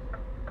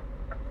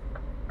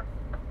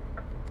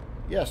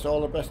 Yes,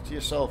 all the best to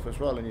yourself as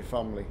well and your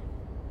family.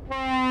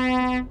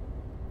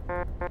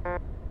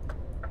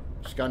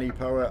 Scanny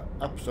power,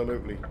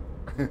 absolutely.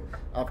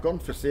 I've gone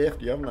for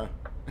safety, haven't I?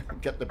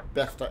 Get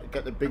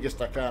the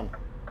biggest I can.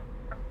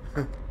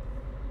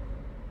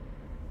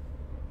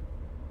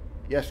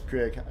 Yes,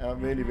 Craig, a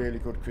really, really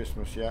good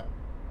Christmas, yeah.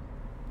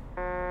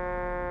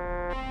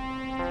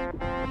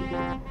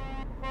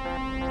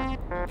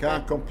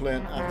 Can't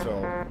complain at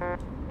all.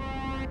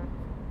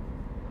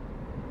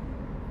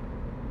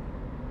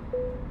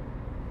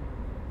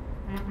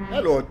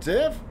 Hello,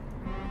 Dave.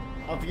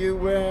 Have you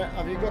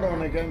got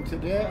on again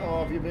today,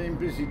 or have you been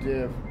busy,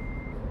 Dave?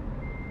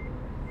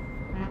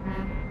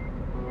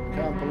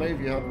 Can't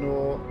believe you had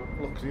no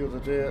luck the other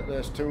day.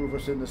 There's two of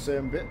us in the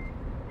same bit.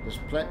 There's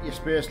plenty of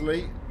space,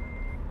 Lee.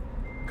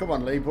 Come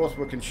on, Lee, both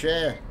we can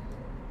share.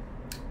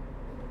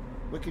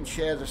 We can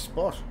share the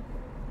spot.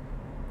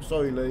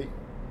 Sorry, Lee.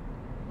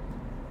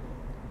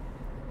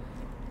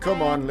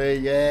 Come on, Lee,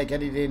 yeah,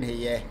 get it in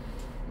here.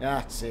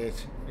 That's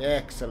it.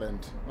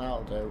 Excellent.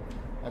 That'll do.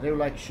 I do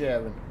like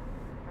sharing.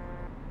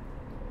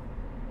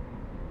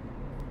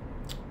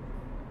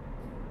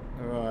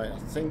 Alright, I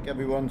think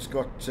everyone's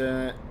got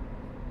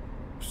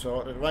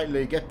sorted. Right,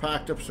 Lee, get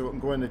parked up so we can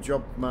go in the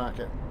job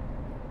market.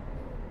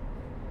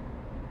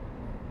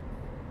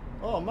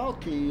 Oh,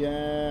 Malky.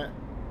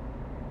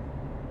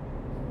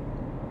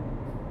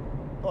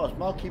 Oh, is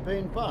Malky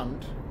being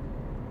banned?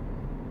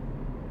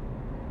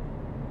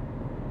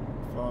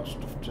 For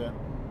stuff to...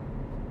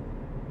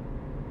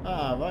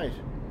 Ah, right.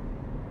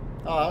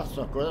 Ah, that's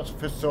not good. That's the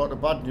first sort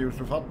of bad news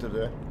we've had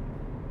today.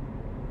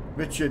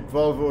 Richard,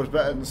 Volvo is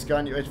better than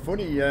Scania. It's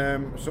funny,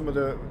 some of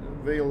the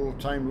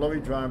real-time lorry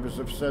drivers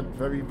have said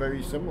very,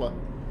 very similar.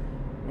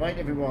 Right,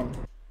 everyone.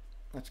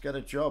 Let's get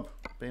a job.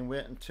 Been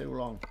waiting too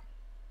long.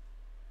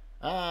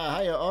 Ah,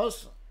 hiya,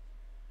 Oz.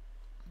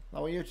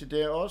 How are you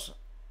today, Oz?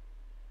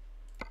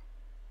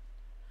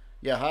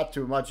 Yeah, hard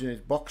to imagine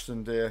it's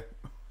Boxing Day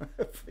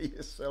for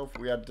yourself.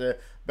 We had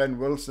Ben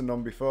Wilson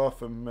on before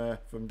from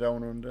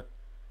Down Under.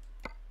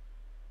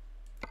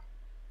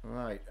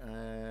 Right,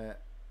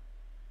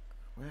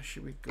 where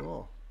should we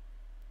go?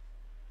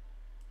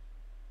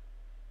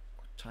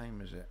 What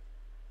time is it?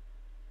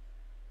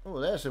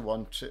 Oh, there's the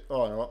one.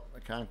 Oh no, I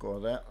can't go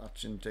there.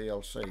 That's in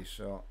DLC.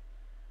 So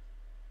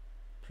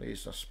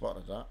please, I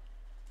spotted that.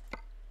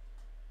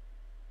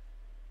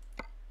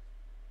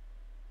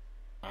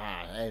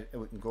 Ah,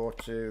 we can go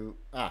to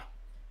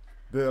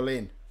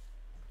Berlin.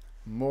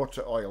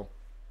 Motor Oil.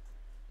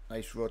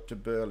 Nice road to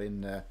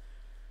Berlin there.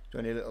 It's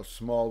only a little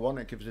small one.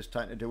 It gives us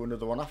time to do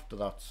another one after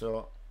that.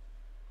 So,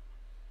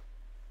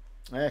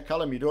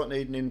 Callum, you don't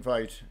need an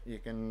invite. You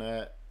can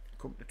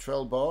come to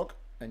Trelleborg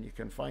and you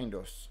can find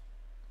us.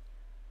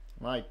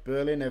 Right,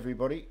 Berlin,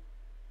 everybody.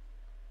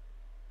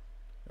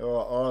 Oh,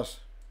 Oz.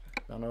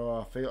 I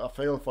know. I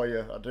feel for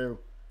you. I do.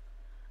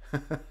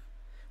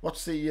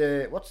 What's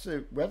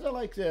the weather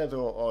like there,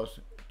 though, Oz?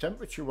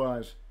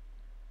 Temperature-wise.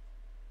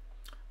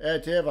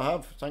 Dave, I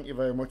have. Thank you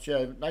very much.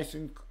 Yeah, nice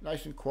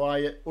and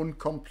quiet,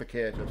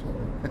 uncomplicated.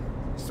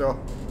 So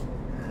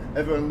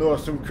everyone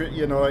knows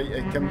you know,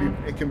 it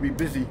can be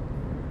busy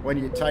when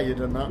you're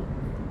tired and that.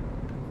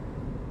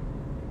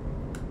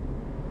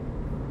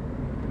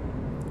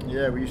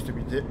 Yeah, we used to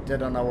be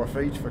dead on our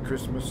feet for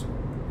Christmas.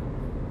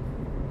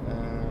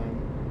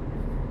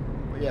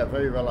 But yeah,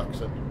 very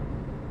relaxing.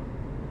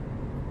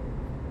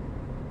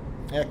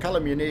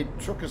 Callum, you need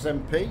Truckers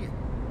MP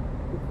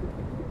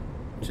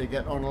to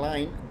get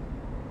online.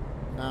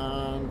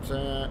 And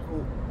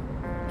oh,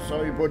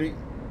 sorry, buddy.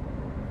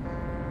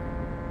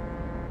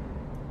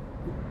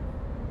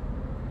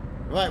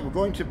 Right, we're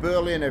going to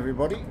Berlin,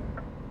 everybody.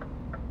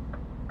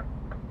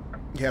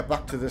 Yeah,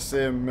 back to the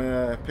same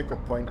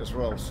pickup point as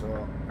well.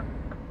 So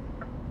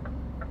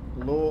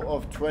low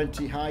of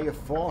 20, high of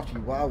 40.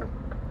 Wow,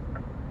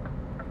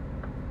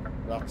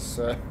 that's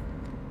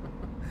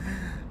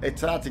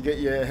it's hard to get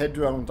your head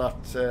around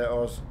that,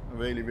 Oz. It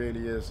really,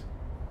 really is.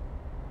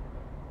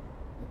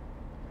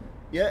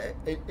 Yeah,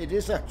 it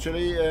is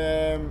actually.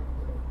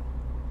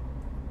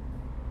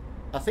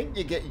 I think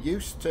you get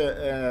used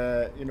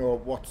to, you know,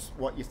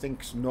 what you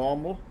think's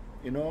normal,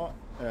 you know.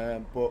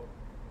 But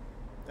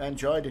I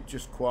enjoyed it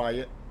just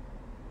quiet.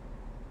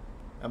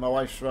 And my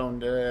wife's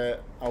round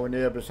our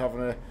neighbours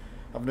having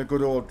a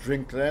good old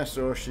drink there,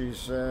 so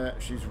she's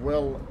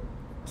well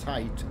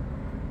tight.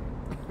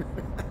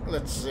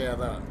 Let's say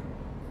that.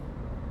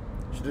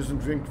 She doesn't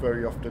drink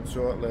very often,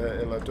 so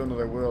it'll have done her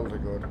the world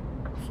of good.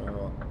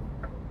 So.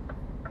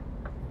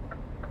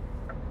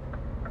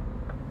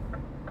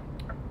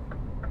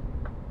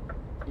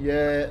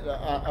 Yeah,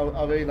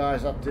 I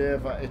realise that,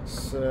 Dave.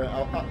 It's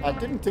I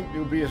didn't think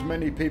there would be as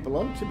many people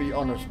on, to be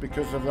honest,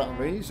 because of that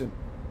reason,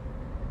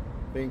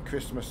 being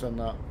Christmas and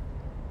that.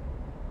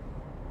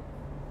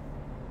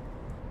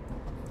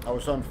 I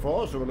was on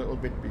Forza a little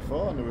bit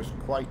before, and there was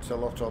quite a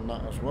lot on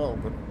that as well.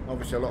 But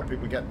obviously, a lot of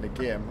people getting the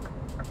game.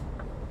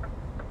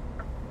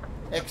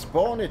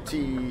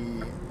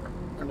 Exbornity,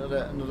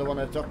 another one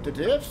of Dr.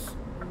 Dave's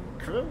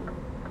crew.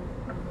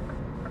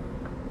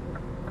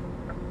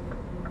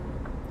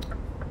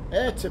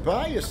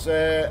 Tobias,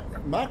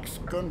 Max,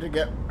 going to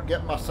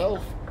get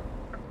myself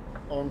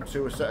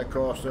onto a set of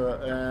course,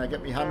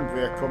 get my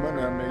handbrake coming,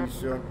 and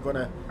he's going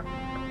to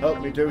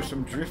help me do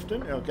some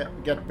drifting, or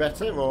get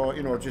better, or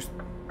you know, just.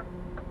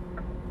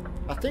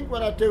 I think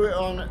when I do it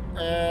on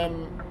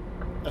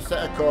a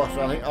set of course,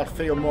 I think I'd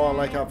feel more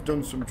like I've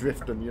done some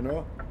drifting, you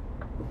know.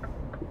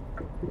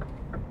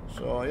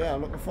 So yeah,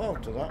 I'm looking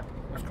forward to that.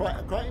 It's quite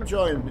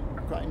enjoying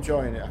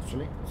it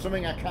actually.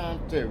 Something I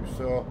can't do,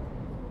 so.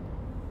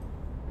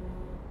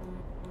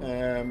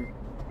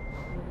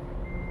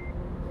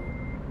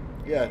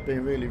 Yeah, it's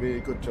been really, really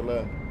good to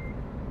learn.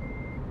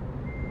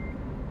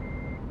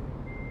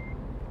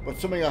 But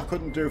something I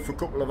couldn't do for a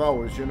couple of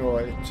hours, you know,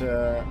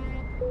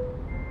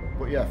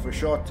 but yeah, for a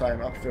short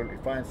time, absolutely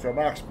fine. So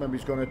Mark's maybe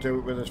he's going to do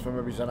it with us for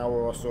maybe an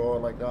hour or so,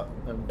 like that,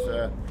 and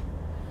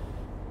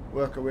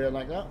work away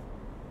like that.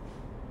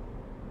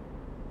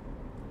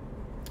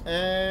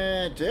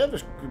 Dave,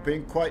 there's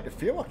been quite a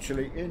few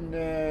actually.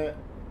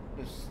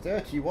 There's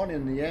 31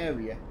 in the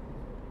area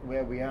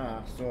where we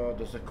are, so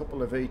there's a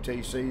couple of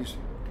ETCs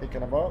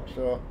kicking about,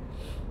 so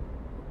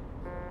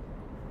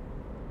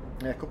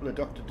yeah, a couple of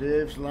Dr.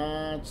 Dave's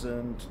lads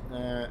and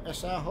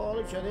SR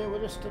Haulage are there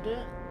with us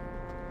today.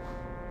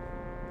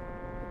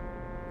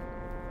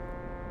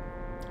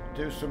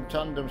 Do some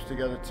tandems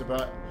together to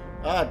buy.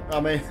 I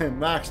mean,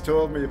 Mark's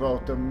told me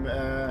about them.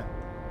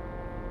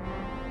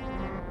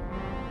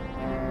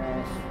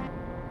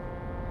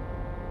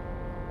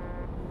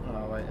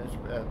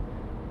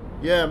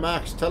 Yeah,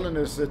 Mark's telling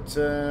us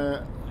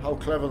that how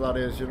clever that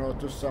is. You know, it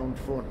does sound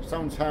fun. It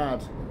sounds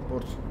hard,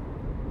 but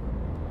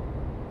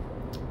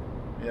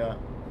yeah,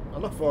 I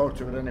look forward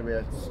to it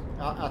anyway.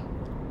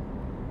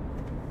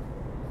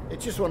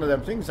 It's just one of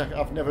them things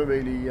I've never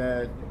really.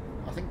 I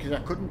think because I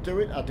couldn't do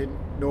it, I didn't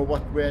know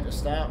where to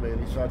start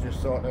really, so I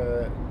just sort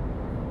of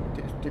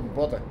didn't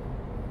bother.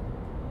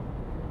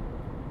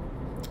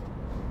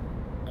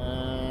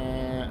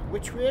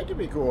 Which way do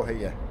we go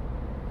here?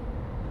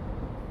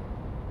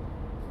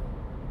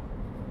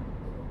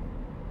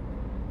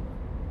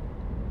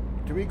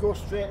 Do we go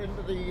straight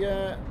into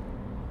the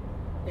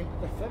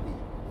ferry?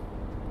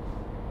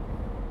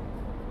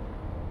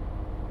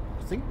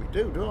 I think we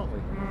do, don't we?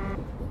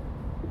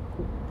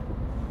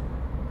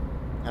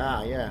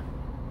 Ah, yeah.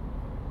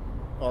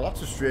 Oh,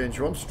 that's a strange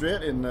one.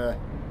 Straight in there.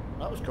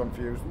 That was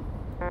confusing.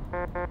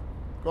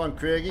 Go on,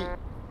 Craigie.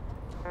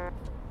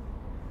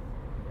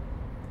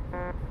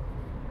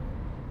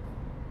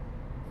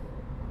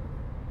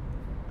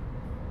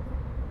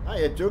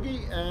 Hiya,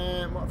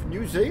 Dougie. What, from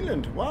New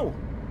Zealand? Wow.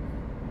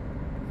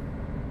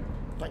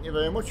 Thank you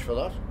very much for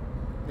that.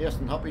 Yes,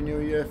 and Happy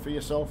New Year for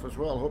yourself as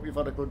well. Hope you've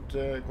had a good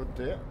day.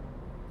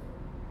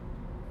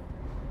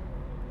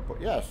 But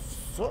yeah,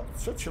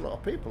 such a lot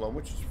of people on,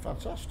 which is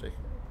fantastic.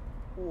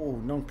 Oh,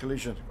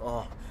 non-collision.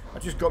 Oh, I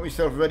just got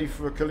myself ready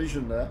for a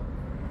collision there.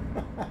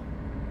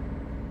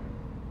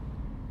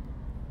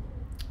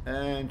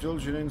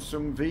 Indulging in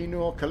some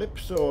Vino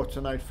Calypso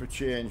tonight for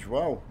change.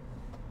 Wow.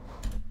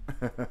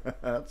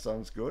 That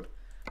sounds good.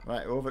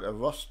 Right, over to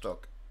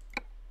Rostock.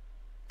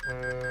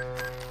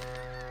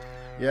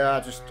 Yeah, I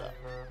just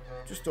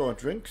don't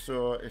drink,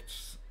 so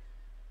it's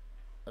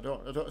I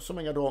don't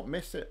something I don't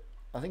miss it.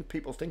 I think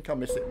people think I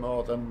miss it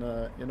more than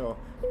you know,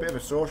 a bit of a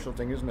social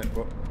thing, isn't it?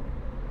 But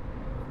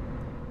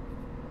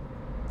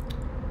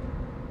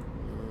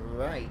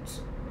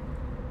right,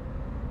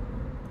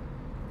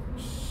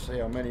 let's see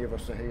how many of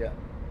us are here.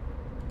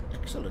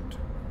 Excellent.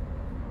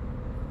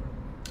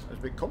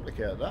 a bit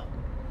complicated, that.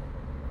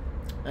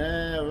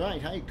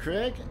 Right, hi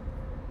Craig.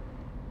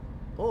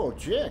 Oh,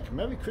 Jake,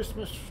 Merry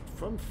Christmas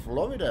from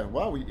Florida.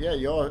 Wow, yeah,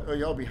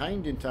 you're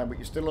behind in time, but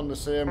you're still on the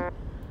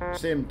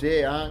same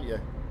day, aren't you?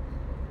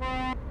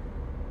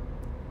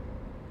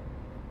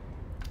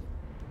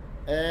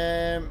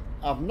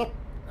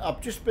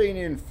 I've just been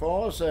in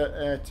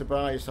Forza,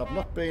 Tobias. I've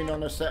not been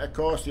on a set of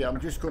course yet. I'm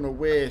just going to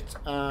wait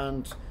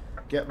and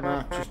get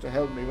Mark just to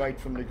help me right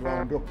from the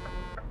ground up.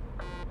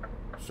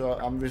 So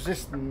I'm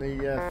resisting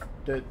the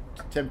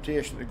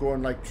temptation to go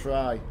and like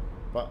try,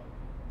 but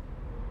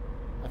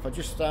if I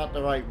just start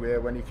the right way,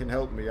 when he can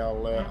help me,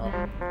 I'll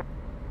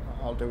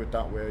do it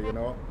that way, you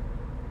know.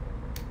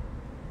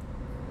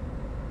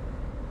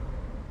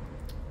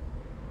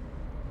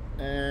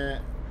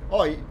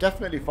 Oh,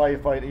 definitely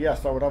firefighter.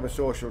 Yes, I would have a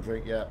social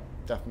drink. Yeah,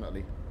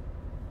 definitely.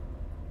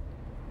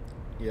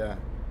 Yeah.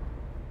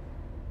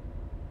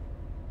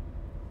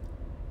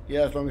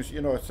 Yeah, as long as,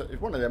 you know, it's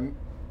one of them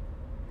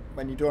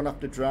when you don't have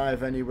to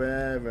drive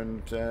anywhere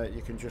and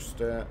you can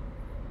just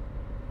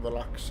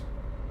relax.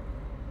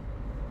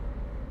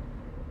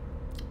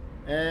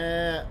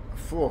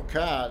 For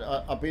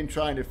car, I've been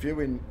trying a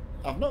few in.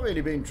 I've not really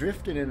been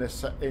drifting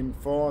in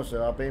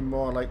Forza. I've been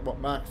more like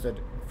what Mark said,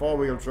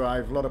 4-wheel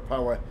drive, a lot of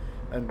power,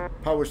 and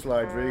power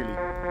slide really.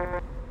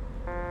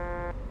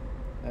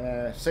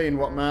 Seeing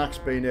what Mark's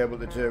been able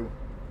to do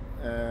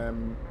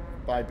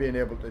by being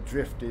able to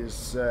drift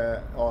is,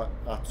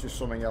 that's just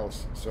something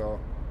else. So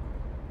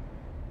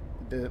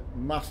the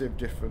massive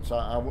difference.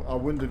 I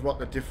wondered what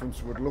the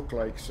difference would look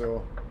like.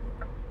 So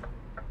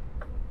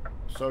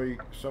sorry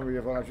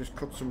if I just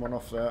cut someone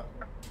off there.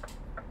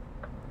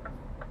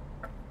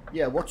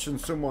 Yeah, watching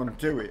someone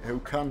do it who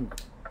can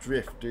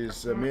drift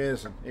is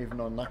amazing, even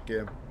on that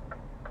game.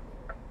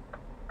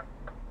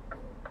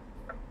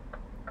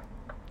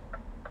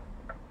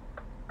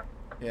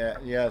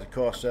 Yeah, of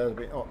course.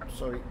 Oh,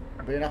 sorry,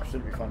 been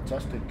absolutely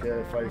fantastic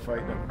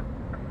firefighting.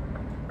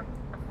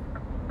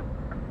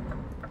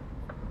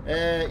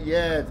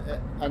 Yeah,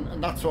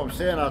 and that's what I'm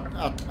saying.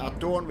 I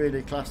don't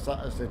really class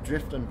that as the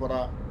drifting, but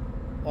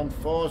on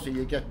Forza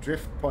you get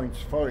drift points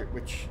for it,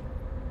 which,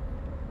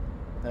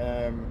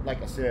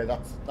 like I say,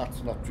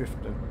 that's not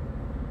drifting.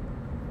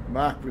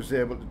 Mark was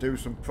able to do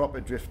some proper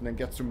drifting and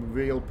get some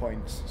real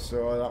points,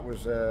 so that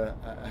was a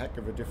heck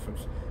of a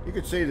difference. You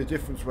could see the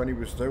difference when he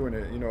was doing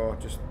it, you know,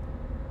 just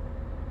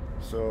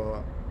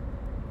so.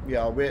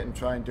 Yeah, I'll wait and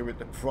try and do it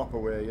the proper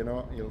way, you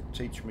know. He'll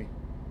teach me.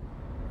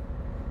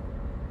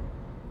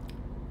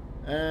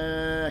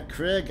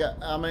 Craig,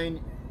 I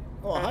mean,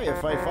 oh, hiya,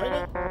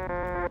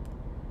 firefighter.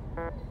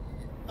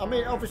 I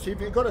mean, obviously,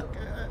 if you've got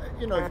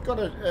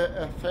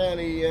a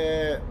fairly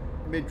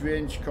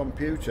mid-range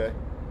computer,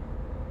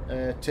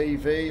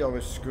 TV or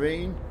a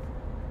screen,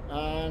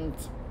 and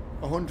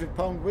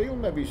 £100 wheel,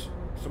 maybe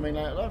something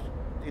like that,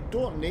 you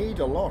don't need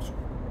a lot.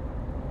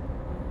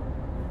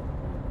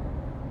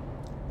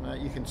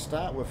 You can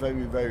start with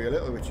very, very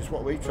little, which is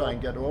what we try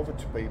and get over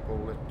to people,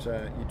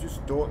 that you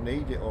just don't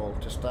need it all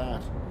to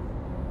start.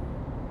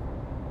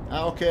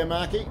 Okay,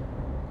 Marky.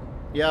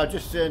 Yeah, I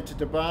just saying to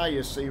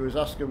Tobias, he was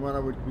asking when I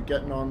would be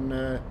getting on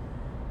a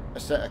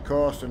set of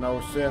course, and I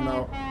was saying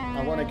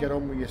I want to get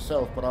on with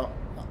yourself, but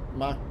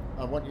Mark,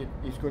 I want you.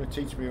 He's going to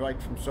teach me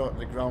right from sort of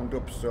the ground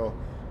up, so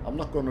I'm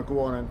not going to go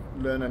on and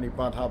learn any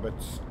bad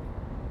habits.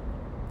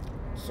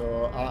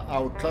 So I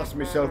would class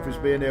myself as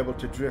being able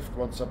to drift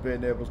once I've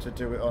been able to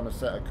do it on a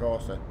set of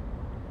Corsa,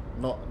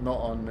 not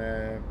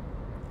on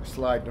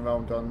sliding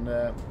around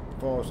on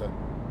Forza.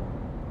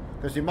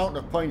 Because the amount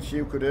of points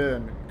you could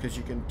earn because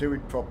you can do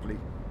it properly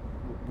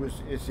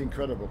it's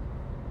incredible.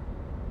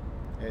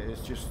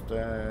 It's just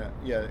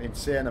yeah,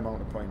 insane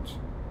amount of points.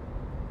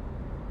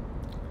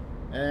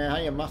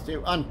 Hiya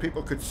Matthew, and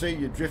people could see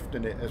you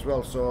drifting it as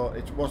well, so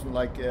it wasn't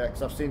like,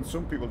 because I've seen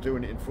some people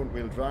doing it in front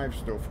wheel drive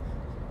stuff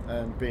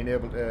and being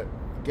able to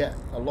get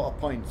a lot of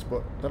points,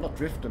 but they're not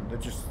drifting, they're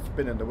just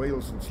spinning the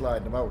wheels and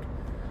sliding them out.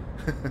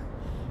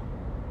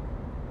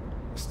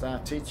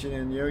 Start teaching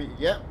in you,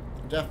 yeah,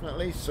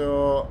 definitely.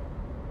 So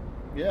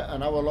yeah,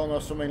 an hour long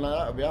or something like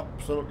that would be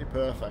absolutely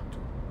perfect.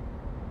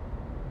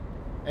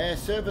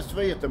 Server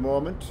 3 at the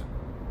moment,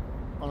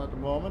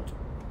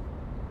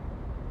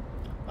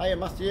 Hiya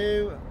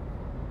Matthew.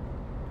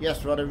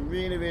 Yes, we had a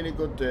really, really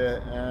good day.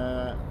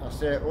 I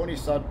say only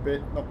sad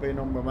bit not being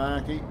on with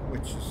Marky,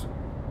 which is,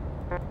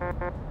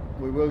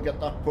 we will get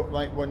that put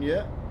right one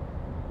year.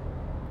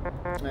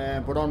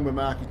 But on with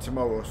Marky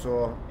tomorrow,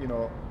 so you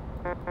know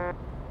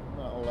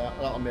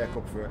that'll make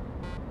up for it.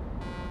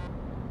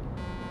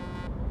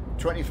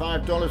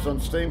 $25 on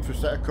Steam for a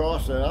set of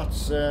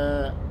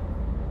Corsa.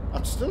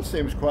 That still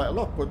seems quite a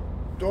lot, but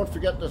don't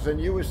forget there's a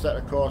newer set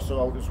of Corsa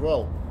out as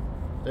well,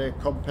 the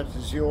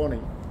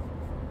Competizione,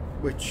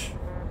 which,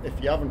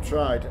 if you haven't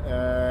tried,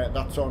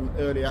 that's on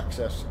early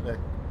access.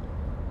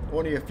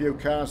 Only a few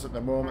cars at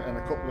the moment and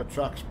a couple of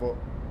tracks, but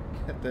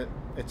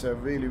it's a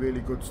really,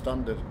 really good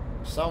standard.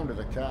 The sound of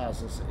the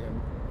cars is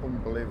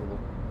unbelievable.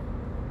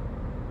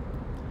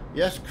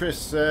 Yes,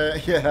 Chris.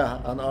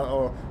 Yeah, and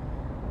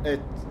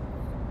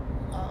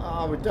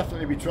I would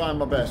definitely be trying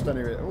my best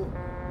anyway. Ooh.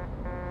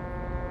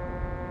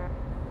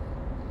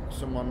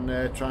 Someone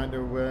trying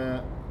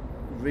to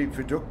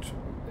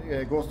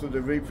go through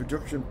the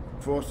reproduction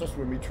process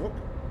with me truck.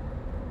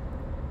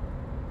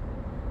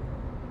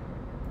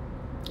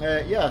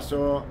 Yeah,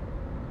 so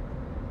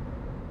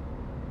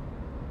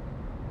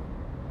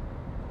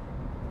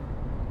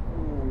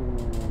ooh,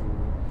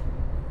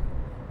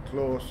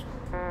 close.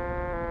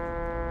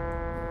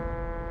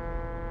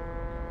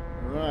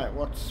 Right,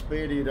 what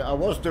speed are you doing? I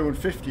was doing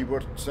 50,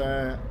 but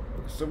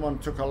someone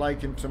took a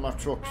liking to my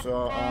truck,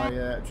 so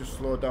I just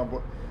slowed down.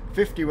 But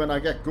 50 when I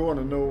get going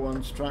and no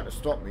one's trying to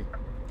stop me.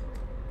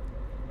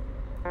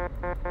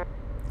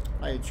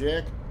 Hey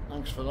Jake,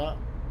 thanks for that.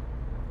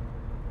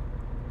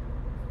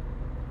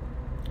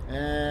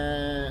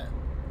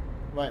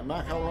 Right,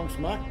 Mark, how long's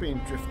Mark been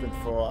drifting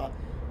for?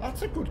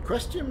 That's a good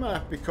question,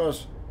 Mark,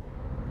 because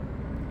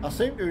I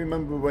seem to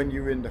remember when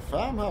you were in the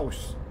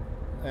farmhouse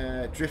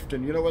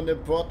drifting, you know, when they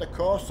brought the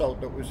course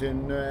out that was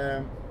in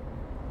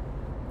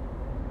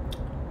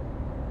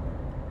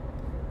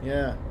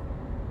yeah,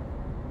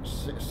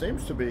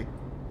 seems to be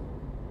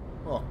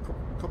a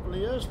couple of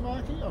years,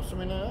 Marky, or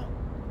something like that.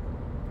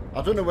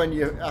 I don't know when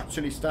you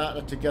actually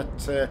started to get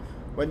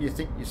when you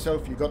think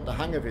yourself you got the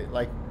hang of it,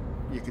 like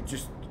you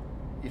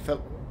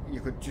felt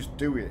you could just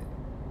do it.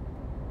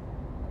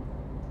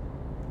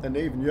 And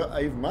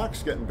even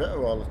Mark's getting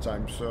better all the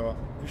time, so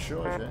it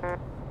shows you.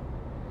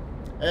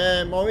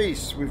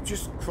 Maurice, we've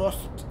just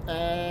crossed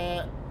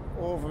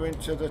over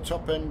into the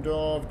top end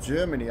of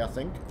Germany, I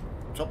think.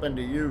 Top end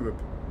of Europe.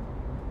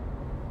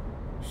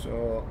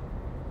 So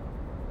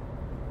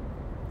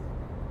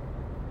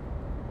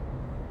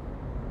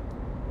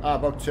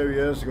about 2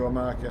 years ago,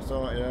 Mark, I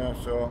thought, yeah,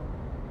 so.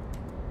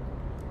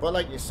 But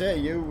like you say,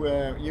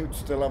 you'd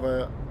still have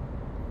a.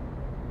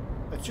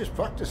 It's just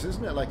practice,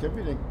 isn't it? Like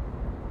everything.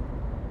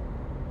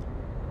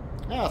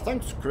 Ah,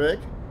 thanks, Craig.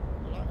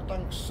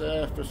 Thanks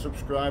for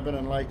subscribing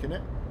and liking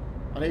it,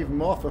 and even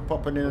more for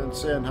popping in and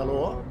saying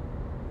hello.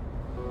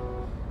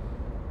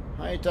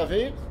 Hi,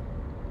 David.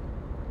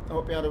 I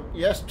hope you had a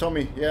yes,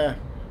 Tommy. Yeah,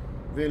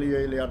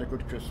 really had a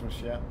good Christmas.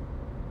 Yeah.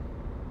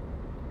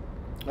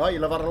 Oh,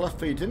 you'll have had a lot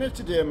for your dinner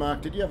today,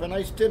 Mark. Did you have a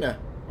nice dinner?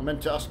 I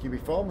meant to ask you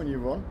before when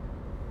you won.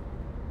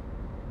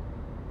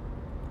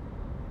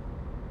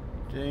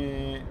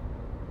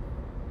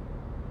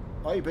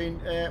 Oh,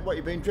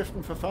 you've been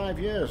drifting for 5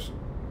 years?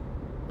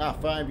 Ah,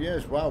 5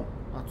 years, wow.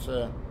 That's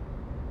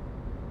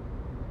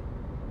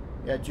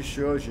yeah, it just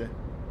shows you.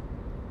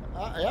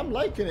 I am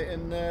liking it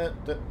in the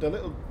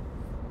little...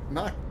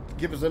 Mark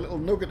give us a little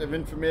nugget of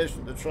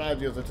information to try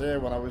the other day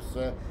when I was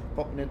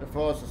popping into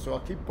Forza, so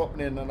I'll keep popping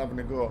in and having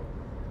a go.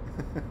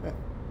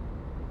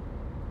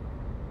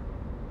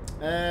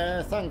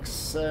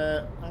 Thanks,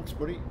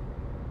 buddy.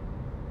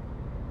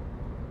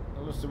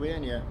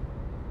 Lithuania.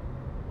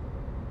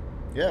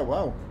 Yeah,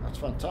 wow, that's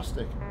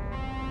fantastic.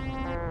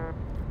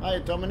 Hi,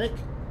 Dominic.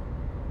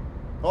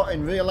 Oh,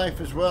 in real life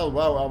as well.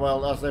 Wow,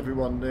 well, as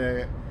everyone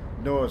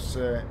knows,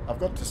 I've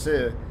got to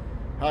say,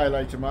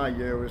 highlight of my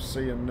year was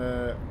seeing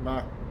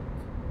Mark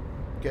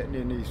getting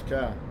in his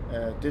car.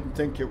 Didn't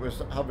think it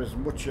was have as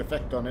much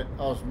effect on it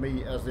as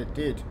me as it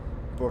did,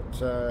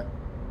 but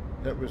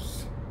it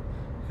was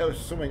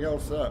something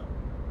else there.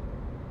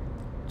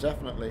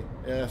 Definitely.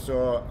 Yeah,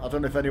 so I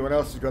don't know if anyone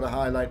else has got a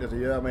highlight of the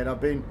year. I mean, I've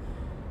been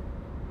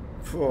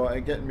for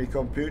getting my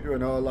computer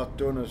and all that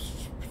done,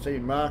 as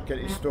seen Mark get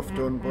his stuff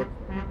done, but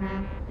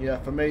yeah,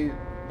 for me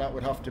that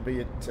would have to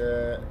be it.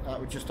 That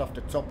would just have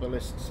to top the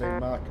list,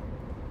 seeing Mark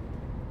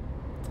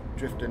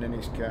drifting in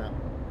his car.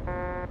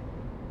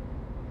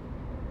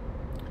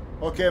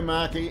 Okay,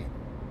 Marky,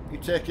 you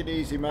take it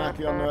easy,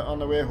 Marky, on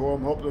the way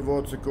home. Hope the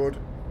roads are good.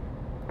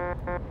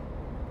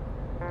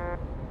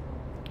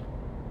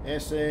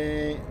 Yes,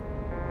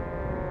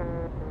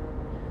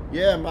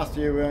 yeah,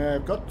 Matthew,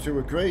 I've got to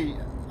agree.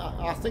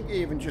 I think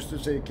even just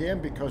as a game,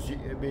 because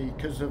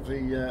of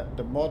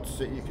the mods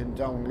that you can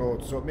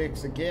download, so it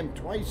makes the game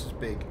twice as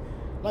big,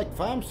 like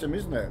Farm Sim,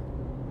 isn't it?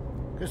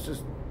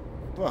 Because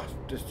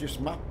there's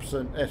just maps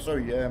and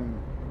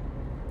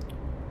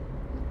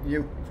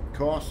new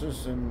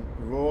courses and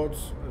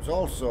roads. There's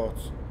all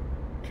sorts,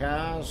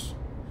 cars,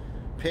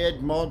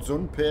 paid mods,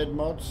 unpaid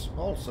mods,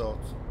 all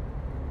sorts.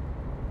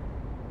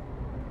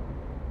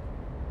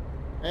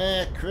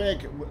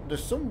 Craig,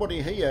 there's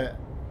somebody here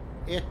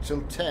 8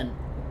 till 10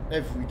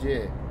 every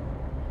day,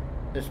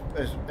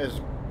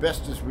 as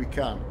best as we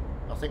can.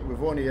 I think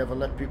we've only ever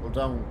let people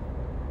down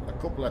a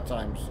couple of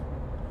times,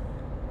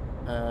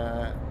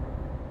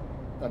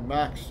 and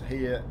Mark's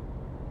here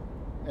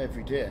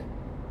every day,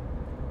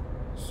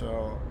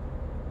 so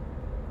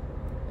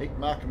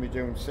Mark can be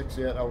doing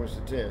 6-8 hours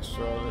a day,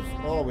 so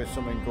there's always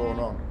something going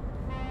on.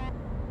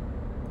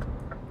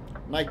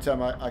 Night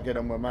time I get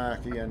on with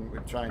Marky and we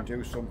try and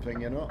do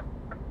something, you know.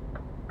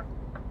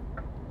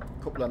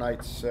 A couple of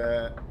nights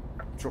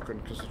trucking,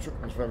 because the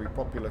trucking is very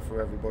popular for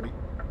everybody.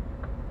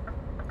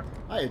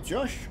 Hi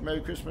Josh,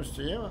 Merry Christmas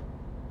to you.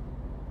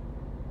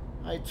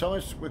 Hi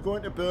Thomas, we're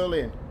going to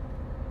Berlin.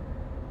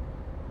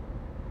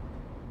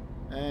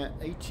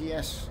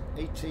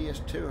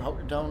 ATS2, how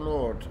to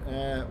download?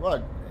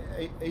 Well,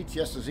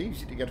 ATS is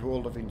easy to get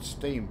hold of in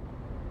Steam.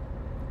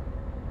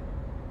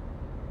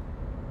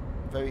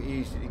 Very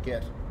easy to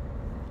get.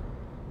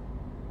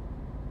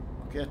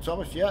 Okay,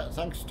 Thomas, yeah,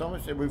 thanks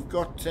Thomas. We've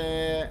got,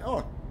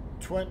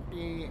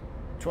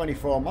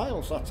 24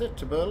 miles, that's it,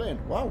 to Berlin.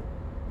 Wow.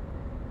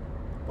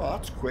 Well,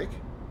 that's quick.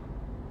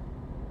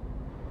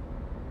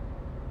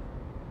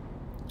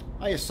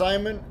 Hiya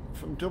Simon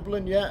from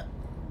Dublin, yeah.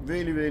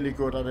 Really, really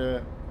good.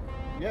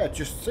 Yeah,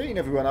 just seeing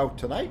everyone out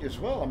tonight as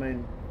well. I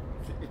mean,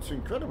 it's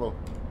incredible.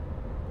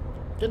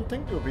 Didn't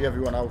think there would be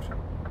everyone out.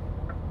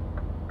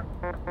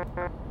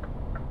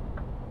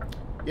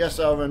 Yes,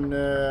 Aaron,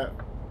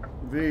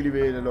 really,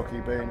 really lucky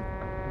being.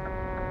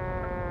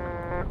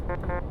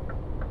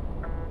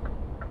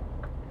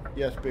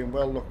 Yes, being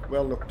well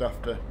looked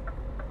after.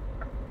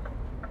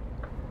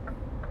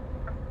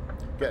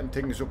 Getting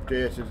things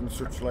updated and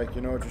such like,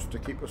 you know, just to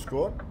keep us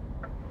going.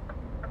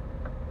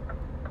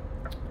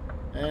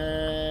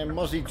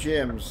 Mozzie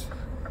James.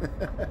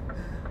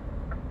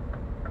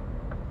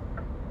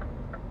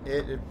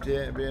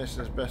 Database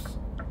is best.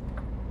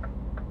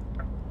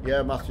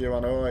 Yeah, Matthew, I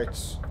know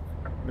it's.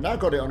 I mean, I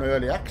got it on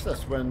early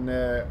access when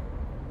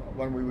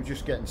we were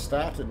just getting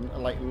started,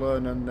 and like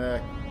learning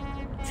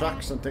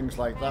tracks and things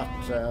like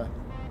that.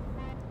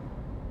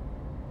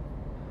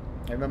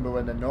 I remember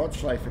when the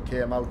Nordschleifer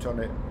came out on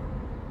it,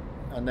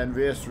 and then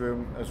Race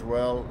Room as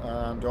well,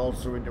 and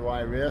also into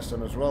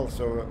iRacing as well.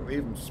 So we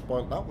even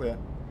spoilt that way.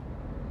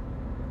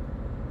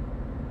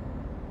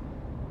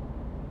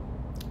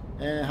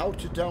 How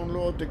to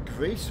download the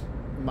Greece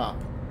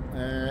map?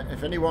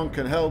 If anyone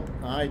can help,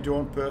 I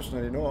don't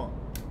personally know.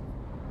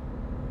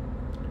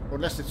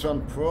 Unless it's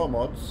on Pro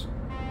Mods.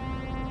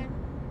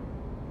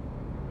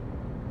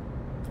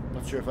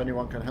 Not sure if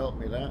anyone can help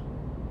me there.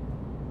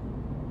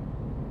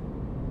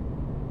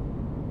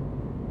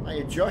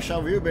 Hey Josh,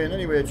 how have you been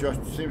anyway, Josh?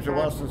 Seems a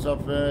while since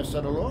I've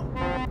said hello.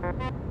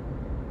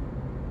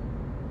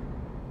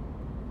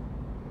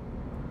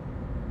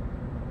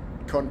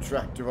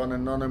 Contractor on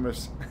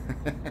Anonymous.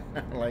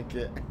 I like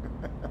it.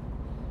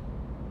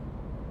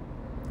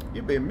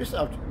 You've been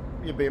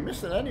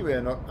missing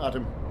anyway, not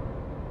Adam.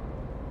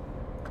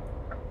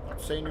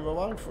 Not seen you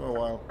around for a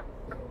while.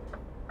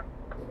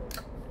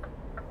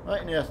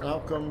 Right, Nathan, how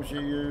comes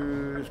you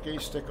use key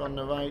stick on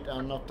the right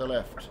and not the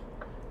left?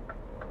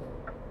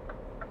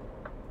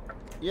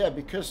 Yeah,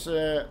 because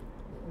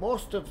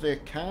most of the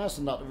cars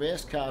and that,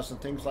 race cars and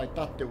things like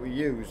that that we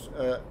use,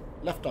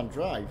 left-hand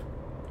drive.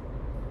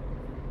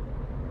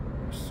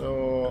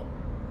 So,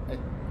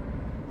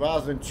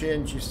 rather than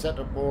change your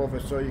setup over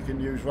so you can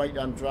use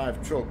right-hand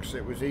drive trucks,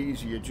 it was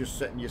easier just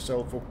setting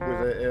yourself up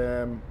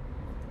with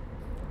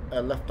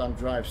a left-hand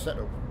drive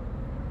setup.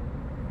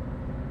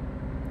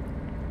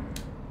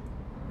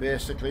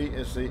 Basically,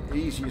 it's the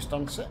easiest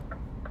answer.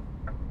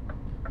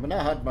 I mean,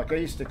 I had my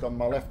key stick on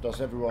my left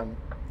as everyone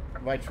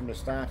right from the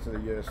start of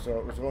the year, so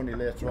it was only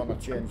later on I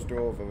changed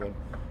over, and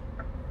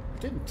it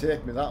didn't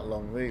take me that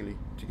long really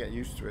to get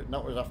used to it, and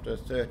that was after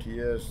 30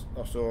 years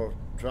or so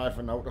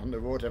driving out on the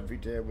road every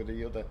day with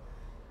the other.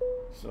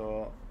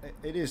 So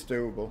it is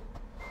doable.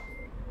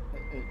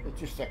 It's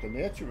just second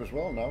nature as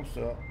well now,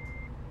 so.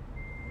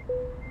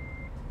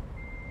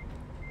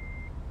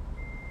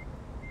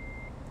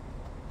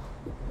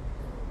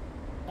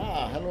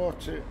 Ah, hello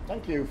to,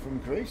 thank you from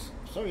Greece.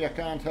 Sorry I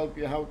can't help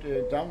you how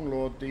to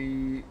download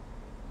the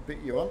bit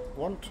you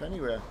want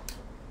anyway.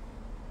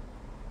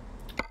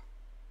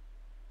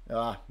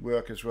 Ah,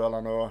 work as well,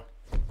 I know.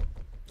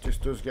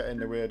 Just does get in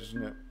the way,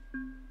 doesn't it?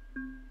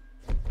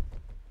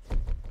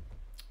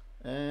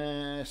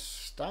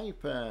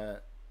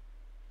 Stiper.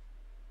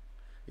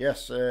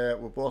 Yes, we're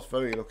both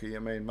very lucky. I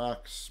mean,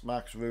 Mark's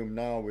room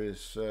now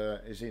is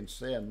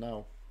insane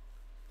now.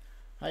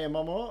 Hiya,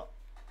 Momo.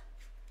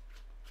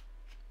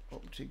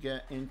 Hope to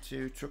get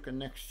into trucking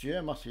next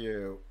year,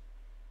 Matthew.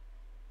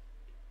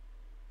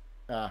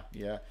 Ah,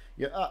 yeah.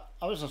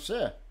 As I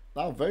say,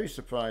 I'm very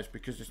surprised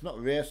because it's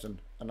not racing,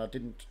 and I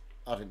didn't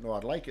know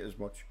I'd like it as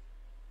much.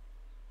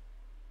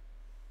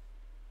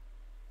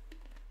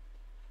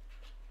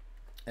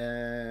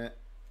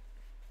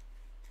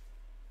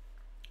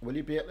 Will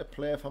you be able to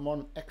play if I'm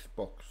on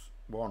Xbox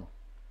One?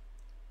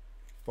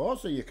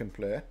 Forza you can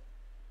play.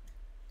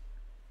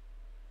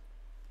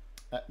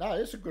 That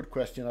is a good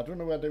question. I don't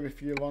know whether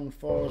if you're on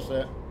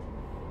Forza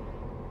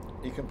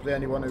you can play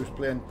anyone who's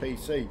playing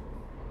PC.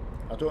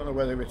 I don't know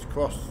whether it's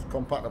cross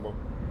compatible.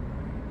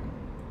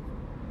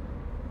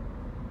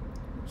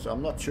 So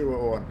I'm not sure,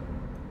 Owen.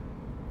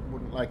 I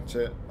wouldn't like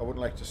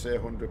to say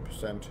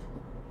 100%.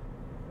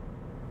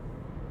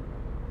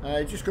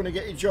 You're just going to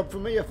get your job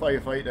from me, a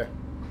firefighter.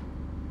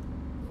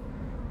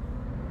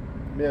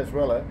 May as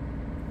well, eh?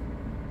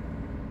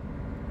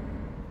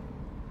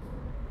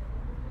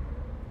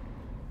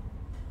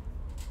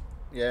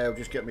 Yeah, I'll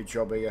just get me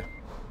job here.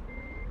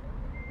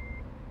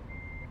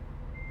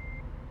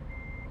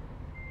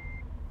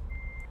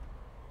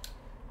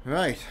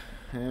 Right,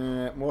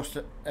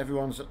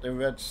 everyone's at the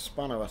red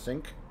spanner, I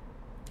think.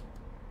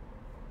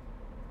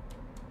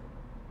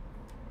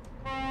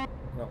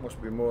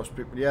 Must be most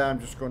people. Yeah,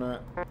 I'm just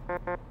gonna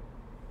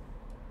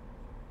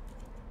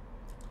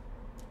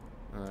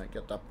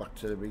get that back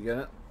to the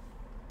beginning.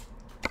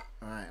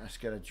 Alright, let's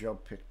get a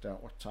job picked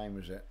out. What time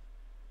is it?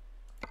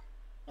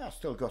 I've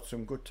still got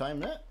some good time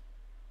there.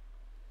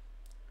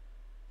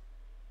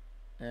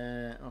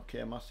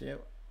 Okay, Matthew.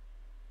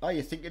 Oh,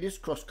 you think it is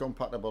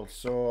cross-compatible?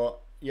 So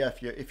yeah,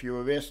 if you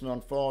were racing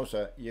on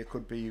Forza, you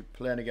could be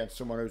playing against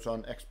someone who's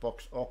on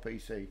Xbox or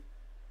PC.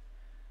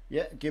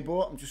 Yeah,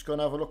 Gibbo, I'm just going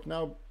to have a look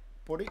now,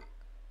 buddy.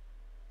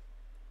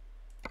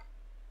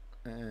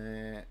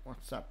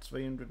 What's that?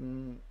 300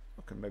 and...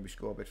 I can maybe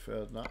score a bit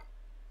further than that.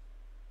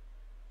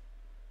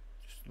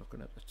 Just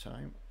looking at the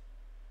time.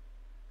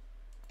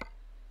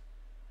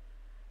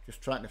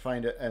 Just trying to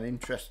find an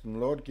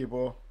interesting load,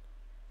 Gibbo.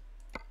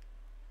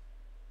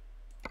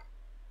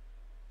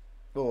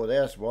 Oh,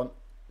 there's one.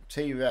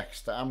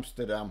 T-Rex to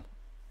Amsterdam.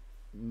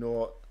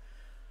 No.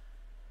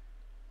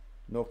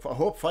 I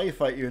hope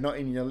firefighter you're not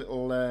in your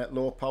little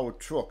low-powered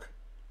truck.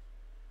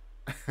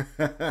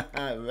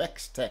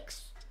 Rex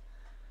text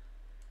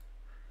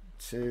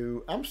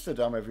to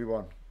Amsterdam,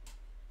 everyone.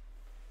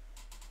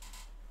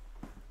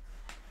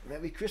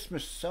 Merry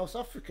Christmas, South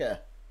Africa.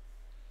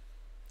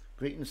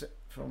 Greetings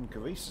from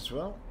Greece as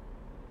well.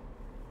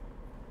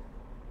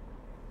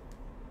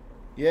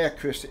 Yeah,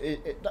 Chris,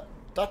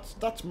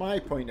 that's my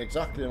point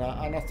exactly, and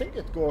I think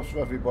it goes for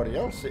everybody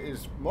else. It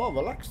is more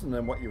relaxing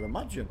than what you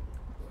imagine,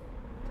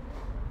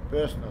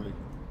 personally.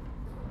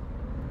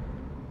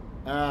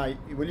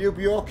 Will you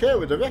be okay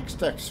with the Rex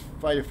Tex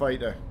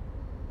firefighter?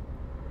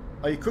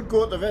 Or you could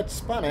go to the Red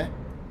Spanner.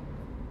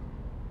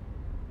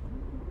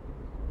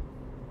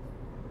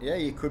 Yeah,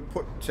 you could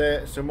put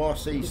some more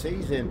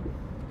CCs in.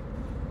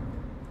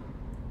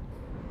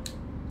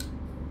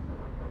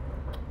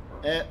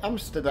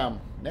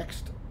 Amsterdam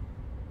next.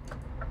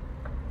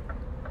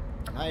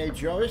 Hi,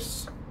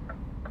 Joris.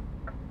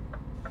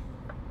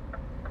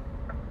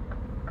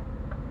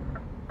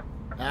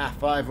 Ah,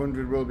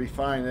 500 will be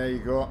fine. There you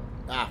go.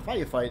 Ah,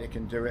 firefighter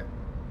can do it.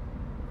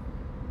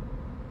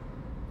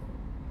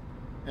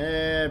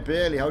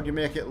 Barely. How do you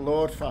make it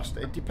load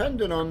faster? It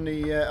depending on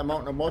the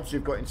amount of mods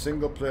you've got in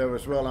single player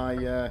as well.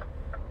 I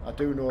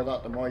do know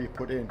that the more you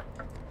put in.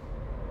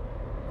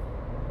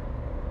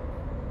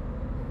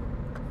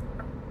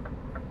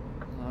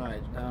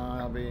 Right,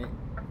 I'll be.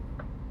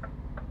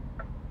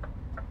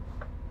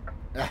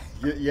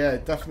 Yeah,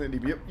 definitely.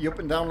 Be up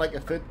and down like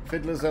a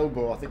fiddler's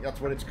elbow. I think that's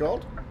what it's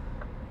called.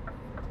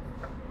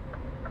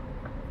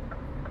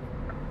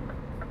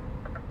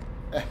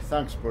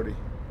 Thanks, buddy.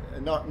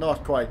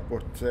 Not quite,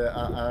 but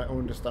I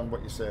understand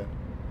what you're saying.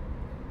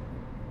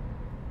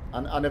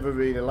 And I never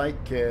really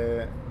like.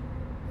 I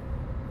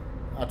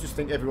just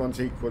think everyone's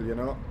equal, you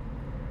know.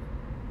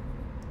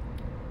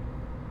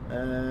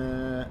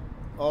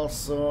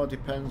 Also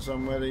depends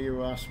on whether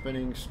you are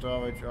spinning,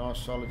 storage, or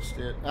solid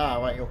state. Ah,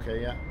 right,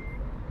 okay, yeah.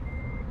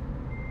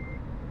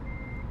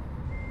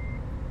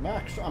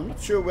 Max, I'm not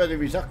sure whether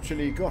he's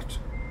actually got.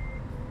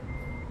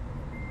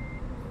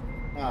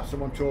 Ah,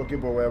 someone told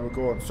Gibbo where we're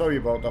going. Sorry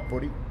about that,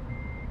 buddy.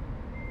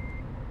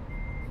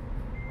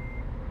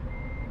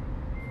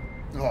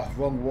 Oh,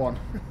 wrong one.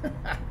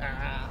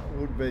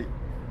 Would be.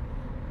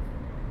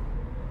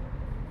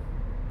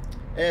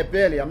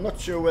 Bailey, I'm not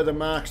sure whether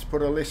Mark's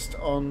put a list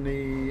on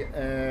the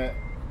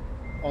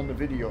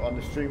video, on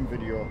the stream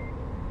video.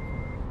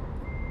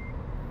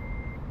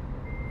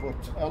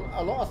 But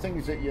a lot of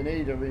things that you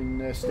need are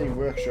in Steam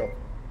Workshop.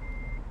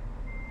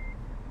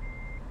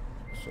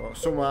 So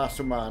some are,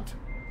 some aren't.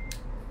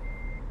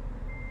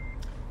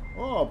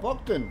 Oh,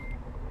 Bogdan.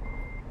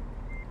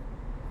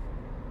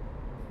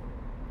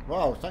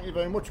 Wow, thank you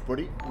very much,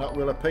 buddy. That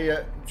will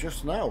appear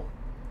just now.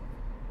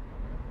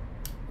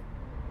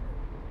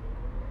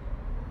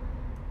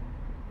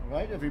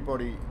 Right,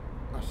 everybody.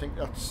 I think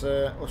that's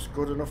us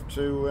good enough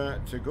to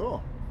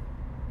go.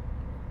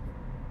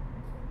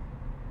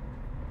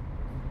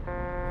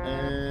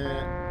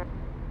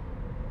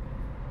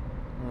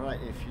 Right,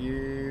 if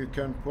you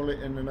can pull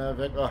it in an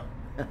Iveco.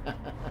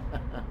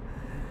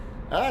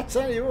 I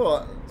tell you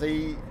what,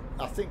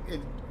 I think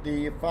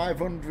the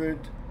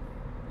 500.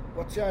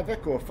 What's the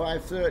Iveco?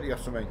 530 or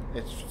something.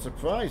 It's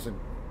surprising.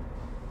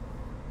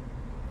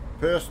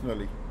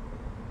 Personally.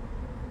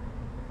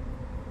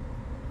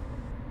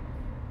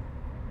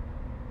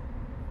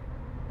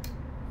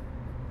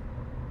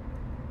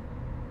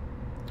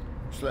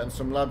 Just letting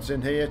some lads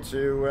in here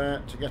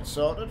to get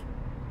sorted.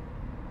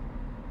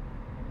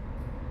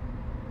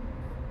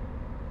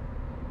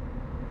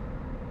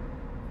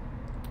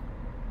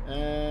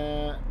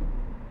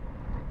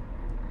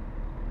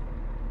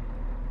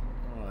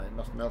 Alright,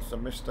 nothing else I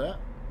missed there.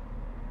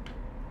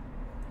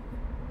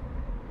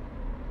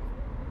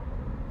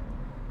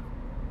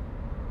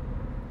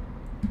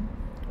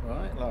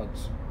 Right,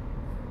 lads.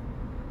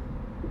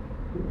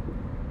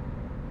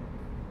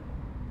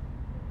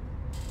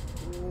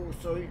 Oh,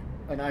 sorry.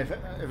 Was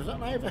that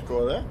an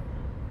Iveco there?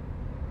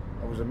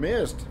 I was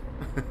amazed.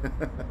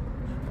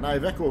 An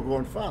Iveco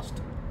going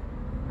fast.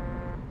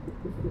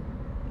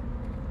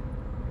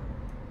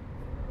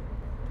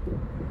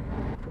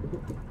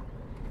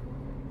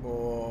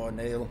 Oh,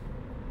 Neil.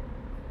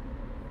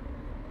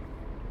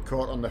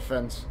 Caught on the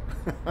fence.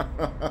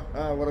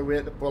 What a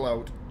way to pull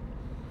out.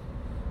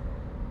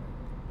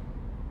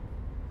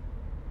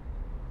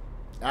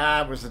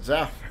 Ah, it was a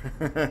daff.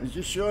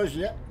 Just shows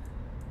you.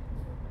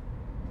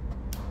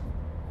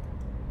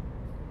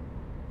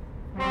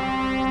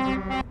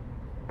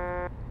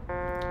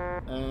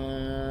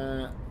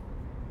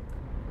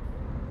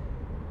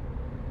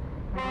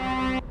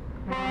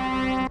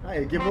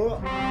 Hey,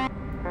 Gibbo.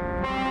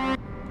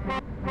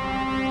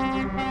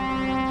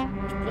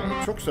 There's plenty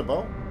of trucks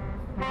about.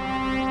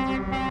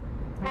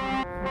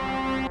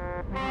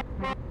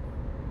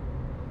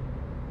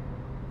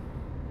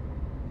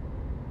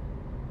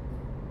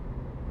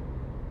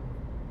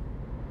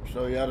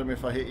 Sorry, Adam,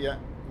 if I hit you.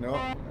 No,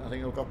 I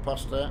think I've got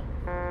past there.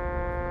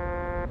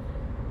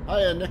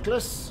 Hiya,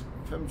 Nicholas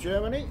from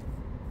Germany.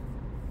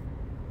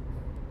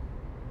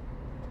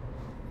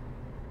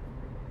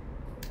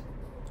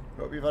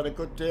 Hope you've had a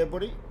good day,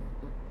 buddy.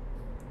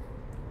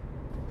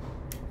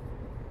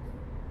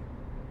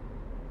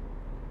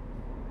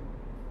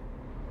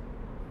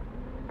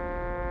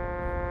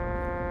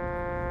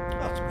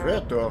 That's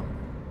great though.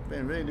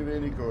 Been really,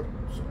 really good.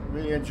 It's a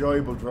really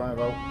enjoyable drive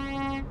out.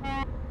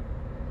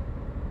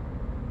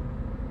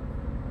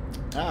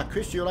 Ah,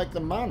 Chris, you like the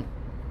man.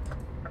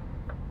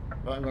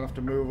 Right, I'm gonna have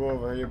to move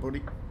over here,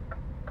 buddy.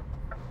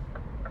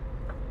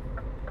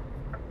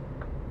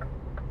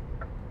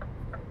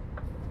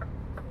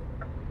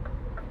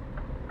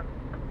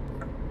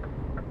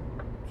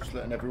 Just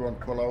letting everyone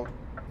pull out.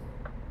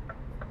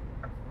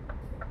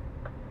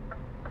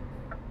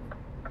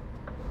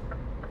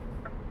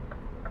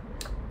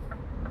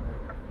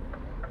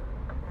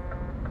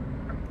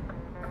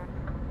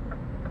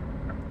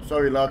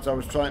 Sorry lads, I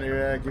was trying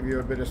to give you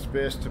a bit of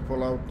space to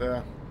pull out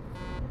there.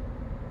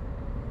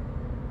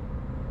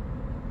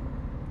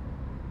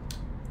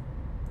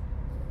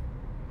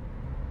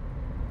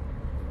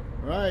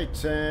 Right,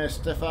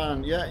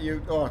 Stefan, yeah,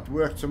 you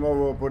work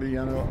tomorrow, buddy,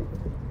 I know.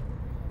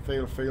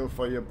 Feel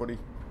for you, buddy.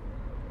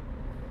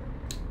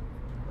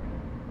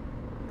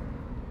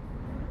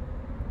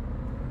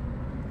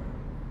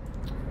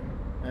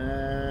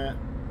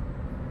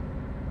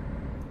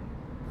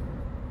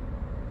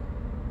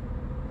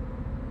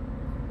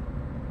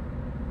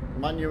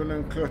 Manual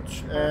and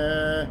clutch.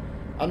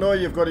 I know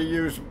you've got to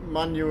use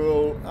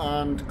manual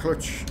and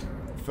clutch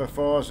for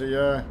Forza,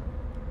 yeah.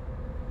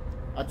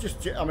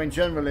 I mean,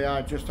 generally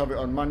I just have it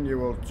on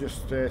manual,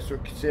 just so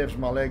it saves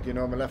my leg, you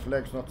know, my left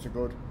leg's not so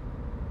good.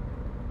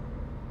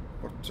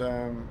 But,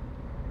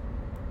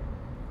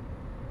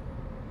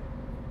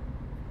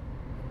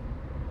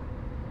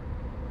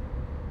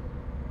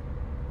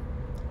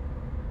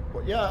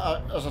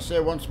 yeah, as I say,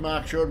 once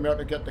Mark showed me how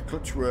to get the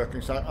clutch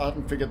working, so I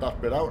hadn't figured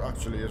that bit out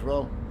actually as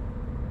well.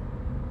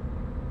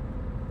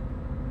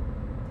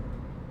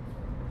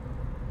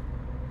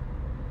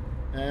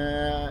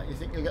 You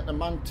think you'll get the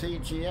MAN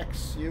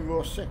TGX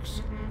Euro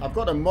 6? I've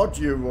got a mod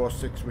Euro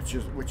 6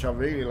 which I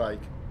really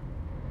like.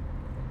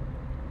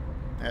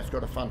 It's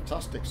got a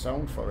fantastic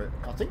sound for it.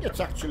 I think it's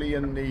actually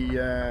in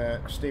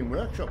the Steam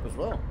Workshop as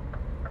well.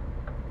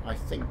 I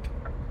think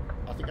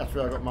that's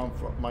where I got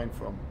mine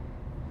from.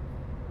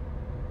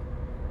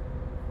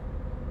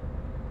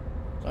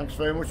 Thanks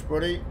very much,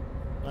 buddy.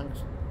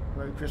 Thanks.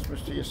 Merry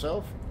Christmas to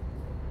yourself.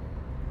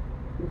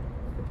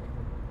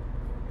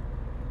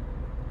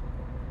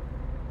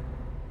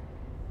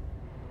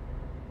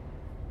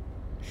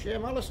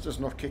 Shame Alistair's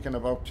not kicking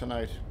about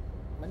tonight.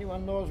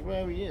 Anyone knows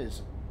where he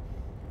is?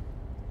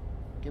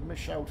 Give him a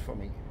shout for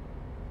me.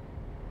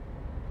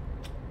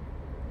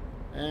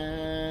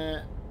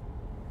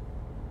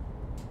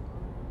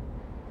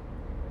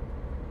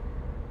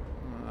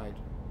 Right.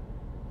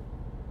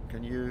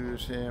 Can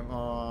use him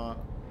or...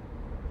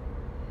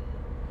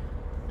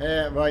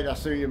 right, I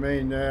see what you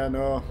mean.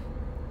 No.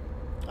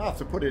 I have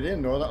to put it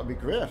in though, that would be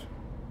great.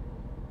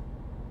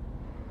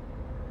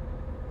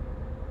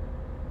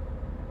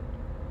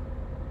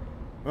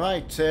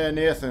 Right,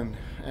 Nathan,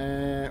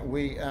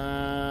 we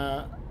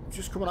are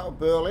just coming out of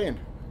Berlin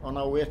on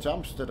our way to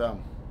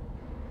Amsterdam.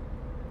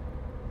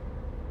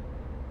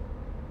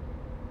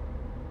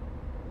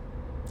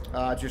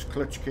 Just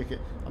clutch kick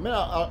it. I mean,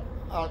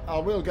 I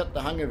will get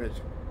the hang of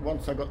it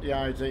once I got the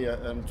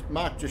idea. And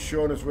Mark just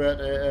shown us where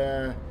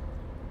to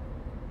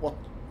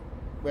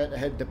where to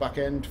head the back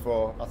end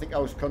for. I think I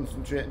was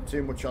concentrating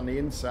too much on the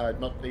inside,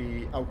 not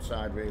the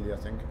outside, really. I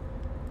think.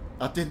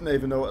 I didn't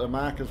even know what the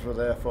markers were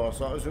there for,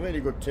 so it was a really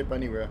good tip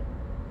anyway.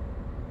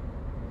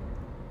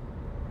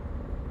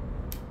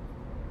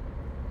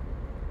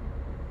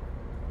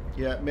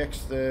 Yeah, it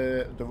makes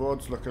the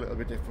roads look a little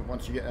bit different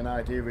once you get an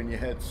idea in your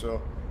head,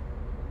 so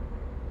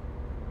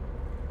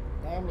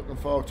I'm looking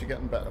forward to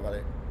getting better at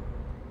it.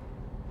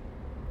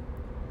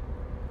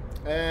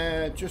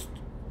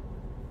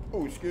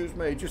 Oh, excuse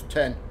me, just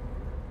 10.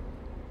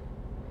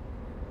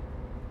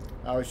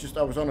 I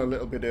was on a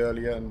little bit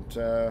earlier, and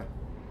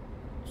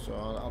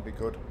so that'll be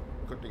good.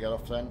 Good to get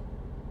off then.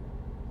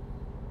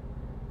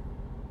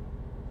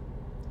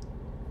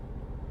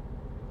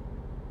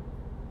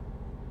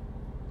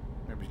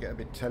 get a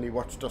bit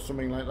telly-watched or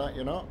something like that,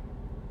 you know,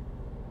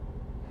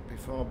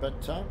 before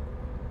bedtime.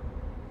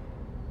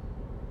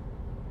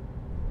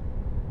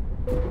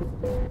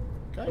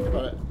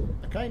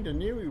 I kind of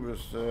knew he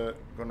was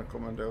going to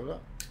come and do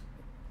that.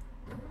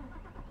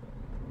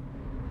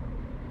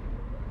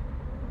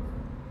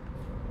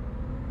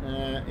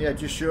 Yeah, it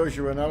just shows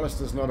you when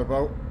Alistair's not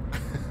about.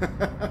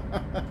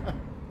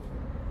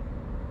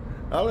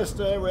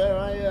 Alistair, where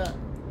are you?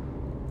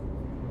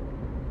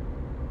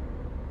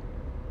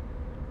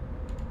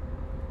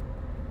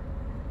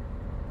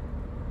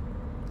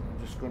 I'm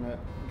just going to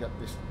get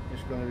this,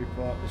 just going to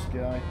report this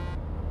guy.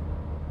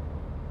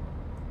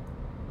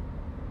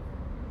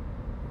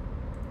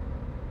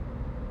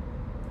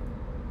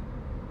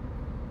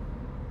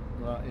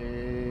 That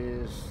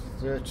is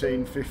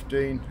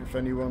 13:15 if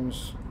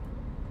anyone's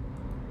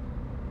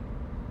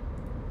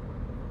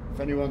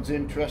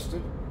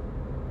interested.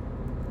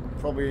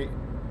 Probably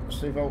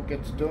see if it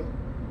gets done.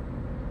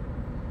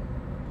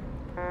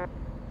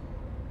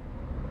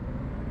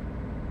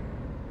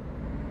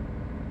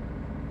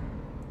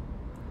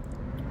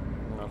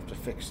 I'll have to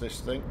fix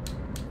this thing.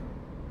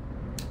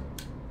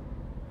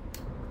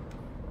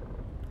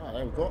 Oh,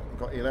 there we go.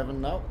 Got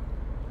 11 now.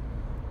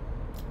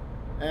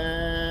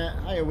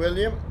 Hiya,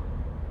 William.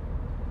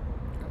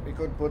 That'd be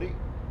good, buddy.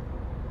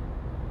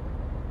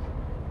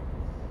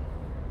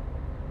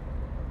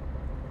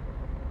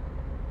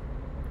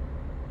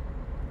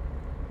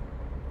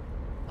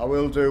 I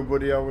will do,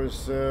 buddy. I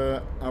was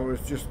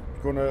just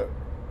gonna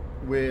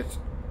wait.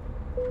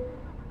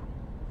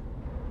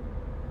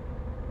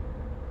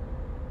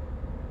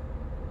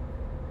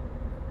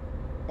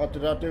 Oh,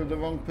 did I do the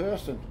wrong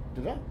person?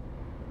 Did I?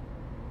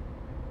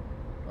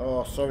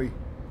 Oh, sorry.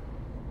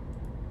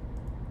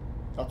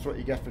 That's what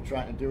you get for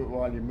trying to do it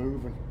while you're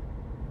moving.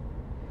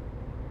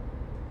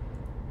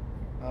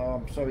 Oh,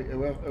 I'm sorry.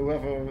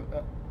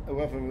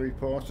 Whoever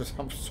reported,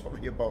 I'm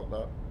sorry about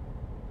that.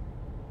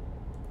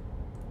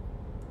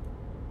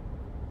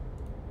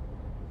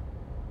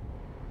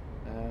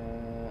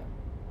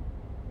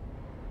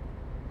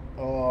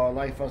 Oh,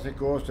 life as it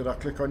goes. Did I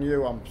click on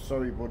you? I'm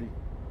sorry, buddy.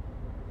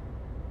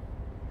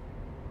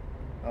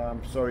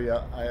 I'm sorry.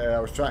 I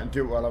was trying to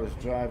do it while I was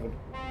driving.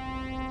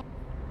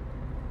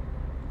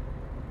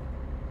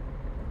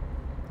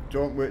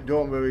 Don't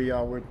worry.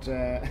 I would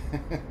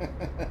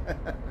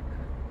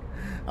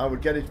I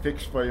would get it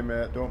fixed for you,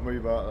 mate. Don't worry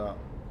about that.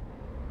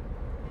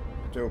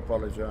 I do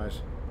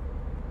apologise.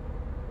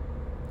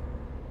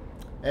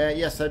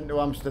 Yes, heading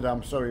to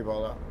Amsterdam. Sorry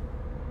about that.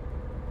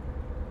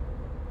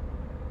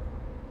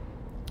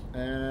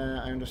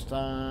 I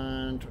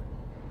understand.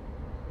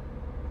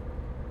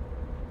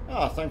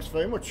 Ah, thanks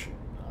very much.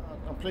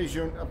 I'm pleased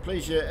you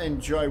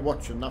enjoy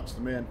watching. That's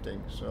the main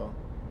thing. So,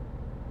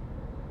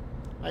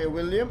 hiya,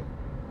 William.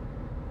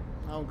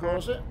 How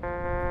goes it?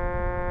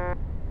 Oh.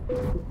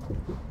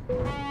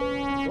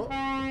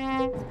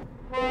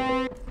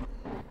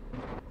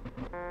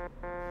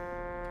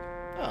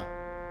 Ah.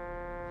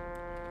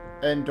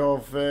 End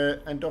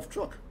of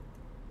truck.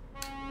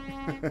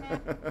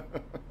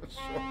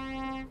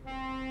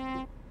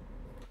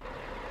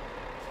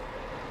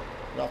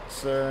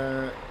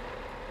 So,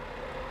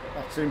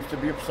 that seems to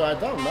be upside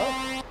down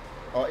now,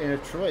 or in a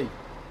tree.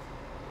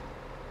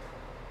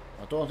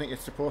 I don't think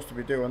it's supposed to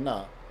be doing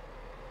that.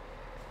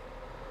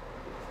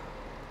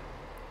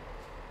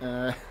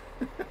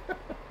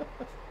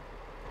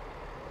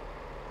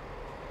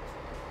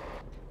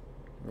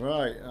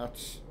 Right,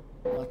 that's.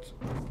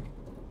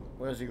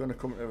 Where's he going to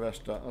come to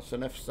rest at? That's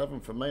an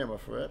F7 for me, I'm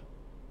afraid.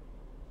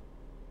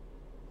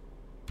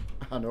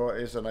 I know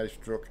it is a nice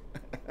truck.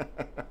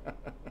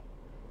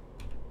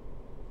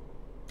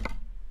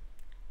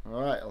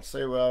 Alright, I'll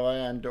see where I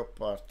end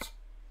up at.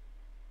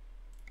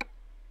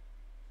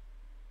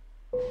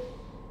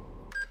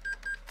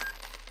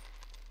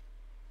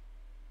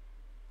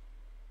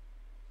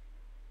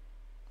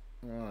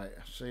 Right,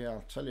 see,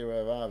 I'll tell you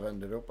where I've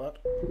ended up at.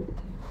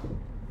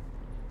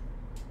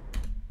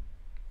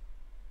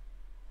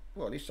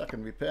 Well, at least I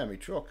can repair my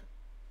truck.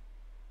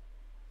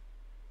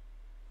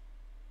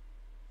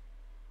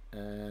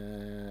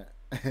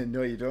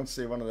 No, you don't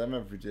see one of them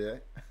every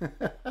day.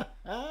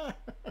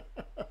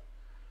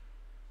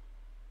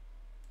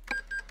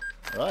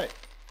 Right.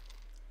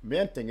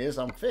 Main thing is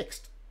I'm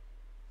fixed.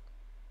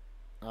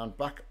 I'm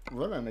back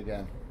running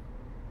again.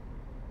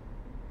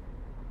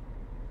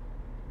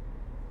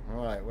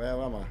 Right, where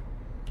am I?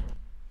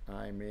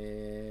 I'm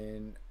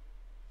in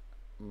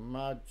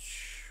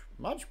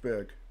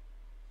Magdeburg.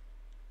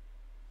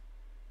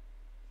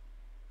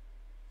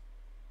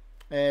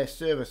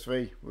 Service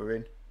 3 we're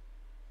in.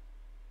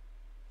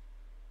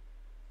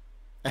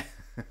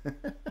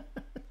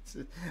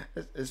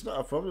 It's not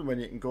a problem when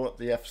you can go at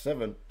the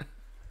F7.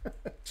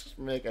 It doesn't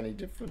make any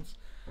difference.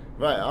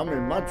 Right, I'm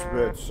in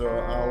Magdeburg, so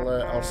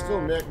I'll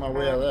still make my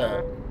way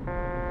there.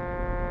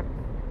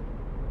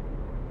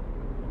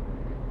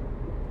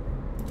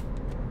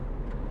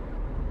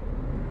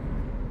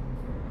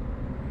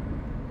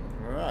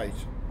 Right.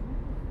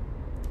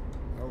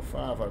 How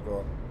far have I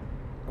got?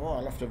 Oh,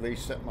 I'll have to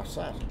reset my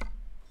sat.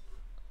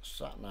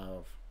 sat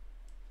nav.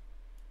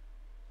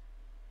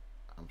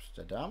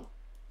 Amsterdam.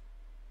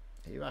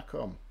 Here I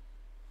come.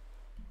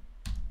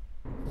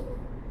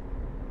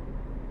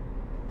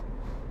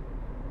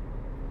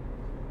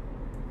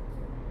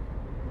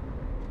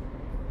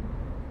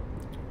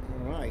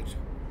 Right.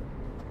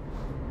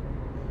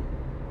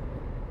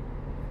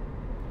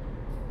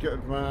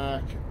 Good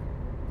mark.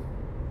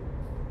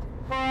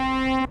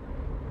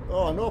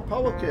 Oh, no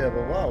power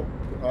cable. Wow.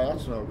 Oh,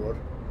 that's no good.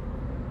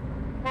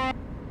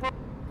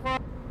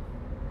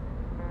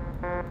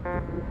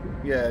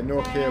 Yeah,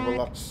 no cable.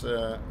 That's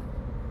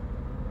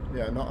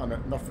yeah,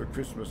 not for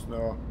Christmas.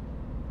 No,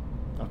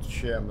 that's a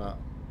shame. That.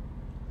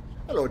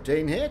 Hello,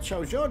 Dean H.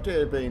 How's your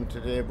day been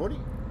today, buddy?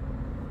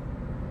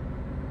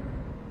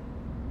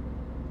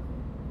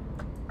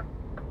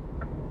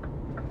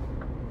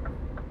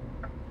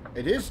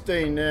 It is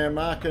Dean,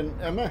 Mark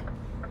and Emma.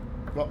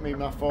 Got me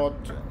my Ford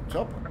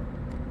top.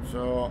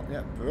 So,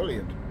 yeah,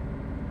 brilliant.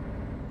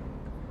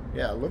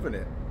 Yeah, loving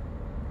it.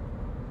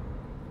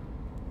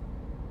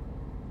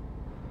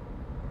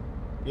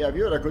 Yeah, have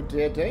you had a good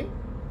day, Dean?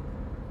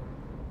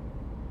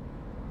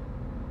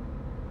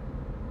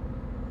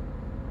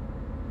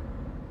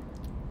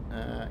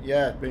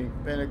 Yeah, it's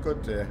been a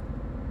good day.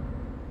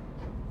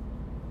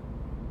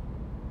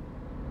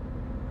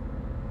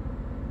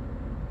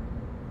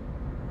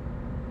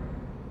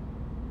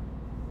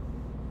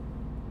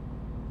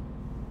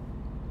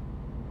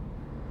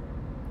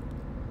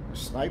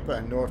 Sniper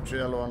and no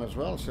trail on as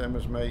well, same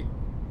as me.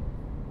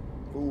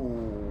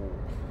 Ooh.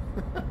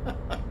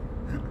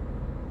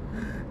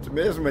 It's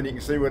amazing when you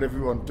can see what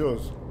everyone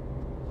does.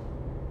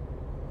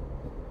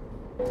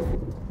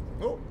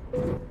 Oh.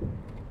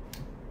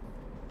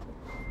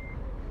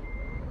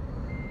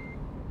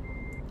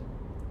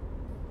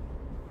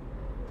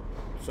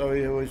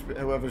 Sorry,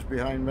 whoever's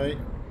behind me.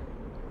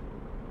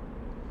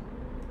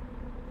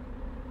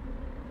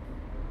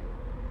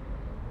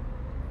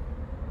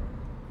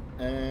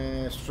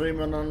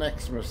 Streaming on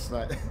Xmas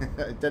night.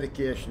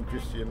 Dedication,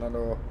 Christian. I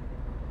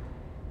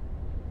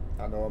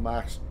know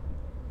Mark's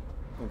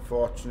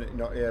unfortunately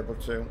not able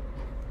to.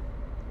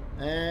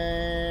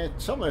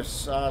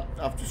 Thomas,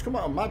 I've just come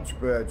out of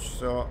Madsburg,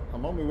 so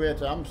I'm on my way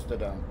to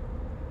Amsterdam.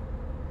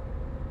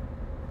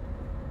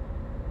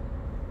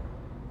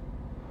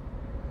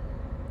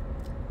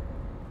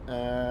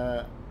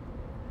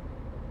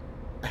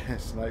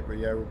 Sniper,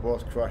 yeah, we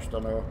both crashed, I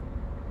know.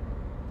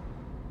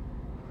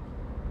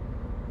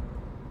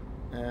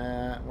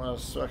 Well, I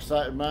was so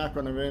excited, Mark,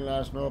 when I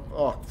realised no.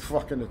 Oh,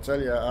 fucking, I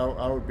tell you,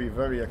 I would be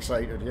very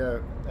excited. Yeah,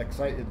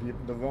 excited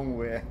the wrong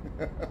way.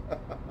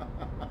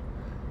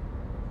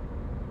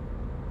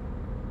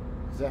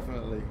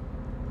 Definitely.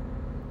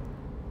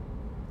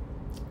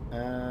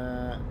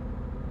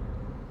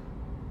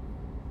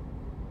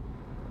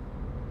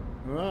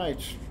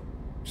 Right.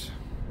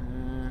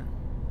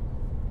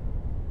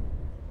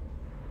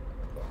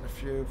 Got a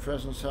few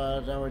presents,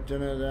 had our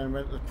dinner, then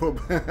went to the pub.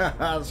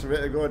 That's a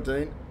bit to go,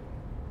 Dean.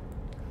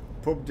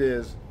 Pub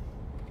days.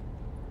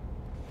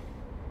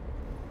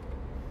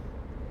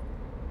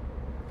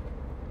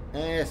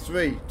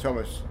 Three,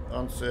 Thomas,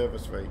 on server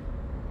 3.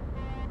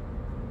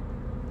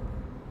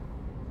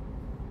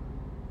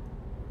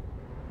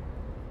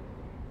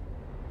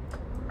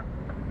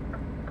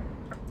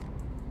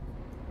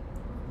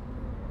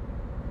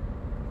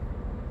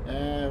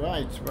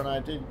 Right, when I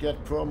did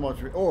get Pro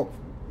Mods,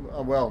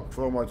 well,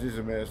 Pro Mods is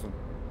amazing.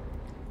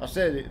 I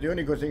say the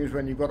only good thing is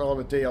when you've got all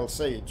the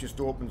DLC, it just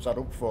opens that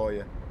up for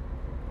you.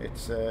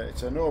 It's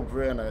a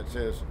no-brainer, it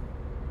is.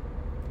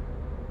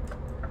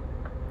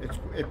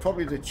 It's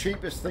probably the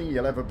cheapest thing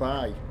you'll ever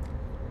buy.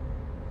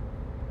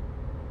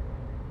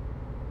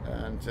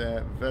 And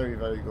very,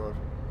 very good.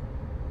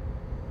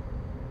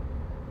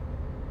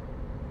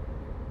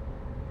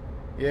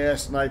 Yeah,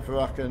 Sniper,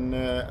 I can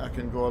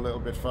go a little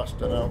bit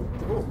faster now.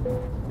 Oh,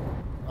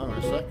 hang on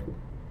a sec.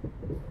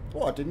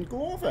 Oh, I didn't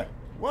go over.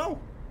 Wow.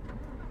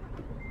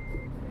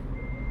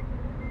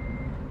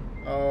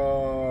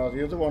 Oh,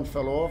 the other one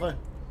fell over.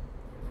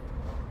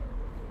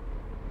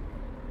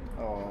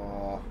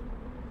 Oh,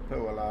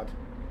 poor lad.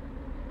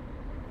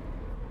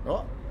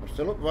 Oh, I'm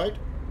still upright.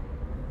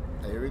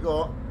 Here we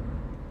go.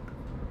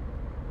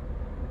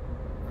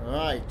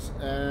 Right.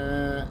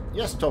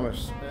 Yes,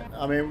 Thomas.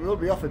 I mean, we'll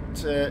be off at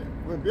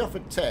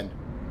 10.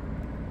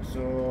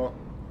 So,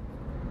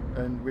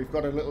 and we've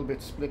got a little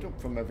bit split up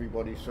from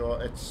everybody. So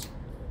it's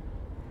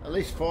at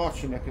least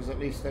fortunate because at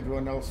least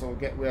everyone else will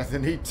get where they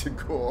need to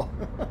go.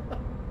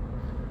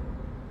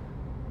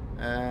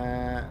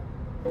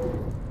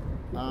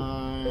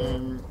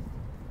 I'm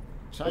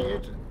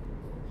tired.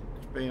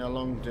 It's been a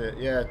long day.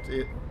 Yeah,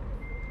 it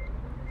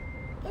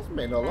hasn't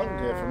been a long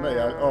day for me.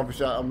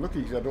 Obviously, I'm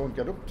lucky because I don't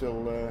get up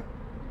till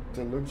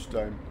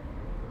lunchtime.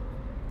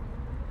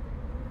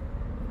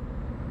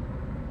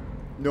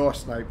 No,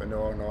 Sniper,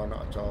 no,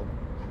 not at all.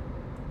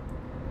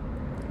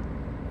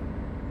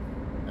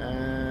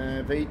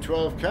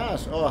 V12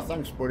 cars. Oh,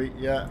 thanks, buddy.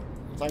 Yeah,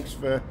 thanks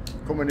for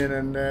coming in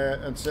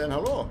and saying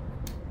hello.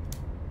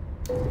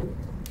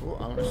 Oh,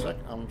 hang on a sec.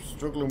 I'm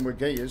struggling with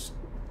gears.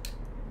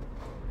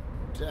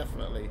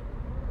 definitely.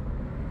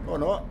 Oh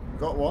no,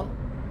 got one.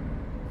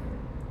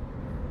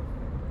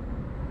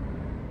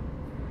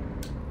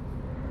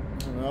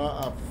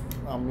 No,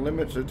 I'm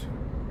limited.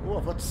 Oh,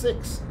 I've got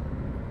 6.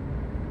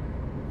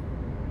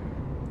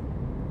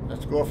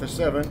 Let's go for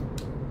 7.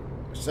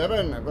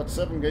 7, I've got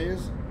 7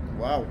 gears.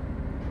 Wow.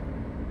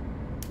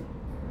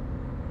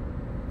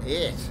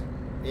 8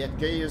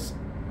 gears.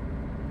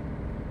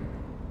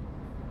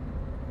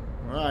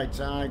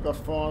 Right, I got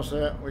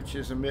Forza, which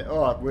is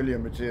oh,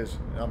 William, it is.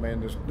 I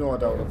mean, there's no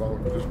doubt about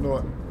it. There's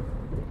no...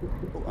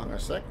 Oh, hang on a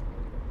sec.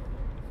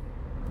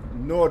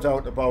 No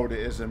doubt about it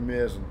is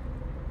amazing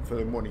for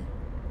the money.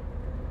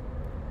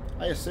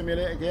 Are you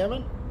simulator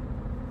gaming?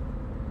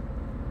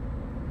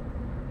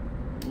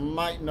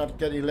 Might not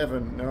get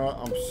 11. No,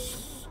 I'm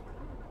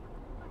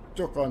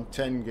stuck on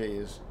 10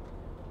 gears.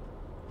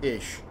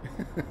 Ish.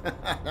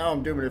 Now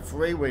I'm doing a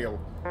freewheel.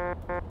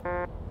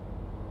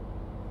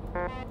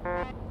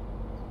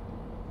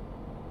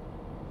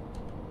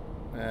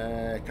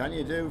 Can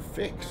you do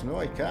fix? No,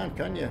 I can't,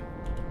 can you?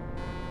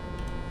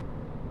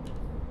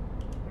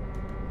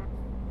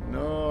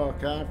 No, I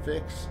can't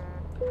fix.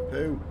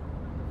 Who?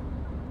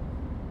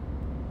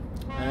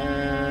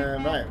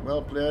 Right,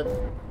 well played.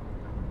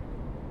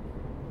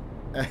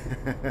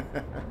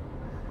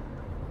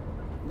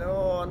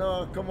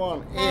 No, come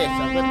on. 8.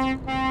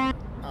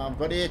 I've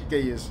got 8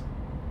 gears.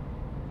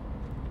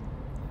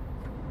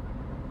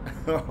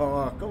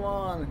 Oh, come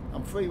on.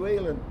 I'm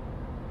freewheeling.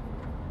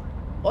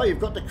 Oh,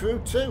 you've got the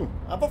crew too.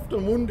 I've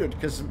often wondered,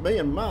 because me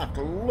and Mark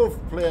love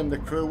playing the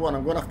crew one.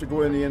 I'm going to have to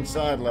go in the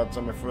inside, lads,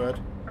 I'm afraid.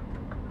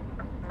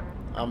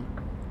 I'm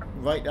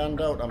right hand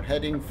out. I'm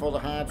heading for the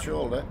hard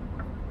shoulder.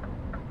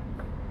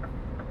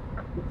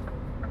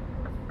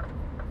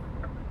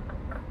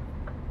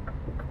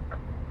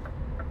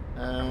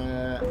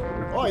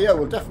 Oh yeah,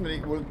 we'll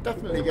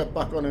definitely get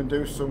back on and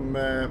do some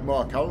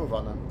more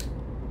caravanning.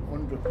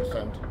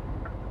 100%.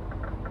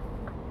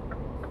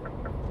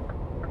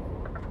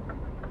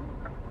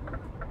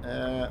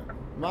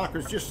 Mark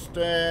was just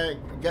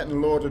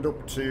getting loaded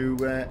up to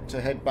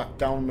head back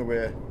down the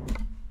way.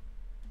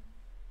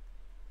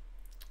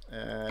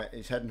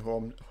 He's heading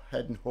home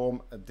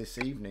this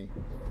evening.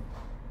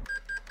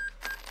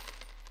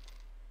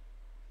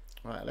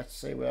 Right, let's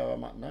see where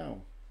I'm at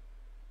now.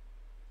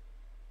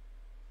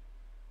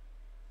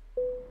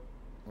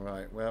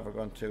 Right, where have I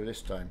gone to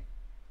this time?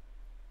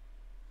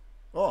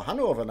 Oh,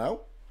 Hanover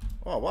now.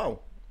 Oh wow,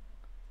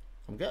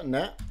 I'm getting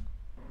there.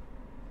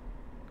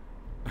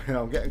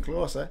 I'm getting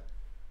closer.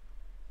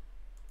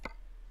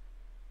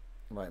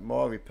 Right,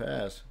 more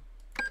repairs.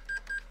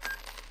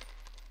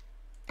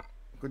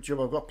 Good job,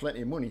 I've got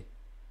plenty of money.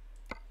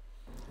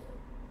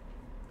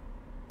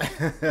 I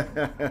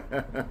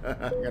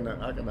can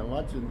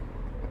imagine.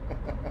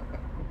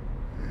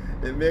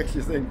 It makes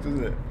you think,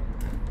 doesn't it?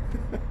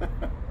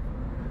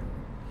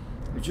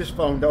 We just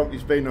found out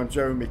he's been on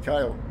Jeremy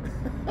Kyle.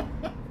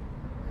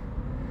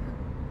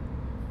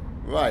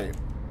 Right.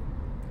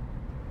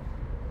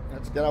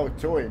 Let's get out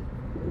to him.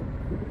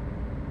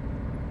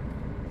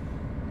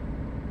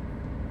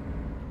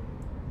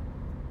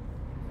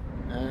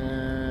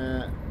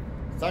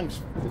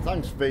 Thanks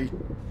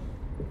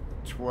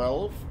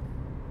V12.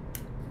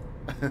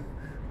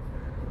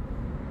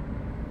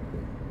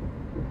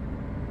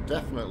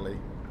 Definitely.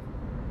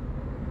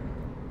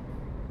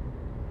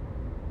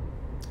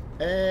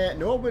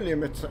 No,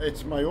 William,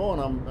 it's my own.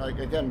 I'm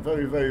again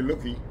very, very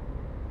lucky.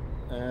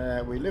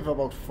 We live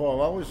about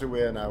 4 hours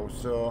away now,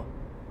 so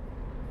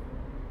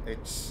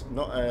it's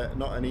not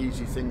an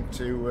easy thing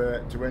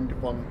to end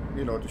up on,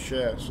 you know, to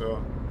share.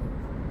 So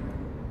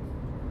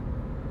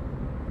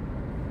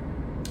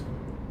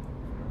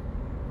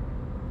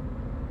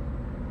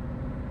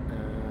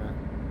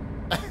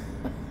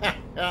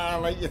I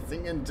like your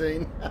thinking,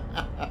 Dean.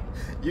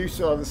 You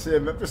saw the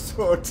same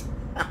episode.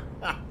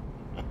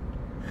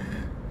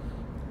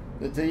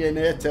 The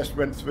DNA test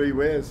went 3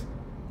 ways.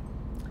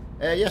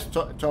 Yes,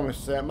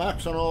 Thomas.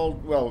 Mark's on all,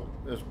 well,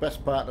 as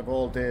best part of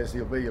all days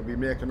he'll be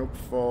making up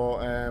for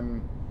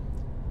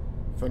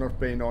not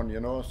being on,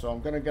 you know. So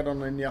I'm going to get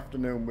on in the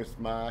afternoon with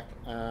Mark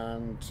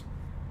and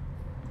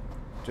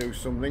do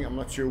something. I'm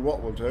not sure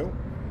what we'll do.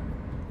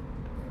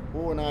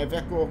 Oh, an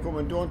Iveco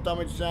coming. Don't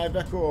damage the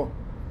Iveco.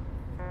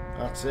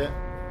 That's it.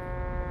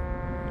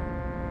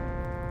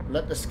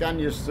 Let the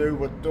Scanias through,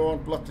 but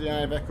don't block the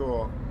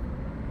Iveco.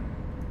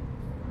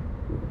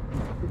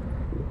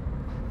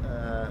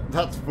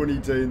 That's funny,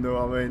 Dean, though.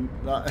 I mean,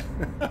 that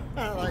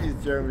is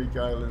Jeremy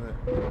Kyle, isn't it?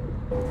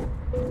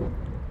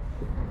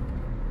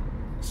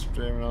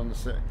 Streaming on the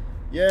set.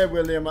 Yeah,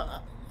 William,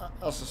 as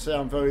I say,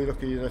 I'm very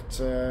lucky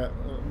that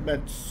I've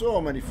met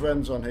so many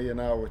friends on here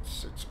now.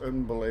 It's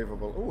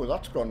unbelievable. Oh,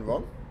 that's gone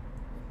wrong.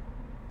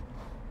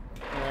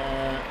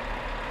 I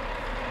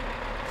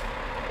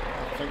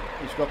think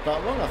he's got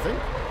that wrong, I think.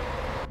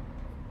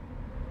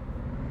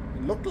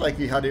 It looked like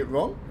he had it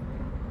wrong.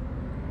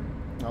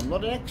 I'm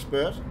not an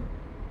expert.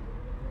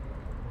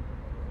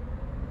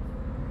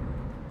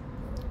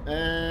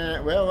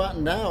 Where we're at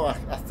now, I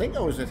think I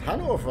was at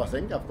Hanover. I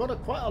think I've got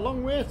quite a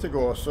long way to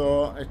go,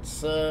 so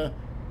it's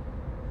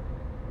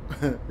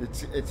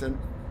it's an.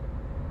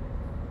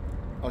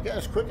 I'll get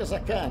as quick as I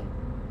can.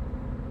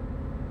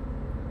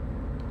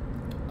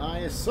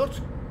 As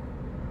such.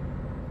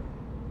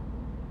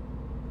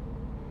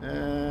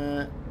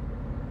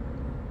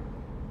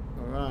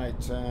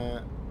 Right.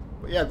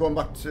 But yeah, going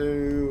back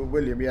to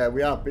William. Yeah,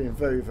 we have been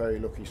very, very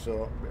lucky.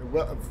 So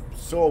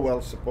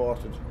well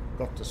supported.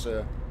 Got to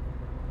say.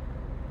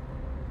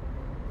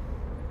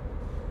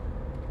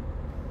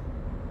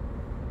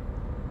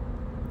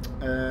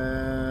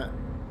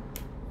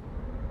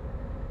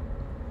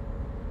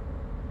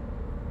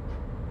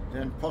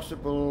 Then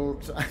possible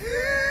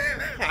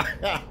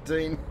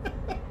Dean.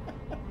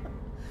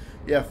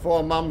 Yeah,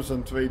 4 mums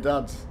and 3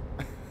 dads.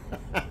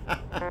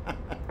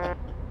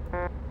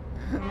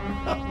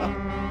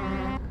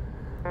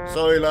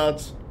 Sorry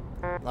lads,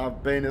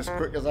 I've been as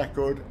quick as I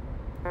could.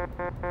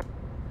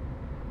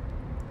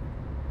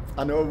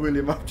 I know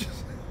William, I've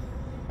just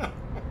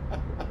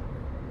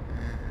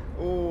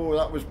oh,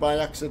 that was by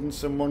accident.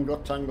 Someone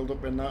got tangled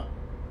up in that.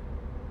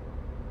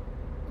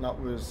 That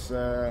was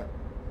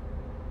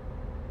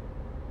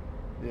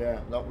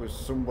yeah, that was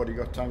somebody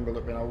got tangled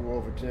up in our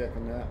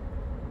overtaking there.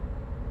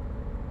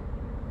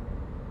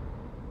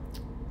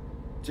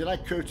 Do you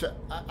like Crew 2?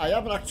 I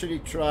haven't actually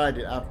tried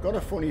it. I've got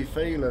a funny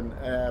feeling.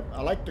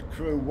 I like the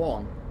Crew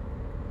 1.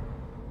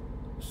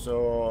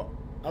 So,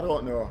 I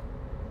don't know.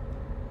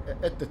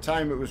 At the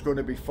time it was going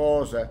to be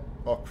Forza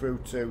or Crew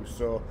 2.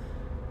 So,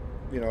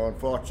 you know,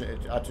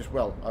 unfortunately, I just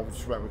went with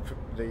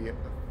the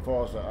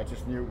Forza. I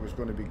just knew it was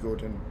going to be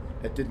good and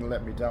it didn't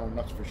let me down,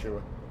 that's for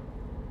sure.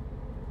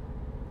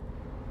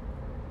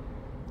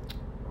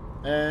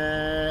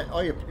 Oh,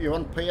 you're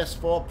on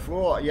PS4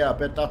 Pro? Yeah, I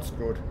bet that's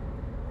good.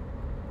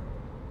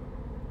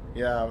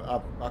 Yeah,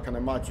 I can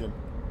imagine.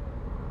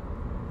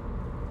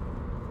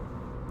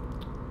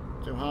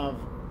 To have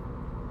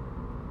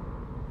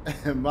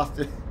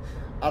Matthew,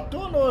 I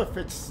don't know if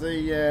it's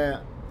the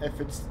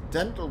if it's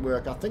dental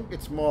work. I think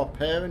it's more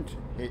parentage.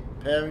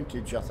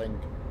 I think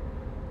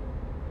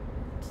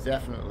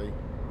definitely.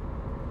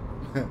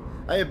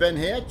 Hey Ben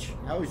H,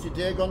 how's your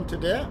day gone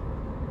today?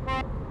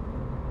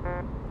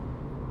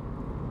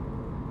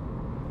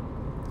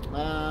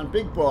 And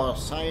Big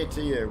Boss, hi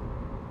to you.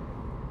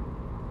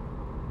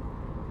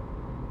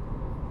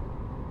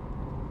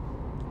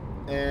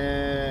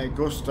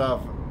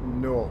 Gustav,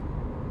 no.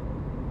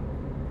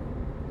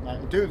 I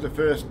can do the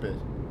first bit.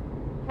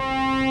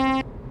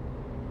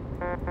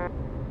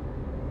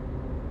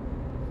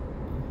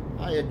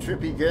 Hiya,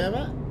 Trippy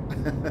Gamer.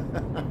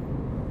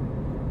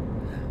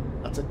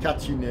 That's a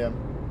catchy name.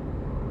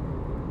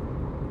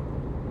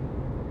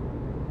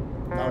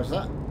 How's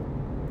that?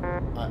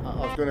 I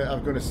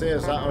was gonna say,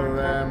 is that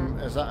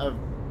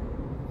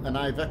an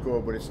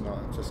Iveco, but it's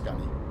not. It's a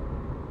Scania.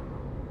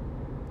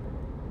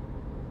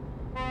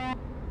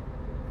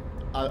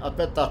 I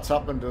bet that's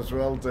happened as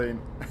well,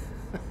 Dean.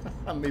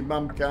 And my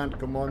mum can't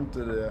come on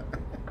today.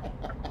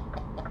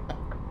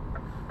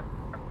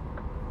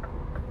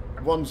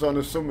 One's on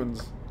a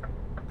summons.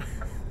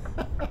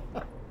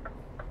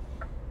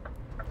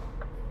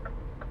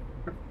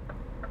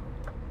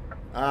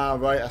 Ah,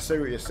 right, I see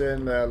what you're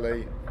saying there,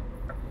 Lee.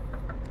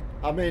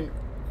 I mean,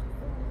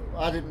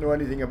 I didn't know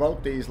anything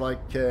about these,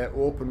 like,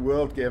 open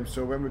world games,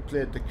 so when we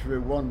played the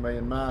Crew 1, me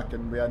and Mark,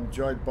 and we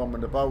enjoyed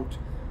bombing about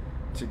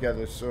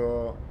together,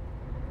 so...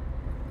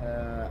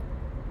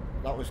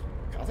 that was,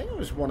 I think it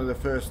was one of the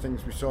first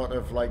things we sort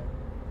of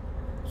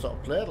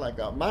played like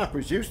that. Mark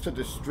was used to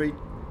the street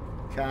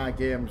car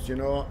games, you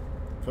know,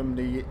 from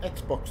the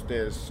Xbox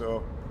days,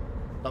 so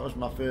that was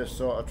my first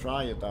sort of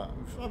try at that.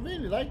 I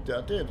really liked it,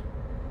 I did.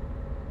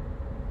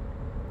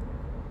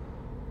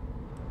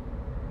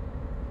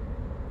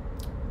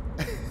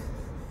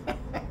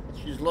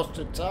 She's lost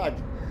her tag.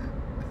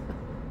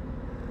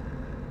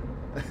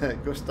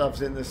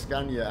 Gustav's in the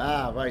Scania.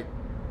 Ah, right.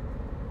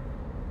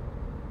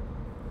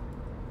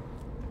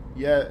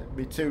 Yeah,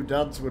 me 2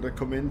 dads would have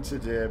come in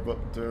today, but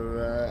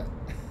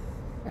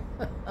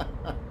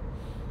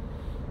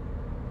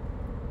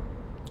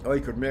oh,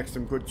 you could make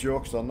some good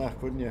jokes on that,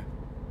 couldn't you?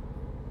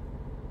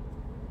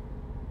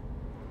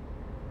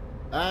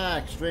 Ah,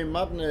 Extreme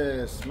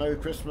Madness. Merry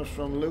Christmas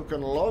from Luke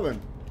and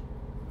Lauren.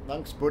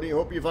 Thanks, buddy.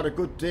 Hope you've had a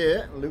good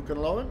day, Luke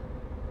and Lauren.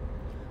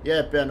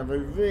 Yeah, Ben, have a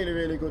really,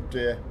 really good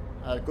day.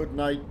 Had a good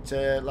night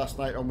last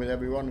night on with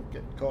everyone.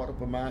 Get caught up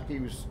with Mark. He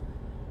was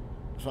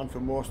on for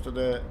most of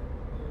the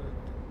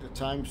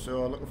time,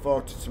 so looking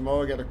forward to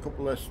tomorrow. Get a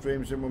couple of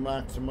streams in with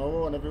Mark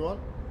tomorrow and everyone.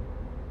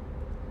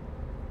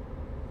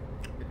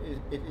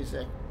 Is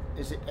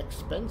it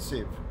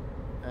expensive?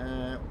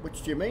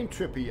 Which do you mean,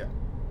 Trippy?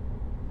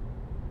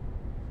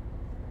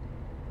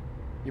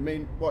 You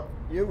mean what?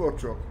 Euro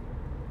Truck?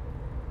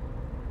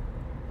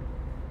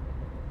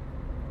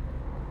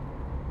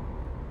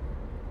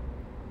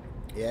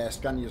 Yeah,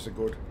 Scanias are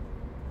good.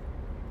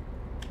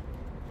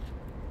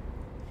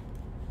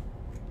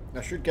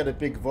 I should get a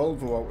big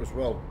Volvo out as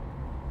well.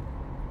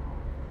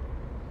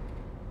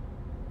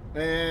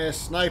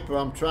 Sniper,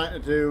 I'm trying to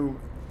do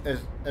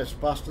as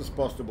fast as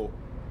possible.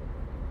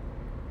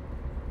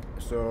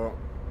 So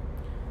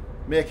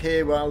make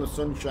hay while the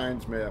sun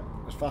shines, mate.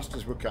 As fast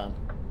as we can.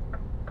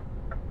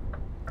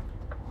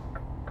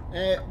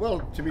 Well,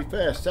 to be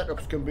fair,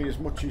 setups can be as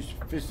much as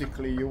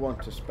physically you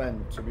want to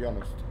spend, to be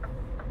honest.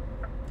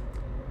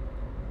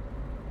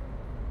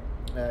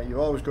 You're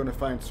always going to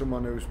find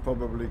someone who's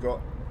probably got,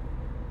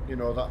 you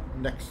know, that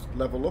next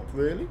level up,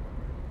 really.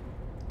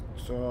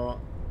 So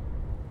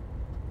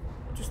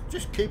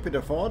just keep it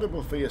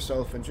affordable for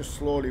yourself and just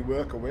slowly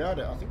work away at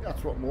it. I think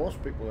that's what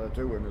most people are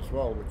doing as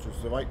well, which is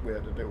the right way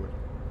to do it.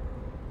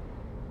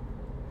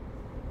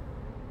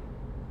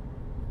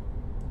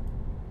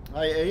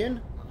 Hi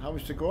Ian,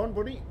 how's it going,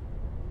 buddy?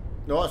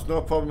 No, it's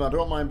no problem. I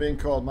don't mind being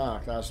called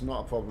Mark. That's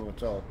not a problem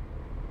at all.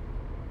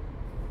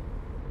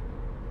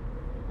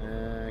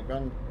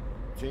 Grand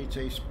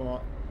GT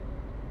Sport.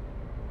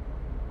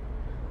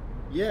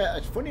 Yeah,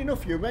 it's funny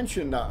enough you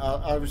mentioned that.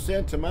 I was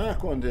saying to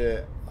Mark one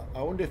day,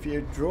 I wonder if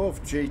you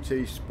drove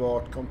GT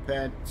Sport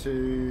compared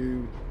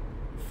to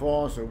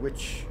Forza,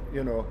 which,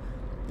 you know,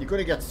 you're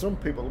going to get some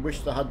people who wish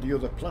they had the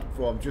other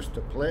platform just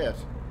to play it.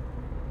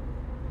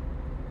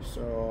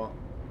 So,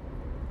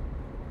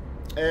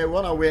 we're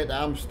on our way to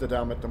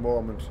Amsterdam at the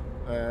moment.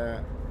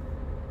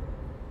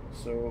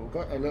 So, we've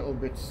got a little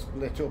bit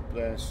split up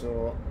there,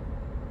 so...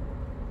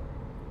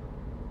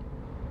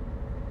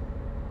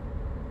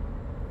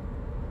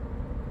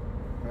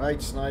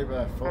 Right,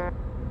 Sniper,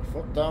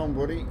 foot down,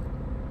 buddy.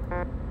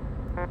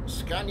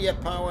 Scania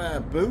power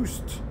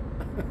boost.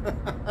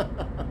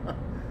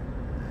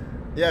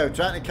 Yeah, we're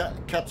trying to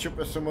catch up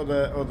with some of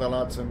the other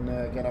lads and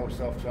get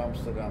ourselves to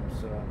Amsterdam.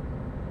 So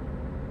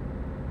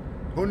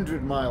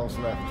 100 miles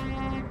left.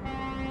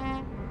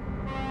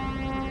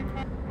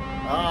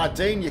 Ah,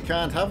 Dean, you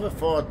can't have a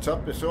Ford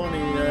top. It's only.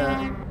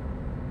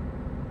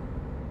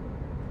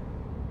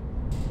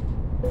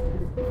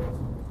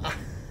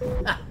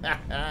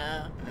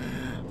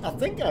 I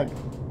think I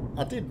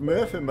did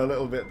Murph him a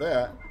little bit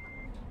there.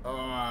 Oh,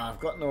 I've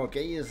got no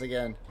gears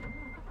again.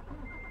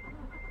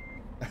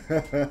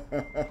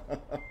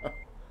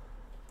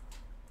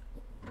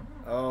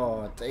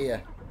 Oh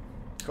dear.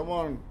 Come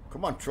on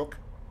truck.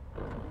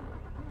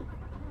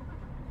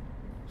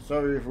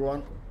 Sorry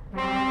everyone.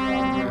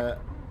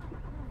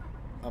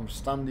 I'm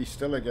standing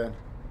still again.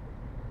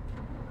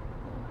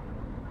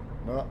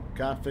 No,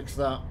 can't fix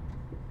that.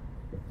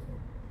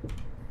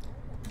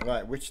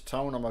 Right, which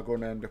town am I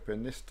going to end up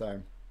in this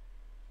time?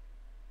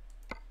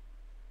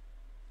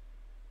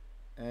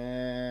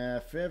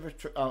 Favourite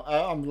truck?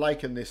 I'm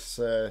liking this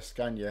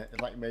Scania.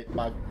 It's like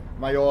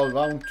my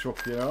all-round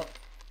truck, you know.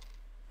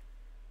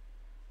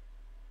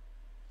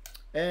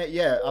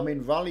 Yeah, I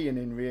mean, rallying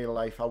in real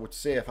life, I would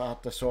say if I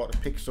had to sort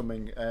of pick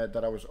something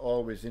that I was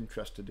always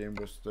interested in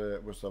was the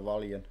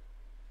rallying.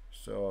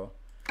 So,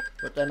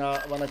 but then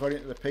when I got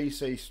into the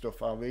PC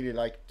stuff, I really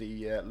liked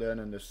the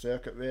learning the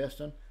circuit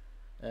racing.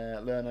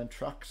 Learning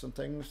tracks and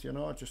things, you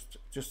know,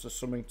 just as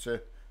something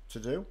to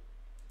do.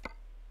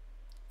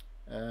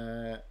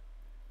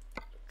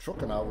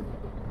 Trucking, I would,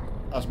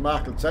 as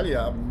Mark will tell you,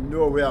 I have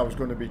no way I was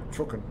going to be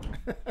trucking.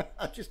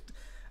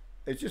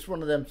 It's just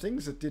one of them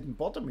things that didn't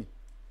bother me.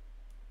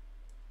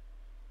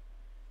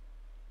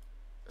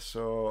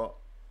 So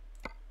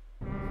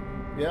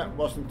yeah,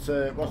 wasn't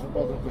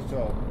bothered at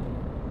all.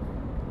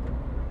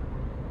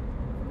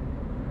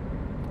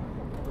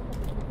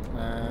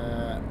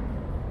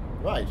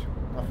 Right.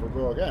 Off we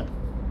go again.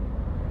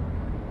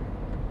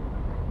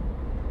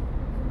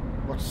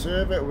 What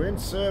server? We're in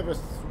server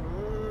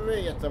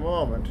 3 at the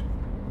moment.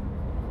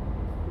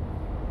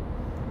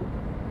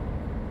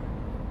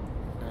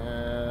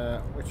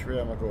 Which way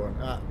am I going?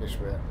 Ah, this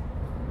way.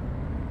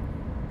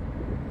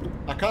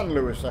 I can,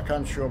 Lewis, I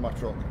can show my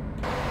truck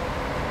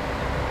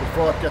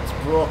before it gets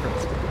broken.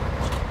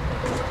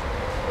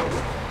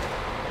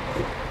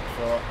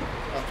 So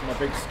that's my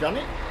big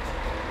Scania.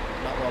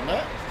 That one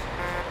there.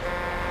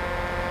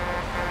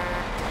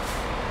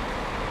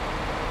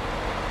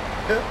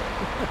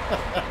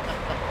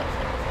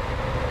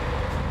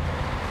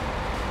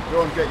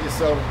 Don't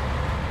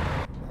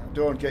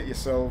get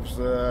yourselves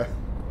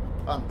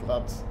pant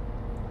lads.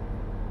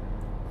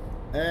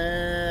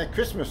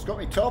 Christmas got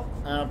me top.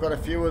 I've got a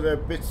few other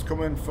bits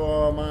coming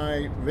for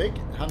my rig,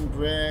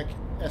 handbrake,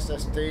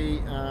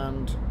 SSD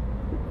and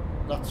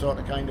that sort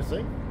of kind of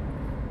thing.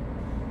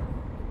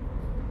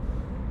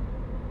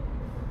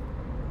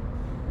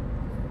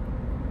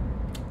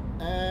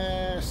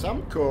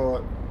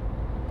 Samco,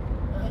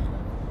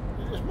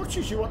 as much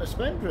as you want to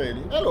spend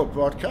really. Hello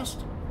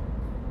broadcast.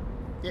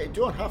 Yeah, you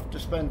don't have to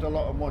spend a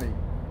lot of money,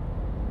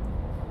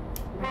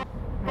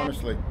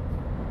 honestly.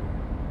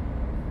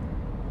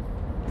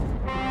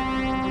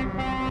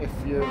 If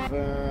you've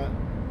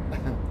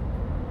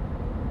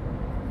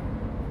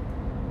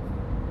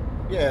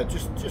yeah,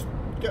 just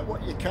get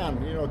what you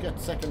can, you know,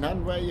 get second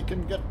hand where you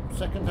can get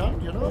second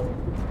hand, you know,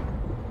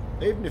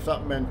 even if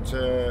that meant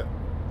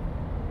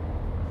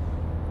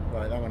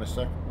right, hang on a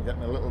sec, I'm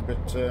getting a little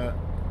bit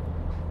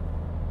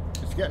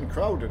it's getting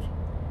crowded.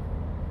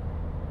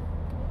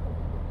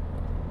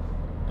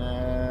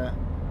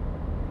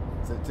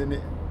 The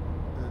dinner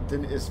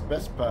is the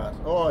best part.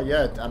 Oh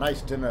yeah, a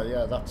nice dinner.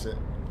 Yeah, that's it.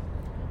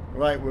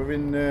 Right, we're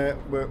in.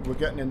 We're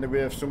getting in the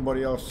way of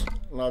somebody else,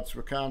 lads.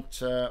 We can't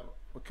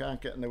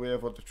get in the way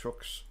of other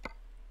trucks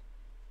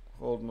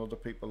holding other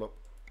people up.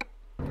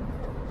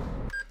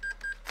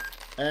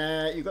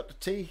 You got the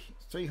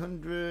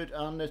T300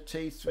 and the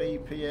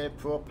T3 PA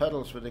Pro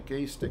pedals with a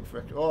key stick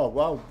for. Oh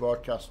wow,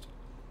 broadcast,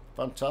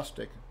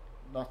 fantastic.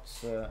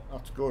 That's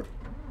good.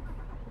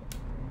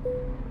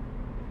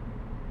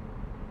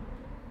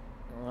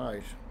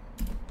 Right.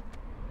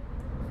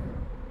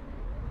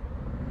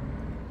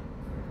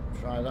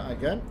 Try that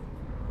again.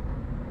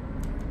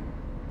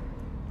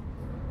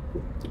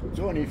 It's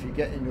only if you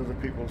get in other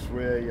people's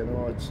way, you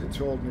know, it's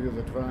holding the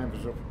other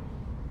drivers up,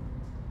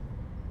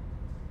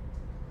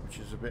 which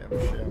is a bit of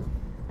a shame.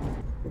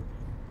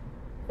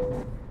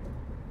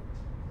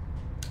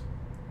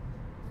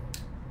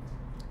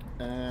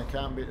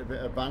 Can't beat a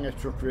bit of banger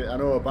truck rate. I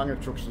know banger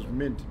trucks is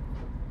mint.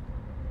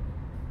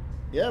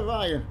 Yeah,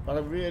 Ryan, had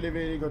a really,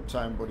 really good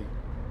time, buddy.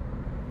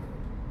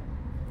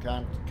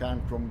 Can't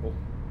crumble.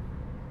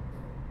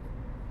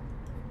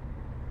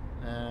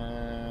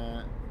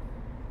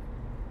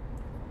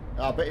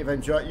 I bet you've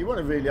enjoyed. You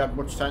wouldn't have really had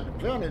much time to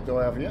play on it, though,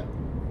 have you?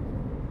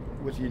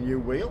 With your new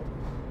wheel.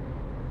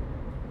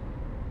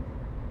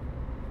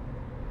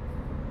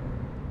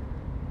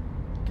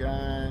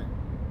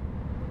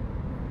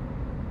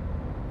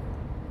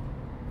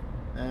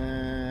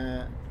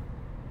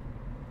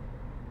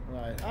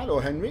 Right. Hello,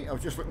 Henry. I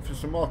was just looking for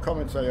some more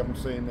comments I haven't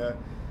seen there.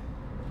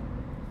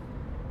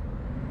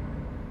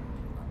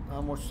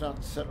 How much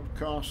that setup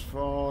cost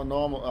for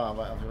normal? Ah,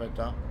 right, I've read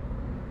that.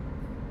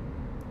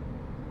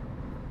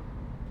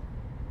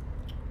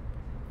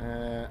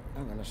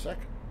 Hang on a sec.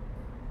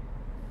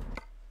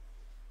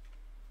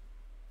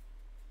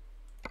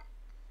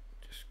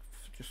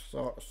 Just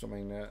thought of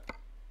something there.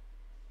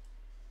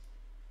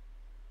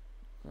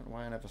 I don't know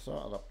why I never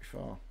thought of that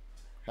before.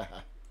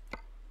 Haha.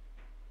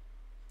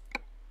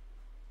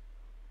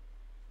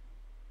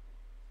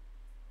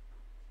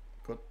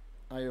 Good.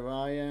 Are you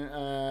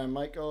Ryan?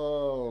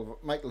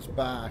 Michael's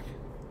back.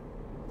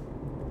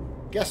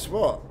 Guess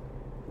what?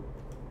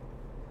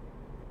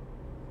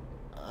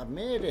 I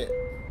made it.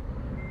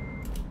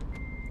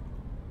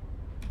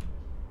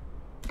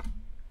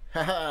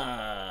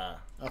 Haha.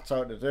 That's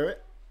how to do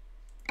it.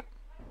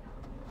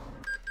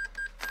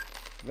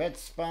 Red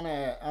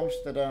Spanner,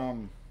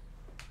 Amsterdam.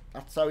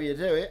 That's how you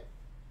do it.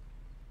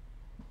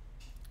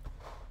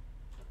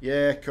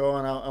 Yeah,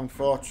 Cohen,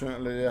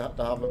 unfortunately they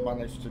haven't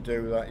managed to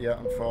do that yet,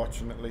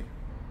 unfortunately.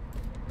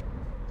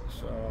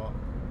 So...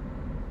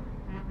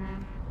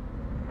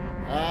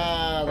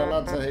 Ah, the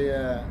lads are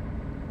here.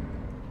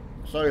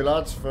 Sorry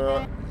lads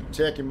for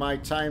taking my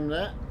time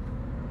there.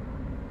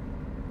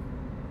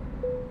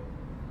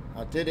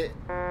 I did it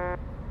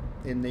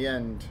in the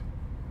end.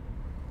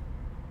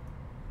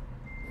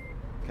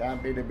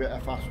 Can't beat a bit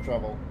of fast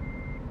travel.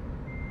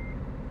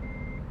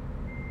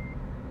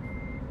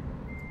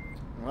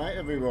 Right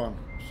everyone,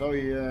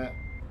 sorry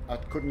I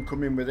couldn't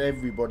come in with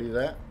everybody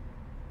there.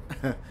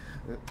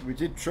 We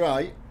did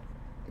try.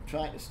 We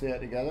tried to stay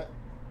together.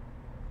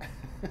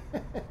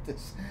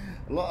 There's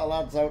a lot of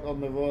lads out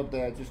on the road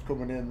there just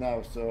coming in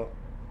now, so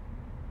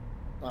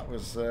that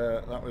was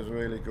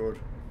really good.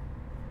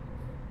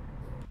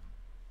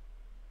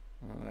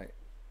 Alright.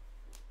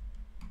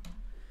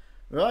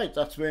 Right,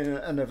 that's been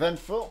an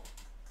eventful.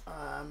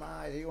 Am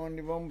I the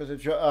only one with a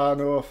job? Ah,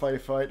 no, a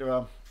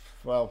firefighter.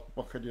 Well,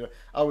 what could you do?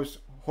 I was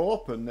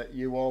hoping that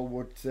you all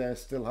would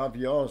still have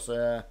yours.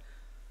 I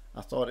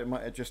thought it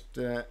might have just...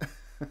 I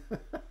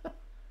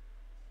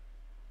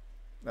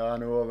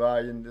know,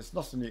 Ryan, there's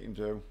nothing you can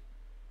do.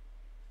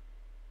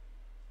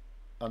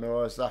 I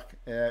know, Zach.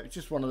 It's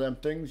just one of them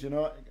things, you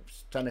know.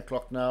 It's 10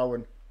 o'clock now,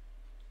 and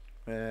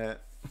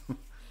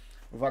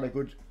we've had a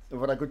good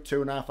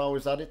 2.5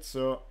 hours at it,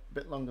 so a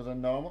bit longer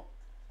than normal.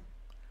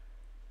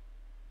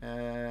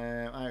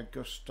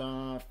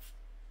 Gustav.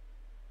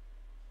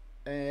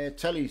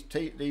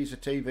 Tellies, these are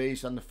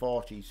TVs and the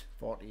 40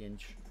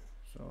 inch.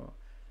 So,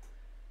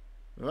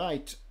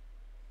 right.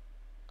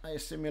 I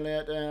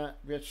simulator,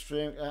 great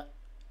stream.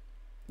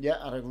 Yeah,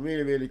 I had a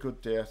really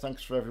good day.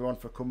 Thanks for everyone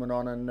for coming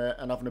on and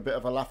having a bit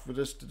of a laugh with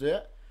us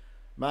today.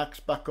 Mark's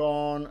back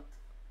on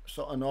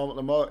sort of normal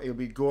tomorrow. He'll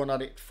be going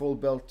at it full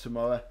belt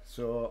tomorrow,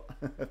 so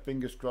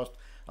fingers crossed.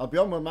 I'll be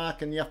on with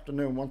Mark in the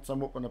afternoon once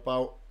I'm up and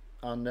about,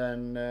 and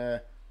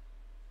then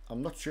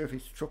I'm not sure if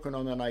he's trucking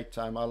on the night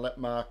time. I'll let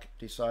Mark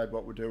decide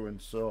what we're doing,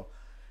 so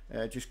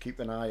just keep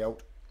an eye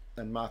out,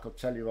 and Mark will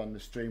tell you on the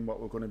stream what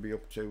we're going to be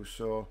up to.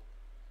 So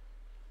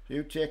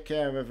you take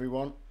care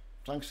everyone.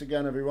 Thanks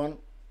again everyone.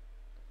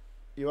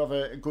 You have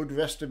a good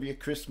rest of your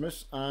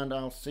Christmas, and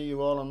I'll see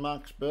you all on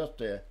Mark's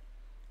birthday.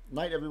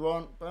 Night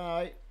everyone.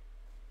 Bye.